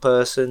that one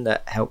person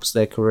that helps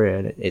their career,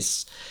 and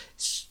it's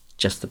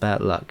just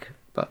about luck.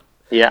 But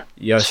you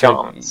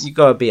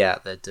got to be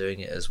out there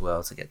doing it as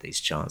well to get these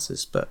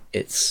chances. But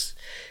it's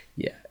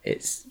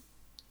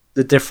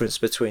the difference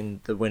between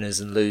the winners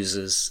and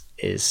losers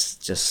is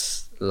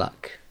just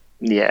luck.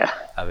 Yeah,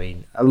 I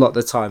mean, a lot of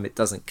the time it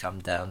doesn't come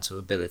down to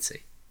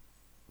ability.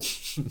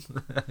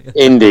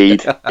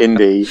 Indeed.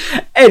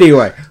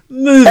 Anyway,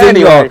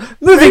 moving on.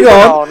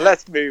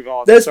 Let's move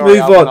on. It's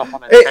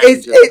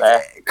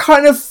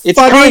kind of funny. It's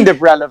kind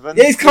of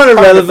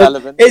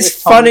relevant.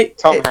 It's funny.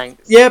 Tom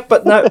Hanks. Yeah,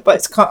 but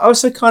it's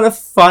also kind of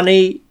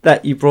funny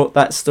that you brought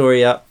that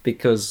story up,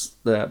 because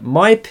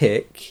my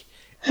pick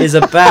is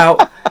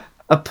about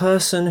a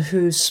person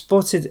who's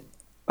spotted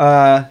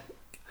on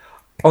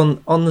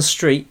the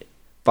street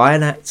by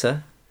an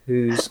actor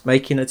who's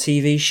making a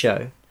TV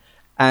show.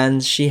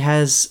 And he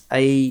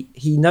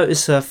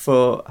noticed her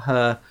for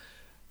her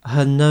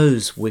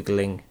nose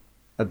wiggling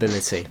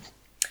ability.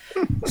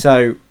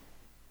 So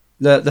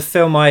the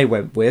film I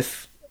went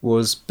with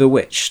was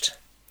Bewitched.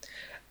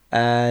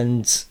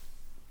 And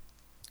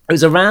it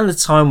was around the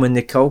time when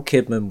Nicole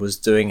Kidman was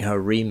doing her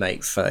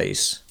remake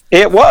phase.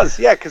 It was,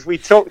 yeah, because we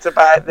talked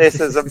about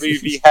this as a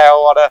movie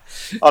hell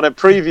on a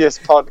previous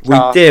podcast. We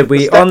did.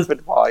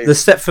 The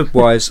Stepford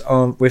Wives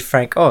with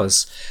Frank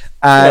Oz.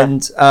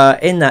 And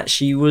in that,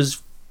 she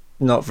was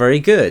not very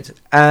good,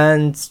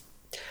 and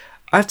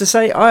I have to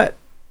say I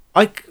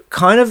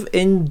kind of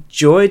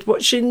enjoyed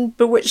watching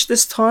Bewitched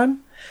this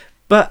time,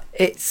 but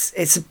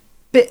it's a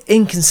bit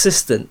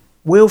inconsistent.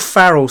 Will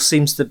Ferrell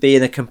seems to be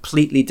in a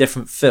completely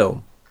different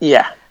film,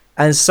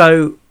 and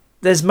so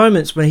there's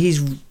moments when he's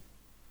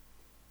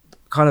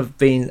kind of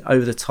being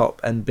over the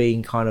top and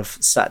being kind of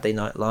Saturday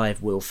Night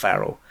Live Will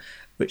Ferrell,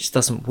 which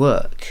doesn't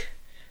work.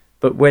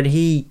 But when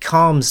he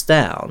calms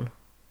down,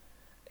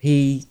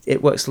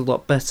 it works a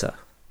lot better.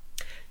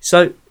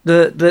 So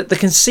the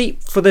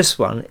conceit for this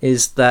one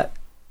is that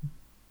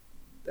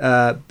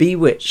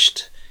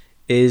Bewitched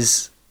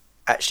is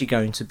actually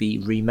going to be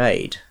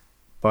remade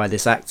by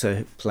this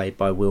actor played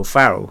by Will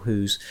Ferrell,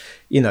 who's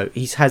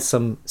he's had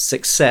some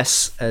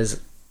success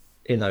as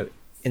in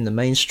the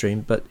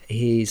mainstream, but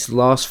his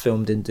last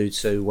film didn't do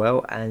too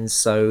well, and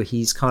so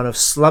he's kind of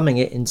slumming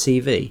it in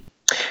TV.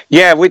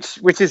 Yeah,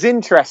 which is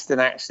interesting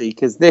actually,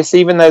 because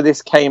even though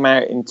this came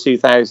out in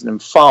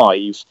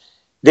 2005.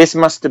 This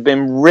must have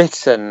been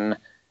written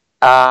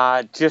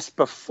just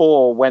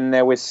before, when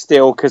there was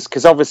still,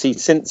 because obviously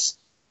since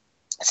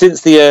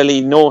the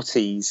early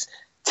noughties,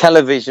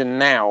 television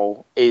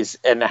now is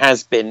and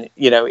has been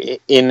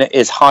in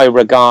as high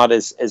regard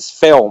as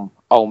film,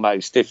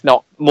 almost, if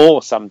not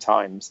more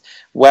sometimes.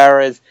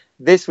 Whereas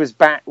this was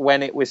back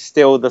when it was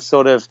still the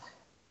sort of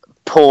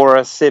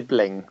poorer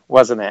sibling,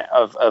 wasn't it,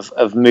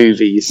 of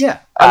movies? Yeah,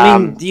 I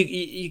mean,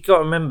 you got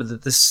to remember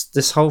that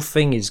this whole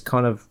thing is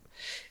kind of.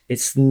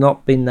 It's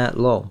not been that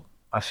long.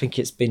 I think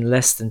it's been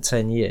less than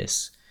 10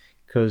 years,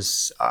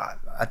 because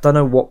I don't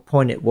know what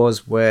point it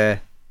was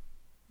where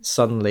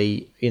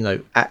suddenly,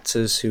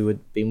 actors who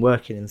had been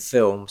working in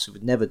films who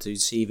would never do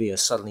TV are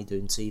suddenly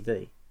doing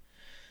TV.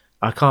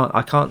 I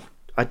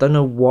don't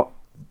know what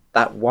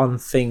that one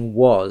thing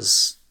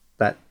was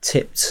that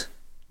tipped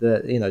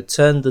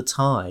turned the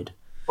tide.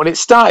 Well, it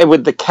started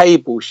with the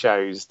cable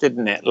shows,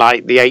 didn't it?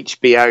 Like the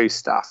HBO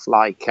stuff,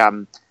 like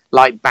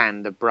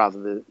Band of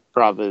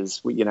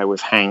Brothers,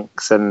 with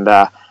Hanks and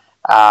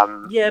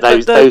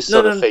those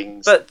sort of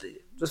things. But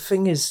the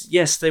thing is,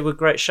 yes, they were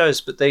great shows,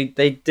 but they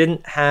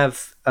didn't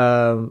have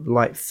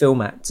like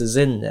film actors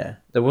in there.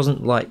 There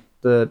wasn't like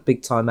the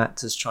big time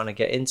actors trying to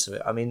get into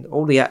it. I mean,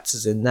 all the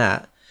actors in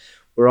that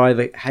were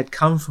either had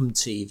come from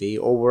TV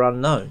or were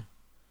unknown.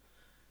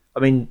 I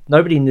mean,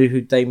 nobody knew who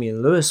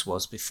Damian Lewis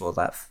was before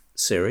that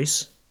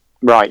series.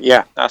 Right,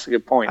 yeah, that's a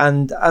good point.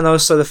 And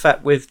also the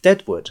fact with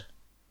Deadwood's,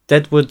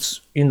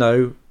 Ian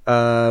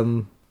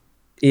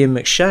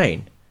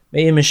McShane.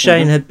 Ian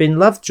McShane had been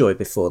Lovejoy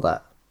before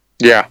that.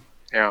 Yeah.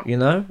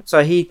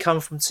 So he'd come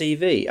from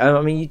TV.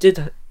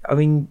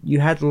 You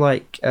had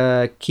like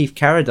Keith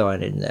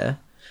Carradine in there,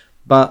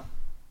 but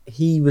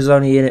he was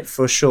only in it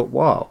for a short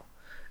while.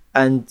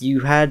 And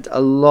you had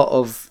a lot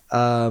of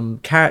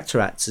character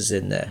actors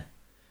in there,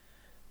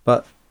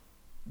 but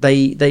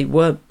they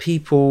weren't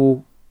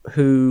people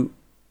who,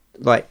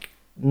 like,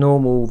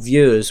 normal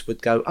viewers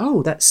would go,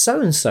 oh, that's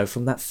so and so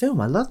from that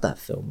film. I love that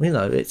film.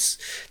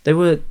 They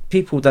were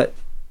people that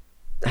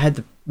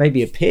had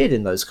maybe appeared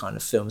in those kind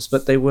of films,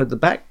 but they were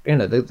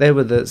they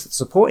were the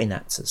supporting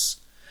actors.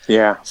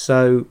 Yeah.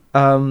 So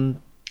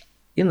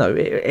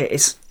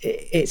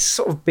it's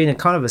sort of been a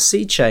kind of a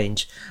sea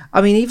change.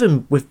 I mean,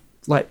 even with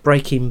like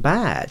Breaking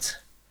Bad,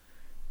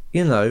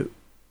 the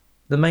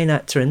main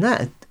actor in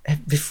that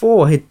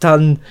before had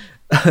done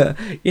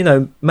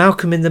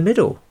Malcolm in the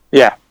Middle.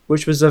 Yeah.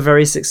 Which was a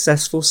very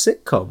successful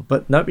sitcom,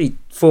 but nobody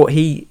thought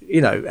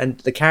and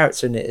the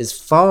character in it is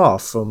far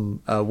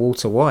from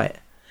Walter White.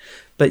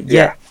 But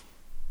yet,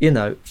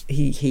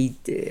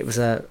 it was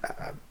a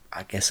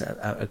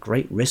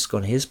great risk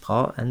on his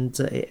part, and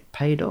it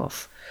paid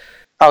off.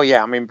 Oh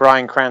yeah, I mean,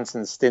 Bryan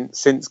Cranston's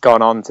since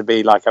gone on to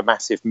be like a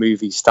massive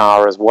movie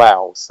star as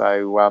well.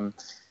 So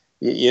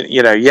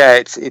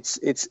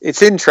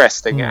it's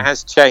interesting. It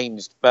has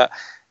changed, but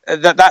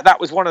that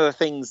was one of the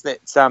things that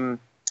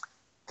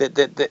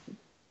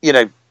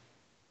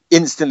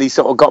instantly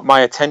sort of got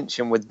my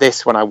attention with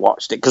this when I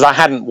watched it, because I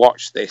hadn't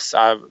watched this.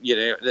 At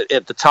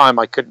the time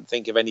I couldn't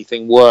think of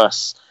anything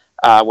worse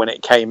when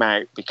it came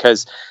out,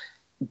 because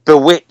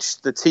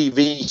Bewitched, the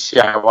TV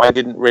show, I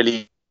didn't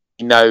really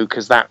know,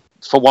 because that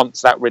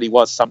really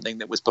was something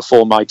that was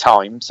before my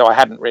time, so I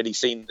hadn't really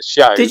seen the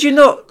show. Did you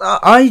not?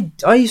 I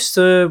used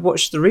to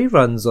watch the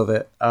reruns of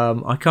it.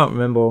 I can't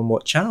remember on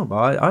what channel,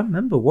 but I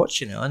remember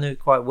watching it. I knew it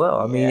quite well.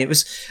 I mean, it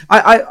was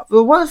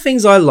one of the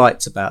things I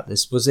liked about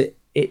this was it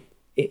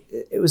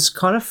was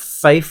kind of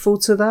faithful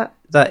to that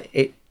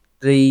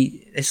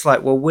it's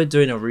like, well, we're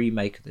doing a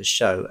remake of the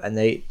show, and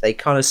they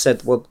kind of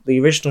said, well, the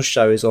original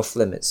show is off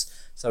limits,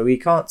 so we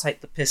can't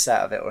take the piss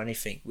out of it or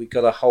anything. We've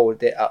got to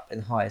hold it up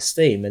in high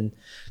esteem, and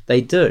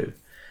they do.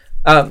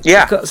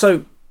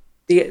 So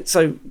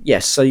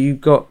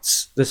you've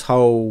got this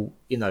whole,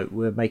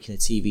 we're making a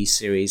TV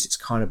series. It's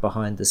kind of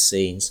behind the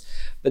scenes,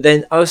 but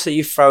then also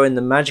you throw in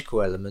the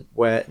magical element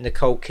where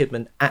Nicole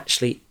Kidman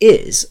actually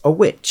is a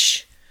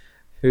witch,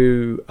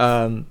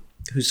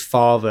 whose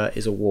father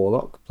is a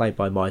warlock, played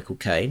by Michael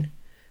Caine,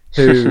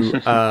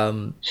 who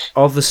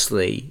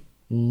obviously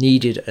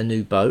needed a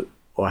new boat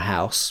or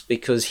house,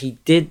 because he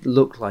did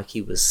look like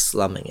he was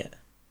slumming it.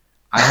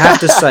 I have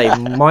to say,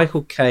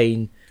 Michael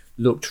Caine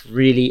looked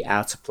really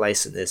out of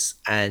place in this,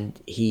 and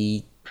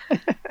it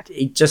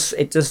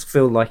just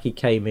felt like he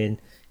came in,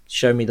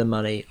 show me the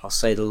money, I'll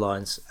say the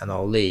lines, and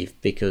I'll leave,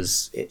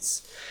 because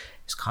it's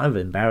kind of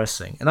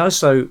embarrassing. And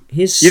also,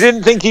 you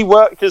didn't think he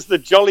worked as the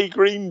Jolly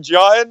Green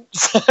Giant?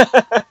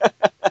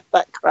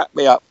 That cracked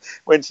me up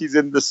when she's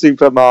in the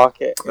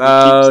supermarket.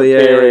 Oh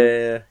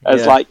yeah.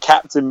 As like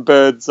Captain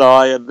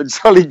Birdseye and the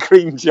Jolly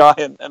Green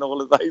Giant and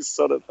all of those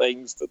sort of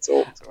things to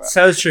talk to her. To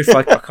tell the truth,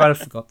 I kind of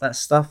forgot that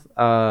stuff.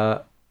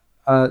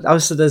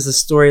 Also, there's a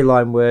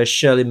storyline where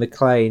Shirley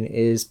MacLaine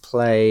is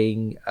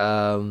playing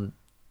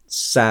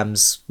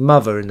Sam's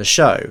mother in the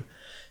show,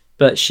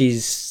 but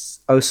she's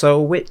also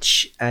a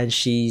witch, and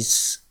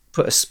she's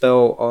put a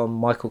spell on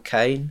Michael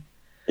Caine.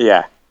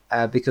 Yeah.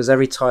 Because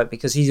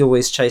he's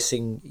always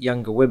chasing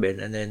younger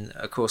women, and then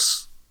of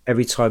course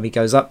every time he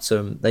goes up to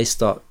them, they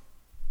start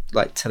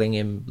like telling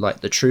him like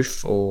the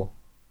truth, or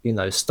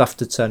stuff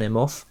to turn him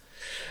off.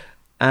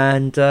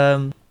 And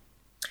but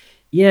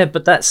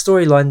that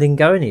storyline didn't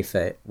go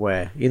anywhere.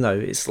 Where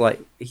it's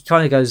like he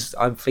kind of goes,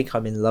 I think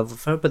I'm in love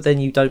with her, but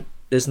then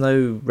there's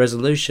no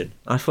resolution.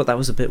 I thought that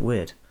was a bit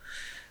weird.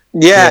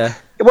 Yeah.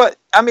 Well,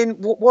 I mean,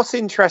 what's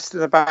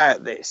interesting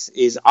about this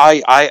is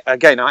I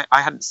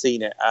hadn't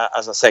seen it,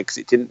 as I said, because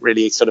it didn't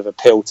really sort of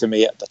appeal to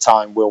me at the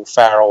time. Will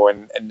Ferrell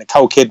and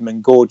Nicole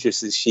Kidman,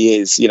 gorgeous as she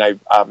is,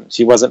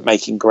 she wasn't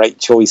making great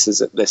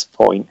choices at this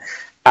point.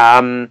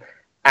 I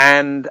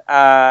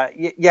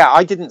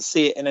didn't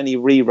see it in any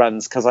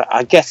reruns, because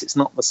I guess it's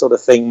not the sort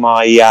of thing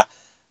my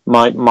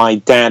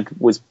dad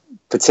was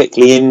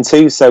particularly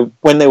into. So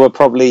when they were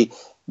probably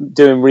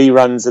doing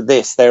reruns of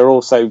this, they were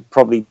also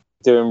probably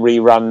doing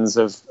reruns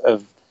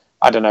of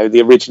I don't know,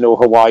 the original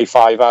Hawaii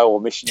Five-0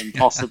 or Mission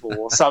Impossible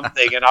or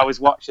something, and I was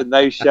watching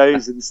those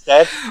shows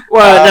instead.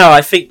 Well, no,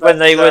 I think when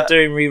they were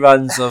doing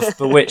reruns of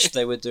Bewitched,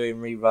 they were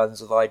doing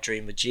reruns of I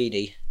Dream of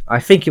Jeannie.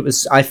 I think it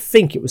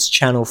was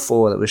Channel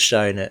 4 that was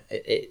showing it.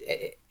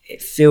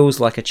 It feels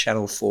like a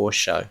Channel 4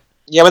 show.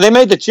 Yeah, well, they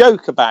made a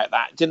joke about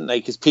that, didn't they?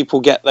 Because people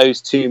get those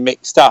two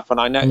mixed up, and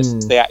I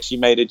noticed they actually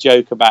made a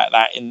joke about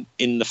that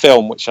in the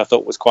film, which I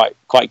thought was quite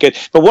good.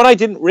 But what I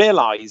didn't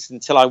realise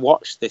until I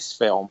watched this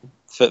film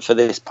for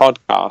this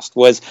podcast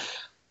was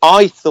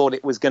I thought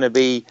it was going to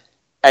be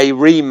a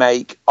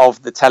remake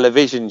of the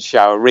television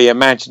show, a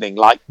reimagining,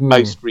 like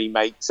most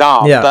remakes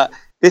are. Yeah. But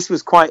this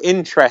was quite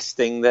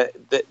interesting. That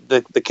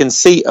the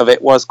conceit of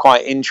it was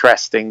quite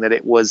interesting. That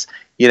it was,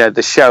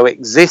 the show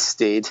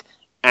existed,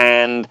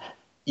 and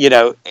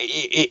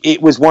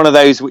it was one of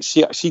those which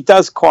she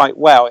does quite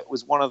well. It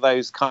was one of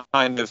those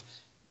kind of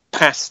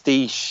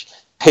pastiche,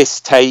 piss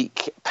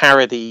take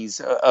parodies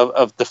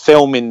of the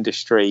film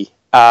industry.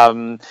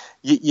 So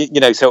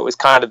it was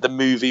kind of the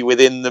movie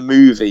within the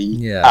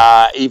movie.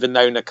 Even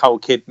though Nicole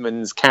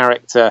Kidman's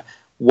character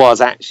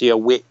was actually a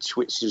witch,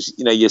 which is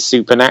your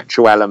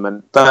supernatural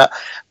element. But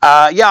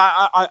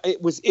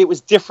it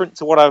was different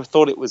to what I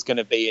thought it was going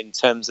to be in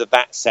terms of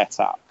that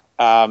setup.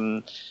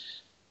 But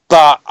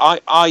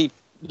I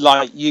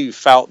like you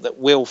felt that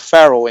Will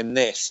Ferrell in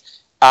this,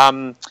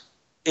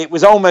 it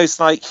was almost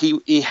like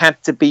he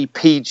had to be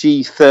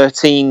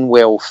PG-13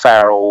 Will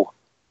Ferrell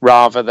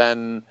rather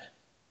than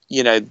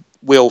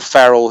Will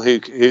Ferrell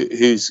who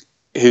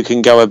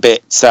can go a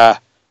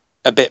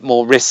bit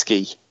more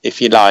risky,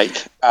 if you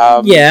like.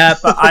 But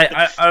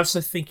I also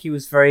think he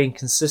was very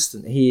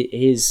inconsistent.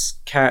 His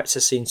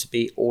character seemed to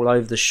be all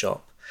over the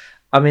shop.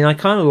 I mean, I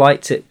kind of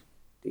liked it.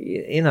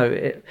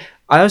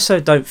 I also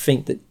don't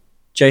think that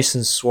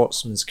Jason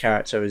Schwartzman's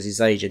character as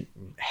his agent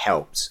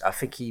helped. I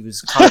think he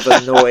was kind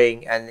of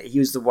annoying, and he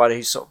was the one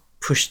who sort of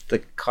pushed the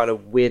kind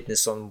of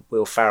weirdness on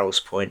Will Ferrell's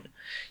point.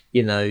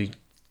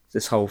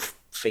 This whole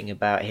thing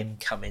about him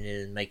coming in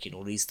and making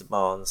all these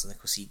demands, and of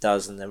course he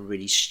does, and they're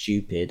really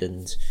stupid,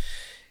 and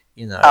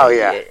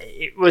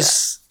it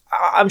was.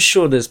 I'm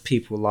sure there's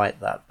people like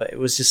that, but it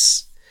was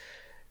just,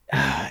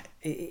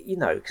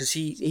 because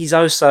he's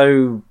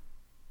also.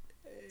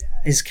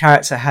 His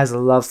character has a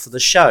love for the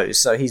show,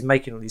 so he's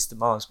making all these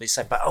demands, but he's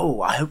saying,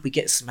 I hope we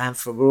get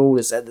Samantha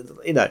Rawlins, and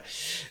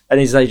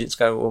his agent's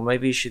going, well,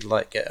 maybe you should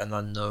get an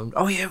unknown.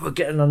 Oh yeah, we'll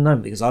get an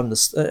unknown because I'm the.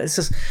 It's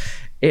just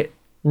it.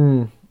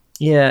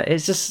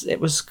 It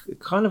was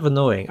kind of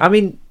annoying. I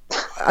mean,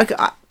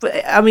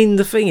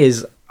 the thing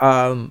is,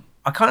 I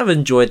kind of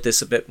enjoyed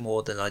this a bit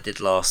more than I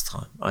did last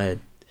time. I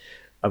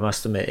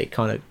must admit, it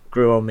kind of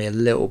grew on me a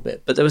little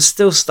bit, but there was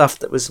still stuff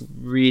that was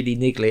really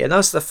niggly, and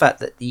that's the fact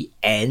that the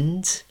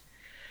end.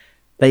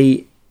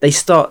 They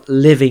start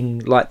living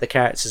like the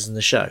characters in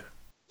the show.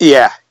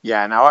 Yeah.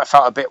 No, it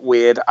felt a bit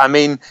weird. I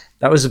mean,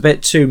 that was a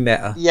bit too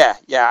meta. Yeah.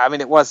 I mean,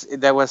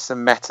 there was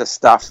some meta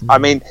stuff. I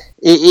mean,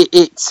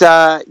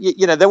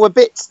 there were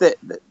bits that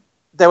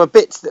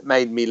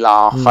made me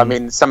laugh. I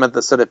mean, some of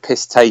the sort of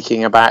piss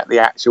taking about the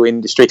actual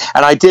industry,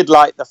 and I did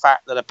like the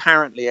fact that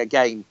apparently,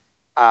 again,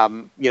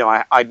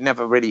 I'd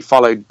never really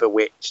followed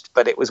Bewitched,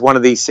 but it was one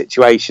of these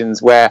situations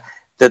where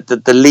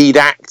the lead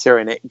actor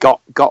in it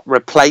got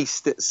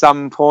replaced at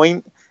some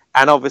point,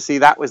 and obviously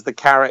that was the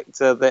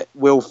character that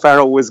Will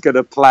Ferrell was going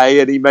to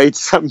play, and he made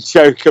some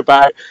joke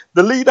about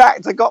the lead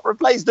actor got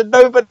replaced and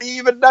nobody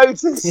even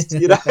noticed,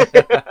 and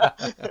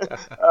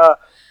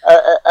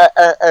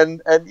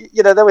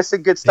there was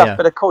some good stuff,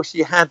 but of course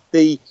you had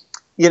the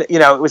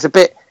it was a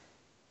bit.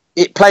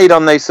 It played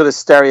on those sort of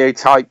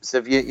stereotypes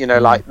of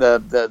like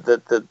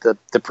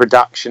the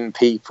production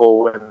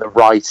people and the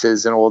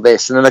writers and all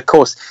this, and then of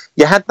course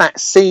you had that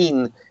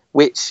scene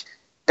which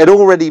had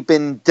already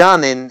been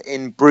done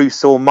in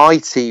Bruce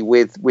Almighty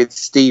with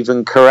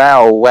Stephen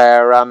Carell,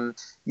 where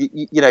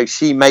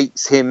she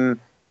makes him.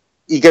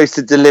 He goes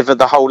to deliver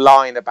the whole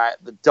line about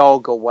the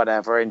dog or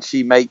whatever, and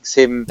she makes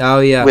him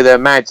with her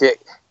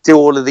magic do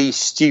all of these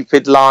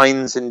stupid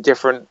lines in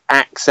different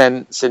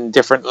accents and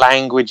different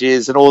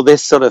languages and all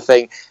this sort of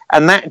thing.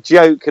 And that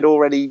joke had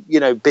already,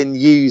 been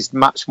used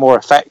much more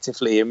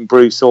effectively in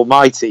Bruce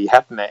Almighty,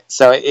 hadn't it?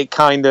 So it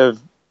kind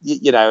of,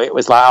 it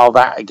was like,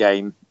 that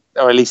again.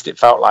 Or at least it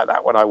felt like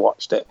that when I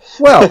watched it.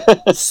 Well,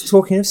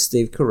 talking of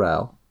Steve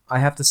Carell, I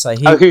have to say,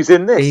 who's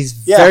in this? He's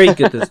very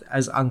good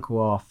as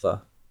Uncle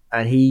Arthur.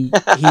 And he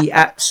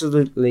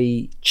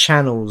absolutely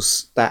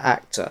channels that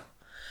actor.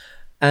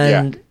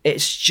 And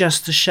it's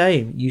just a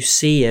shame. You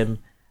see him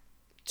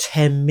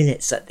 10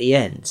 minutes at the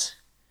end,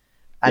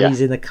 and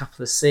he's in a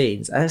couple of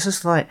scenes. And it's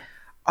just like,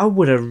 I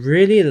would have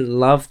really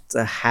loved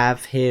to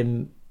have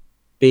him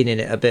been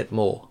in it a bit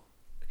more,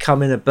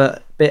 come in a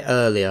bit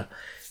earlier,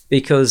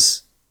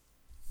 because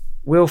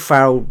Will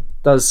Ferrell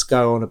does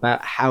go on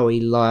about how he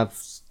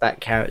loves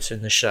that character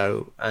in the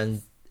show,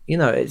 and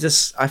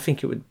I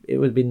think it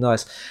would be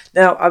nice.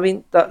 Now, I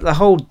mean, the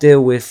whole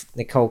deal with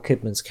Nicole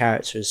Kidman's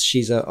character is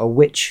she's a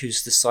witch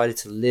who's decided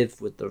to live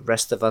with the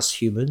rest of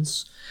us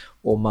humans,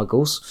 or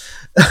muggles.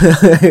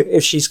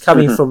 If she's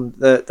coming from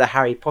the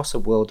Harry Potter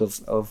world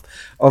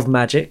of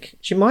magic,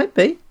 she might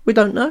be. We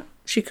don't know.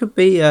 She could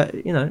be,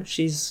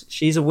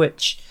 she's a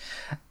witch.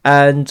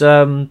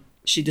 And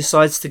she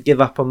decides to give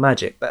up on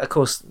magic. But of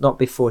course, not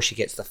before she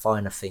gets the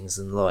finer things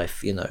in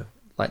life,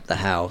 like the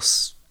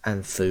house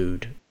and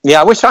food.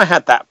 Yeah, I wish I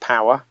had that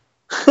power.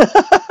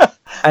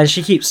 And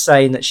she keeps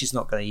saying that she's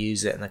not going to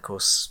use it. And of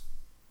course,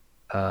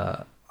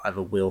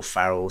 either Will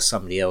Ferrell or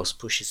somebody else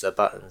pushes her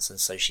buttons. And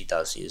so she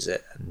does use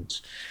it. And,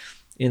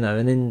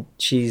 and then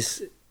she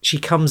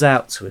comes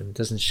out to him,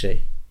 doesn't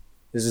she?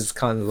 This is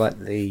kind of like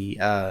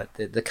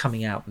the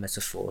coming out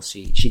metaphor.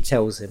 She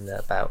tells him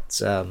about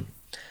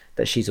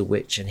that she's a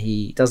witch, and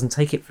he doesn't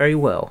take it very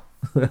well.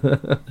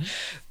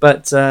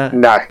 But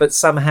no. But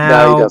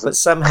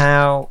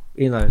somehow,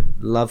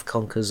 love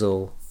conquers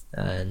all,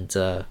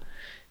 and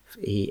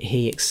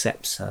he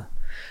accepts her.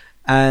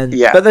 And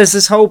but there's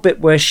this whole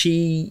bit where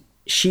she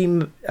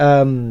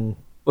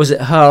was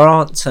it her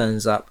aunt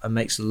turns up and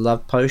makes a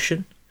love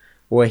potion,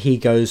 where he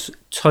goes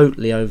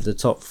totally over the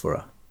top for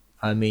her.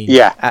 I mean,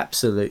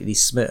 absolutely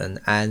smitten,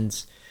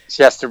 and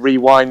she has to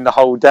rewind the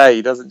whole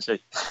day, doesn't she?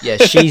 Yeah,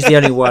 she's the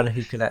only one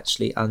who can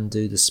actually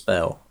undo the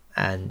spell,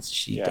 and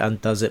she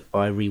undoes it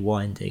by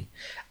rewinding.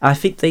 I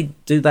think they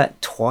do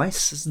that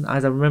twice,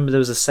 I don't remember there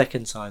was a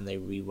second time they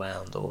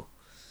rewound, or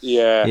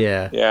yeah.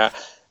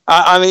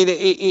 I mean,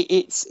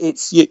 it's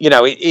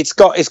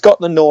got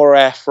the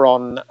Nora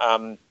Ephron,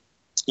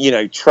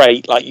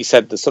 trait, like you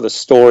said, the sort of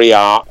story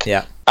arc.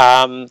 Yeah.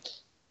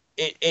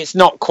 It's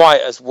not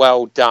quite as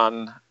well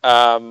done.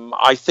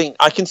 I think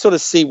I can sort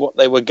of see what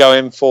they were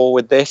going for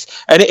with this.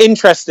 And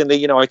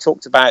interestingly, I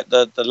talked about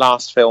the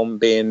last film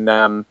being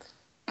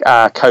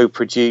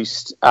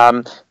co-produced.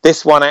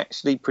 This one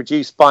actually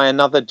produced by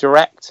another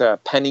director,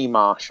 Penny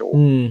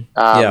Marshall,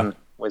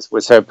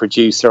 was her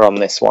producer on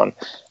this one.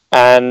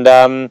 And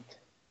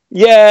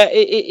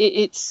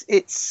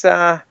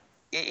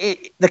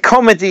the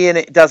comedy in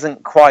it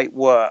doesn't quite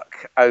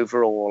work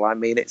overall. I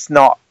mean, it's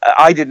not.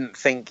 I didn't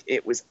think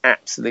it was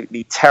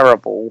absolutely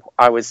terrible.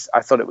 I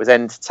thought it was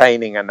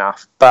entertaining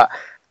enough. But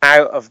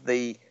out of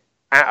the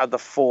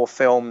 4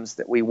 films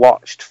that we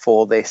watched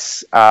for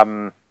this,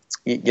 for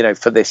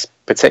this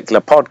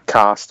particular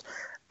podcast,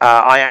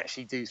 I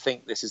actually do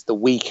think this is the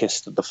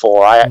weakest of the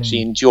 4. I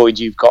actually enjoyed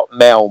You've Got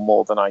Mail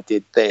more than I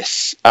did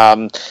this.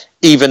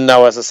 Even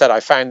though, as I said, I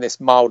found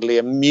this mildly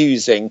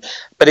amusing,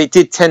 but it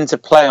did tend to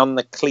play on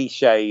the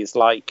cliches,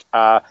 like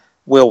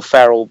Will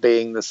Ferrell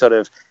being the sort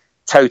of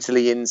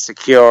totally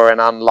insecure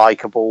and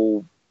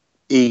unlikable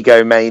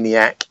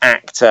egomaniac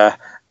actor,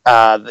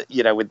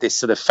 with this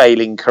sort of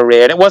failing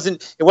career. And it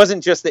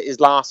wasn't just that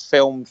his last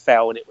film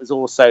failed; it was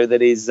also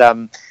that his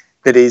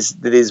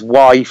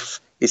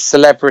wife, his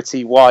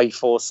celebrity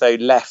wife, also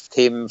left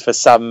him for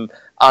some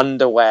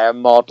underwear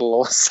model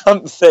or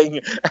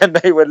something, and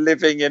they were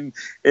living in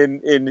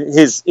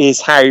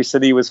his house,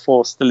 and he was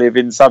forced to live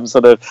in some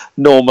sort of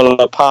normal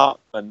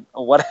apartment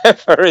or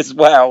whatever as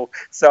well.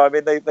 So I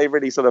mean, they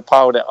really sort of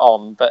piled it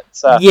on, but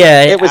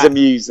it was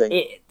amusing.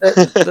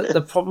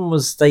 The problem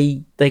was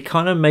they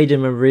kind of made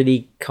him a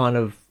really kind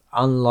of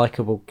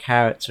unlikable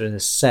character in a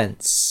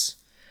sense.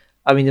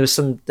 I mean, there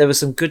were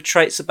some good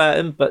traits about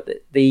him, but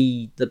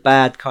the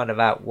bad kind of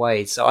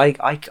outweighed. So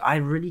I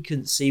really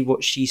couldn't see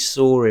what she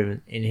saw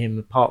in him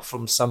apart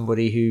from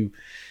somebody who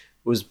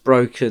was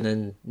broken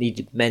and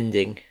needed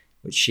mending,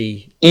 which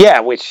is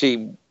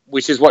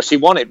what she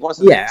wanted,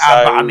 wasn't it?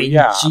 So,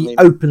 she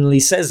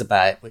openly says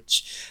about it,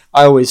 which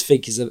I always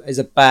think is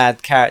a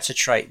bad character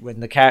trait.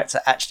 When the character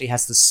actually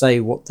has to say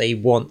what they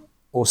want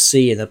or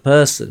see in a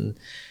person,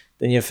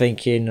 then you're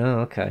thinking,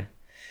 oh, okay.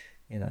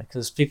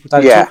 Because people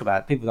don't talk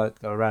about it. People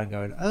don't go around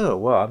going, "Oh,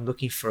 well, I'm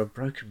looking for a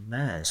broken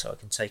man so I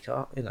can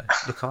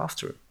look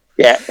after him."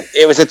 Yeah,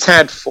 it was a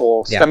tad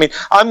forced. Yeah. I mean,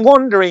 I'm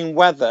wondering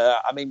whether,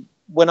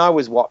 when I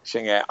was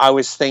watching it, I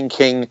was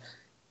thinking,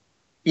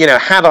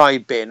 had I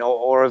been,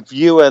 or a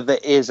viewer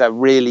that is a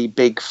really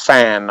big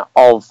fan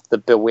of the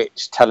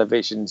Bewitched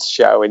television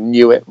show and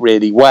knew it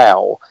really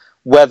well,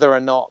 whether or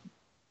not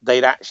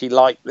they'd actually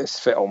like this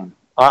film.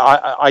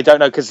 I don't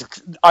know, because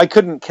I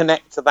couldn't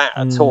connect to that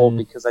at all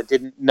because I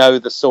didn't know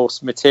the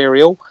source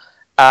material,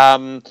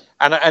 and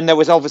there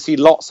was obviously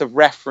lots of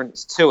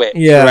reference to it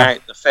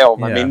throughout the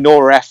film. I mean,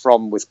 Nora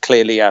Ephron was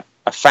clearly a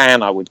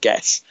fan, I would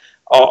guess,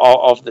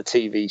 of the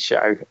TV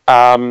show.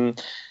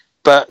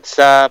 But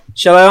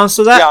shall I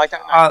answer that? Yeah, I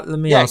don't know. Let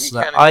me answer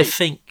that. I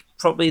think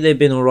probably they've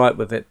been all right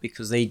with it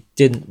because they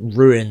didn't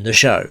ruin the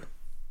show,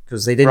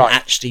 because they didn't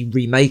actually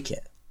remake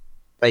it.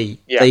 They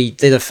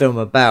did a film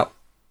about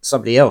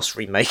somebody else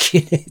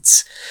remaking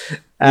it,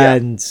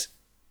 and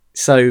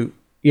so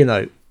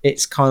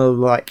it's kind of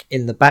like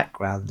in the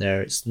background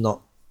there, it's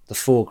not the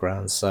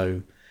foreground. So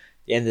at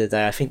the end of the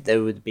day, I think they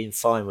would have been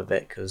fine with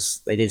it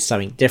because they did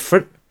something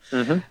different,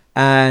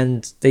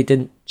 and they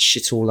didn't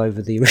shit all over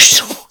the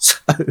original. So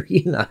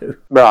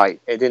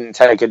right, it didn't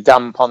take a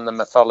dump on the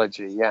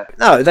mythology.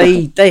 No,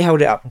 they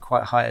held it up in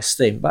quite high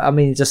esteem, but I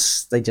mean,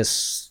 the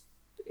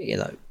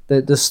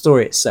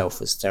story itself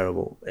was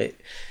terrible.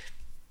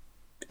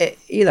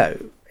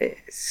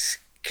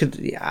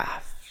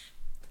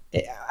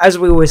 as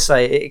we always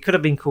say, it could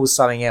have been called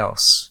something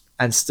else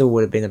and still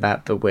would have been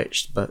about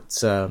Bewitched,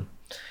 but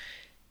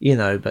you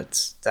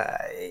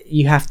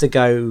have to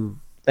go.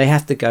 They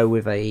have to go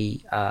with a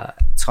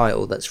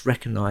title that's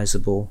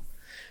recognisable,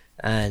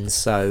 and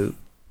so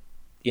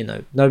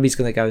nobody's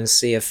going to go and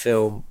see a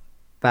film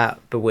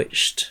about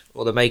Bewitched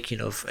or the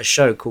making of a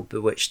show called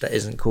Bewitched that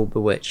isn't called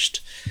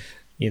Bewitched.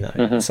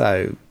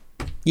 So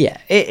yeah,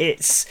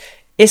 it's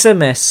a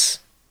mess.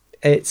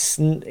 It's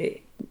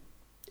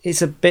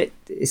a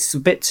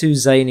bit too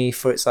zany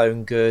for its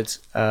own good.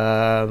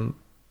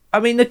 I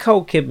mean,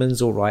 Nicole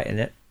Kidman's all right in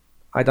it.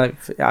 I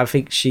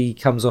think she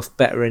comes off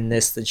better in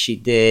this than she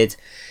did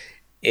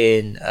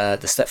in The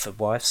Stepford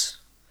Wives.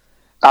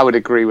 I would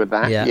agree with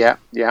that.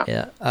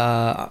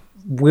 Yeah.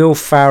 Will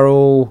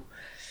Ferrell,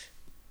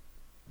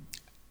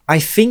 I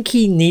think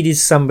he needed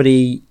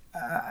somebody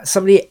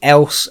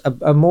else,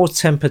 a more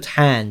tempered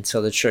hand, to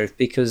tell the truth,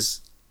 because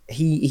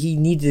he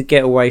needed to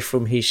get away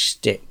from his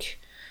shtick.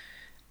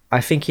 I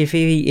think if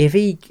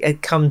he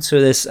had come to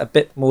this a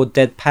bit more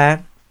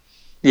deadpan,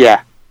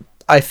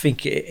 I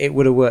think it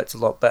would have worked a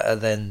lot better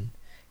than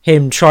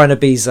him trying to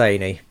be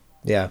zany.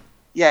 Yeah,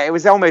 it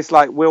was almost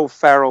like Will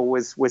Ferrell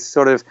was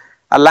sort of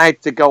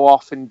allowed to go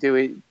off and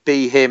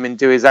be him and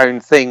do his own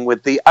thing,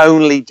 with the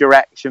only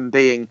direction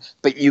being,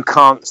 but you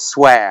can't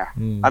swear.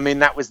 I mean,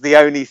 that was the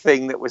only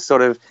thing that was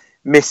sort of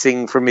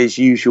missing from his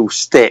usual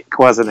stick,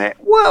 wasn't it?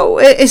 Well,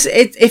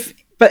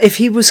 but if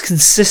he was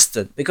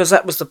consistent, because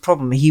that was the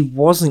problem, he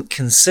wasn't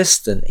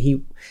consistent.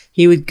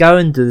 He would go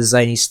and do the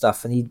zany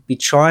stuff, and he'd be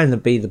trying to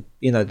be the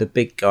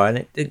big guy, and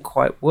it didn't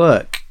quite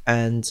work.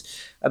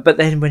 But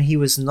then when he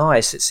was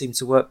nice, it seemed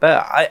to work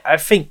better. I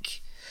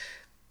think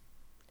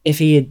if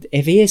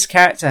his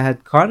character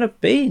had kind of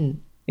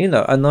been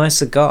a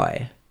nicer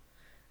guy,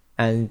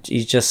 and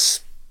he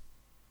just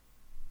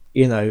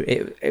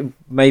it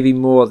maybe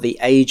more the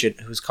agent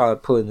who's kind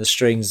of pulling the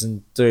strings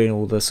and doing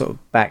all the sort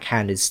of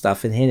backhanded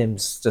stuff, and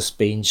him's just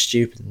being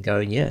stupid and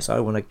going, yes, I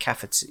want a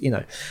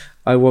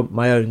I want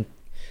my own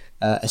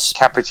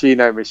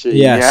cappuccino machine.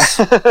 Yes.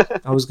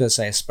 I was going to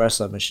say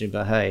espresso machine,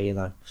 but hey,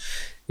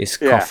 it's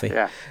coffee.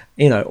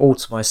 All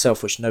to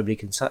myself, which nobody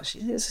can touch. I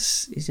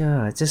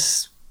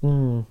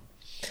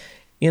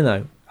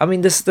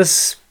mean, this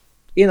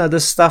the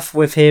stuff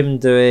with him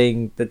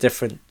doing the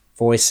different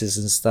voices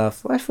and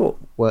stuff, I thought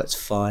worked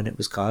fine. It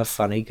was kind of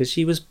funny because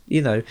she was,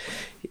 they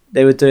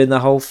were doing the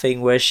whole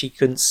thing where she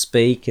couldn't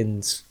speak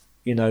and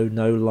no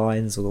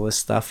lines and all this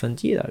stuff,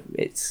 and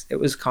it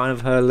was kind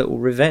of her little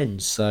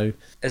revenge. So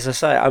as I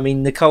say, I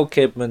mean, Nicole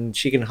Kidman,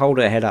 she can hold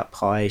her head up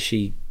high.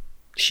 She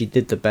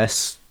did the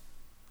best,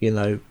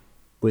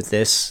 with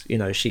this.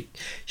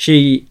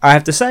 She I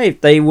have to say, if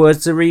they were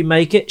to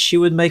remake it, she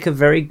would make a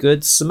very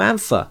good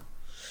Samantha.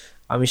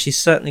 I mean, she's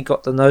certainly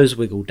got the nose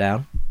wiggle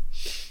down.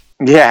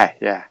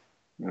 Yeah.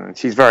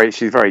 She's very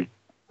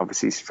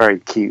obviously she's very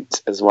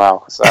cute as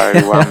well. So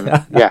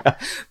yeah.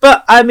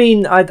 But I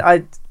mean,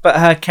 but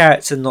her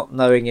character not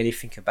knowing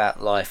anything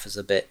about life is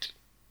a bit,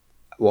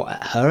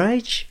 at her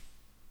age?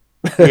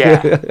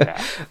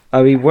 Yeah.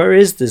 I mean, where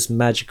is this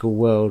magical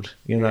world?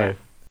 Yeah.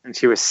 And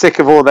she was sick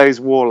of all those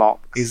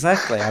warlocks.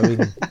 Exactly. I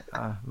mean,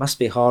 must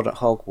be hard at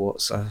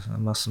Hogwarts, I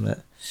must admit.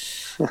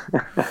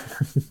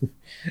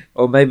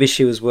 Or maybe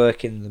she was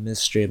working in the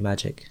Ministry of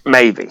Magic.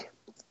 Maybe.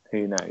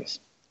 Who knows?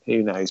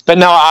 But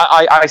no,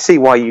 I see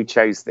why you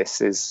chose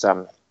this as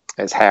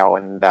hell,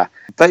 and but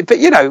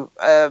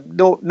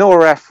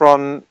Nora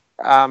Ephron,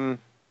 a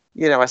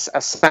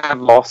sad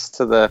loss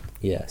to the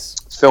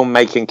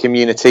filmmaking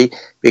community,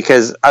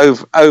 because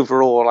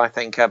overall I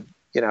think a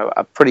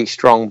pretty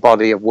strong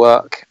body of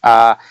work,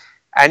 and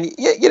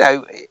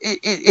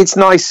it's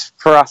nice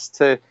for us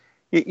to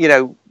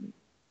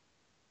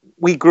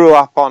we grew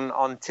up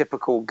on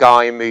typical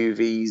guy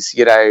movies,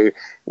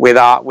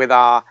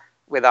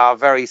 with our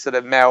very sort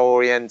of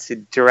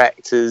male-oriented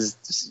directors,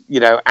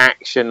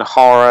 action,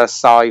 horror,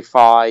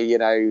 sci-fi,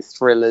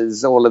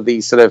 thrillers, all of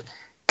these sort of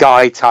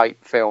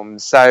guy-type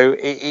films. So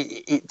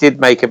it did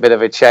make a bit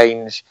of a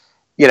change,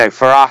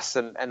 for us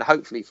and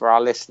hopefully for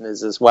our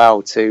listeners as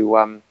well,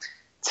 to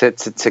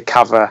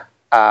cover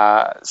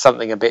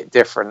something a bit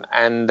different.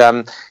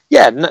 And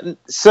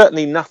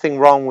certainly nothing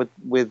wrong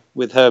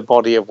with her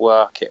body of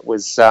work. It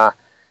was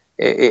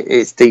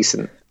it's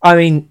decent. I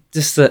mean,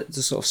 just to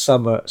sort of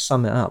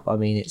sum it up. I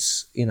mean,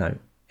 it's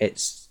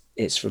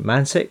it's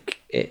romantic.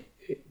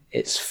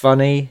 It's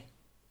funny.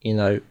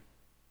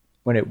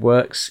 When it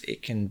works,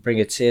 it can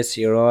bring a tear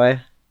to your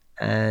eye,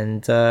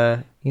 and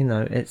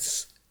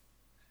it's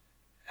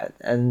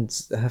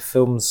and her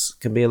films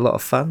can be a lot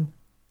of fun,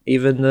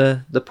 even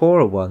the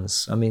poorer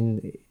ones. I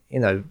mean,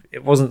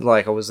 it wasn't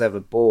like I was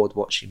ever bored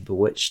watching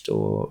Bewitched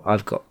or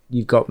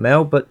You've Got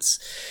Mail, but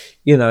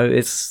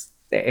it's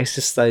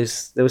just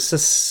there was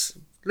just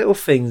little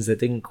things that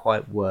didn't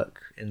quite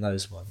work in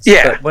those ones.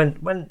 Yeah.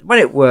 But when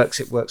it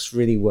works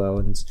really well,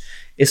 and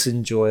it's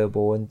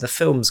enjoyable, and the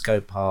films go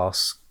by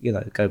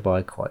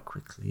quite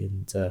quickly,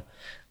 and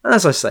And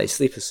as I say,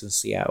 Sleepless in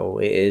Seattle,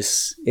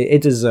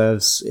 it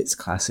deserves its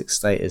classic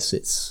status.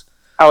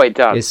 It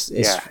does.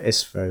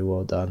 It's very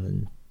well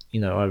done,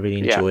 and I really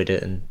enjoyed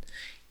it, and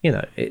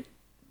it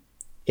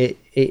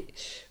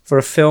for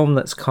a film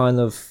that's kind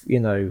of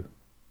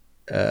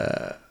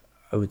I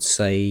would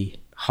say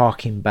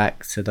harking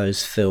back to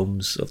those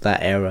films of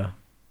that era.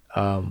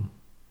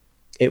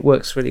 It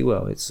works really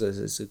well. It's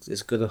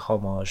good a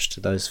homage to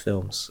those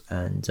films,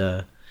 and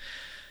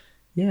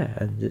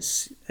and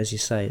it's, as you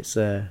say, it's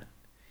her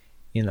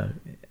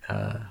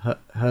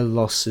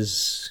loss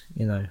is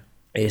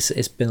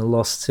it's been a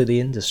loss to the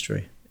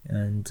industry,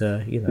 and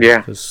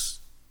because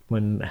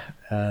when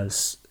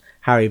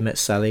Harry Met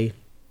Sally,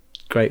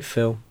 great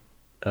film,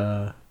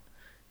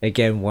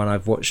 again one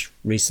I've watched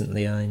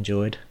recently, I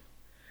enjoyed,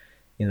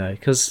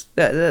 because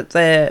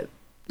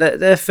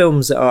they're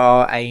films that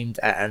are aimed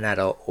at an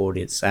adult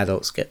audience.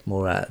 Adults get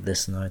more out of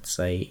this than I'd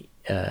say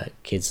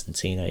kids and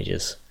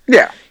teenagers.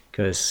 Yeah.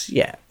 Because,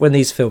 when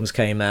these films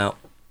came out,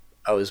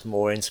 I was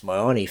more into my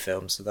Arnie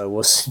films than I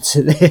was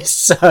into this.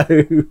 So.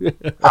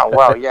 Oh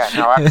well,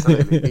 no,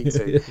 absolutely, me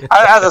too.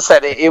 As I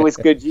said, it was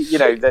good.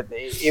 That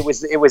it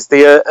was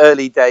the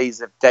early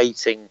days of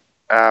dating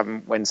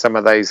when some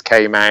of those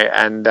came out,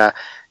 and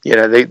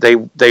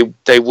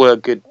they were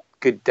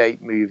good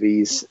date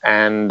movies,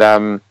 and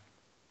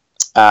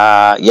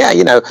I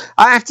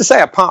have to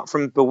say, apart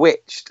from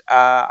Bewitched,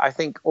 I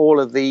think all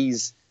of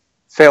these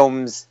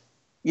films,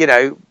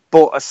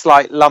 brought a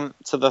slight lump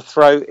to the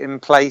throat in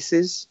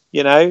places,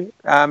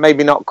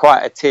 maybe not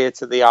quite a tear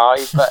to the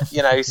eye, but,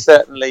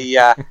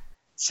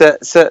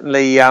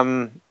 certainly,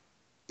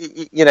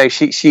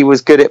 she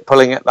was good at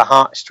pulling at the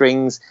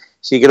heartstrings.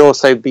 She could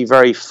also be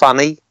very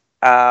funny,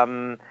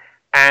 and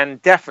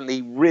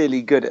definitely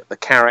really good at the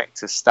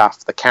character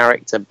stuff, the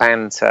character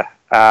banter.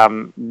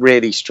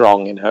 Really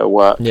strong in her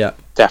work. Yeah,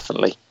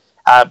 definitely.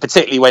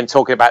 Particularly when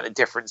talking about the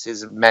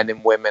differences of men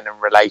and women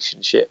and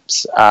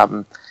relationships.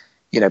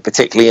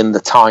 Particularly in the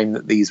time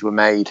that these were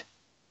made.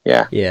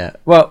 Yeah. Yeah.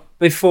 Well,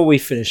 before we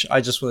finish, I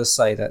just want to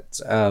say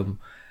that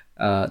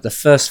the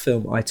first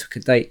film I took a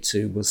date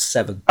to was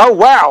Seven. Oh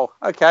wow!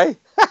 Okay,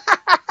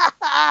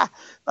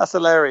 that's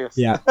hilarious.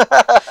 Yeah.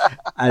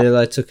 And then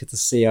I took her to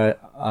see I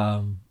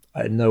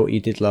Know What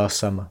You Did Last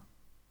Summer,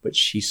 which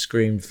she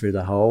screamed through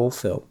the whole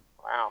film.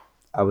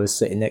 I was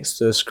sitting next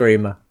to a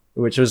screamer,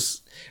 which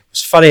was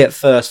funny at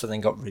first, and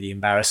then got really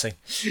embarrassing.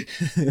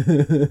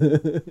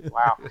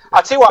 Wow!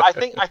 I'll tell you what. I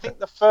think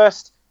the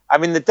first. I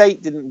mean, the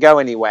date didn't go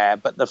anywhere,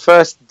 but the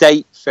first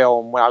date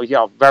film when I was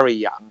very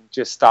young,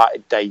 just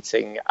started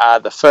dating.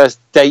 The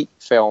first date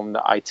film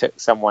that I took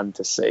someone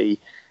to see,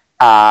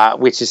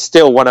 which is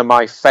still one of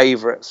my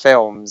favourite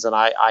films, and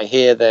I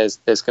hear there's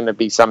going to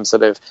be some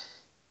sort of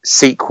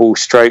sequel /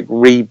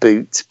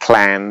 reboot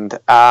planned.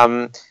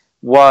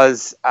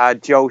 Was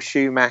Joel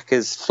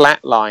Schumacher's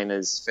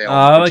Flatliners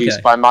film,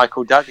 produced by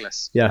Michael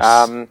Douglas. Yes.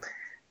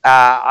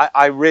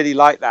 I really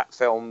like that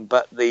film,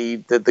 but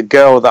the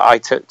girl that I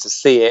took to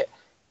see it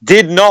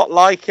did not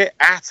like it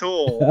at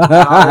all.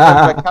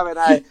 I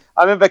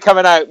remember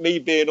coming out, me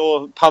being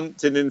all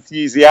pumped and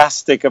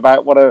enthusiastic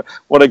about what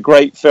a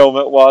great film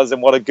it was,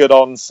 and what a good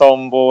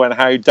ensemble, and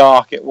how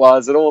dark it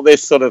was, and all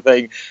this sort of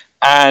thing.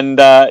 And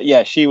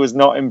she was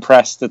not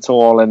impressed at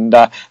all, and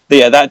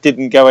that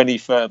didn't go any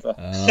further.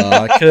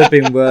 It could have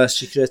been worse.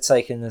 She could have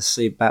taken us to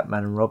see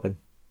Batman and Robin.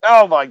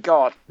 Oh my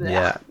god!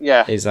 Yeah,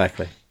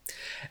 exactly.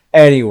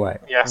 Anyway,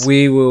 yes.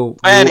 we will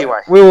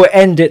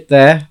end it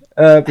there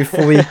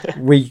before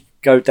we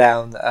go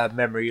down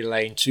memory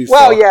lane too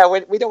far.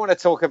 Well, we don't want to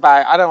talk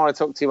about. I don't want to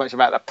talk too much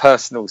about the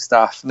personal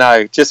stuff.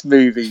 No, just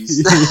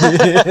movies. We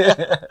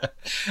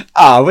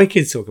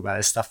can talk about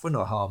this stuff. We're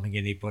not harming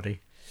anybody.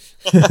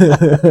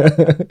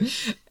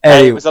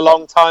 It was a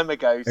long time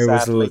ago,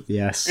 sadly.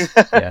 Yes.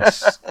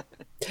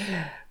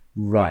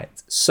 Right.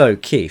 So,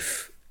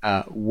 Keith,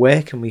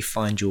 where can we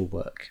find your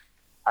work?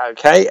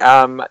 Okay.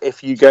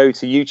 If you go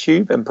to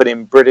YouTube and put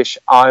in British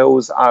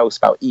Isles, I'll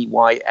spell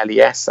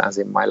EYLES as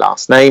in my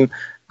last name.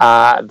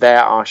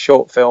 There are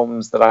short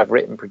films that I've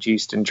written,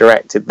 produced, and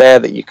directed there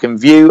that you can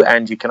view,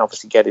 and you can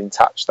obviously get in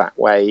touch that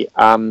way.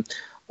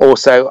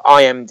 Also,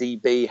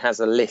 IMDb has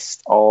a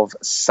list of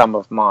some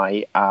of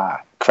my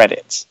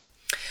credits.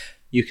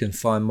 You can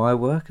find my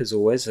work, as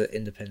always, at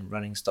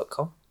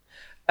independentrunnings.com.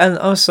 And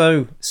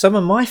also, some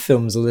of my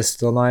films are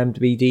listed on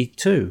IMDb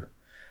too.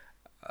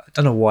 I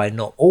don't know why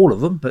not all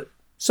of them, but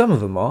some of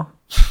them are.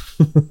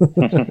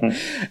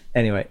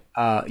 Anyway,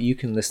 you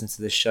can listen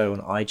to this show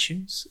on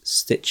iTunes,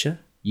 Stitcher,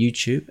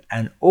 YouTube,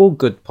 and all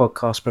good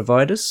podcast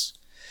providers.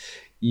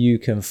 You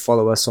can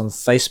follow us on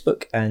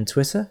Facebook and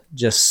Twitter.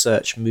 Just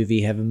search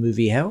Movie Heaven,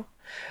 Movie Hell,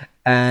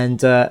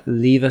 and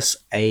leave us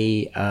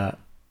a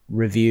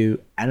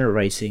review and a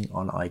rating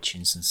on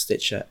iTunes and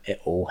Stitcher.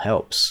 It all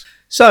helps.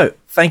 So,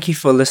 thank you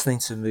for listening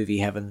to Movie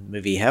Heaven,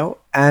 Movie Hell,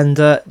 and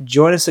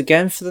join us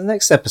again for the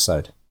next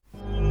episode.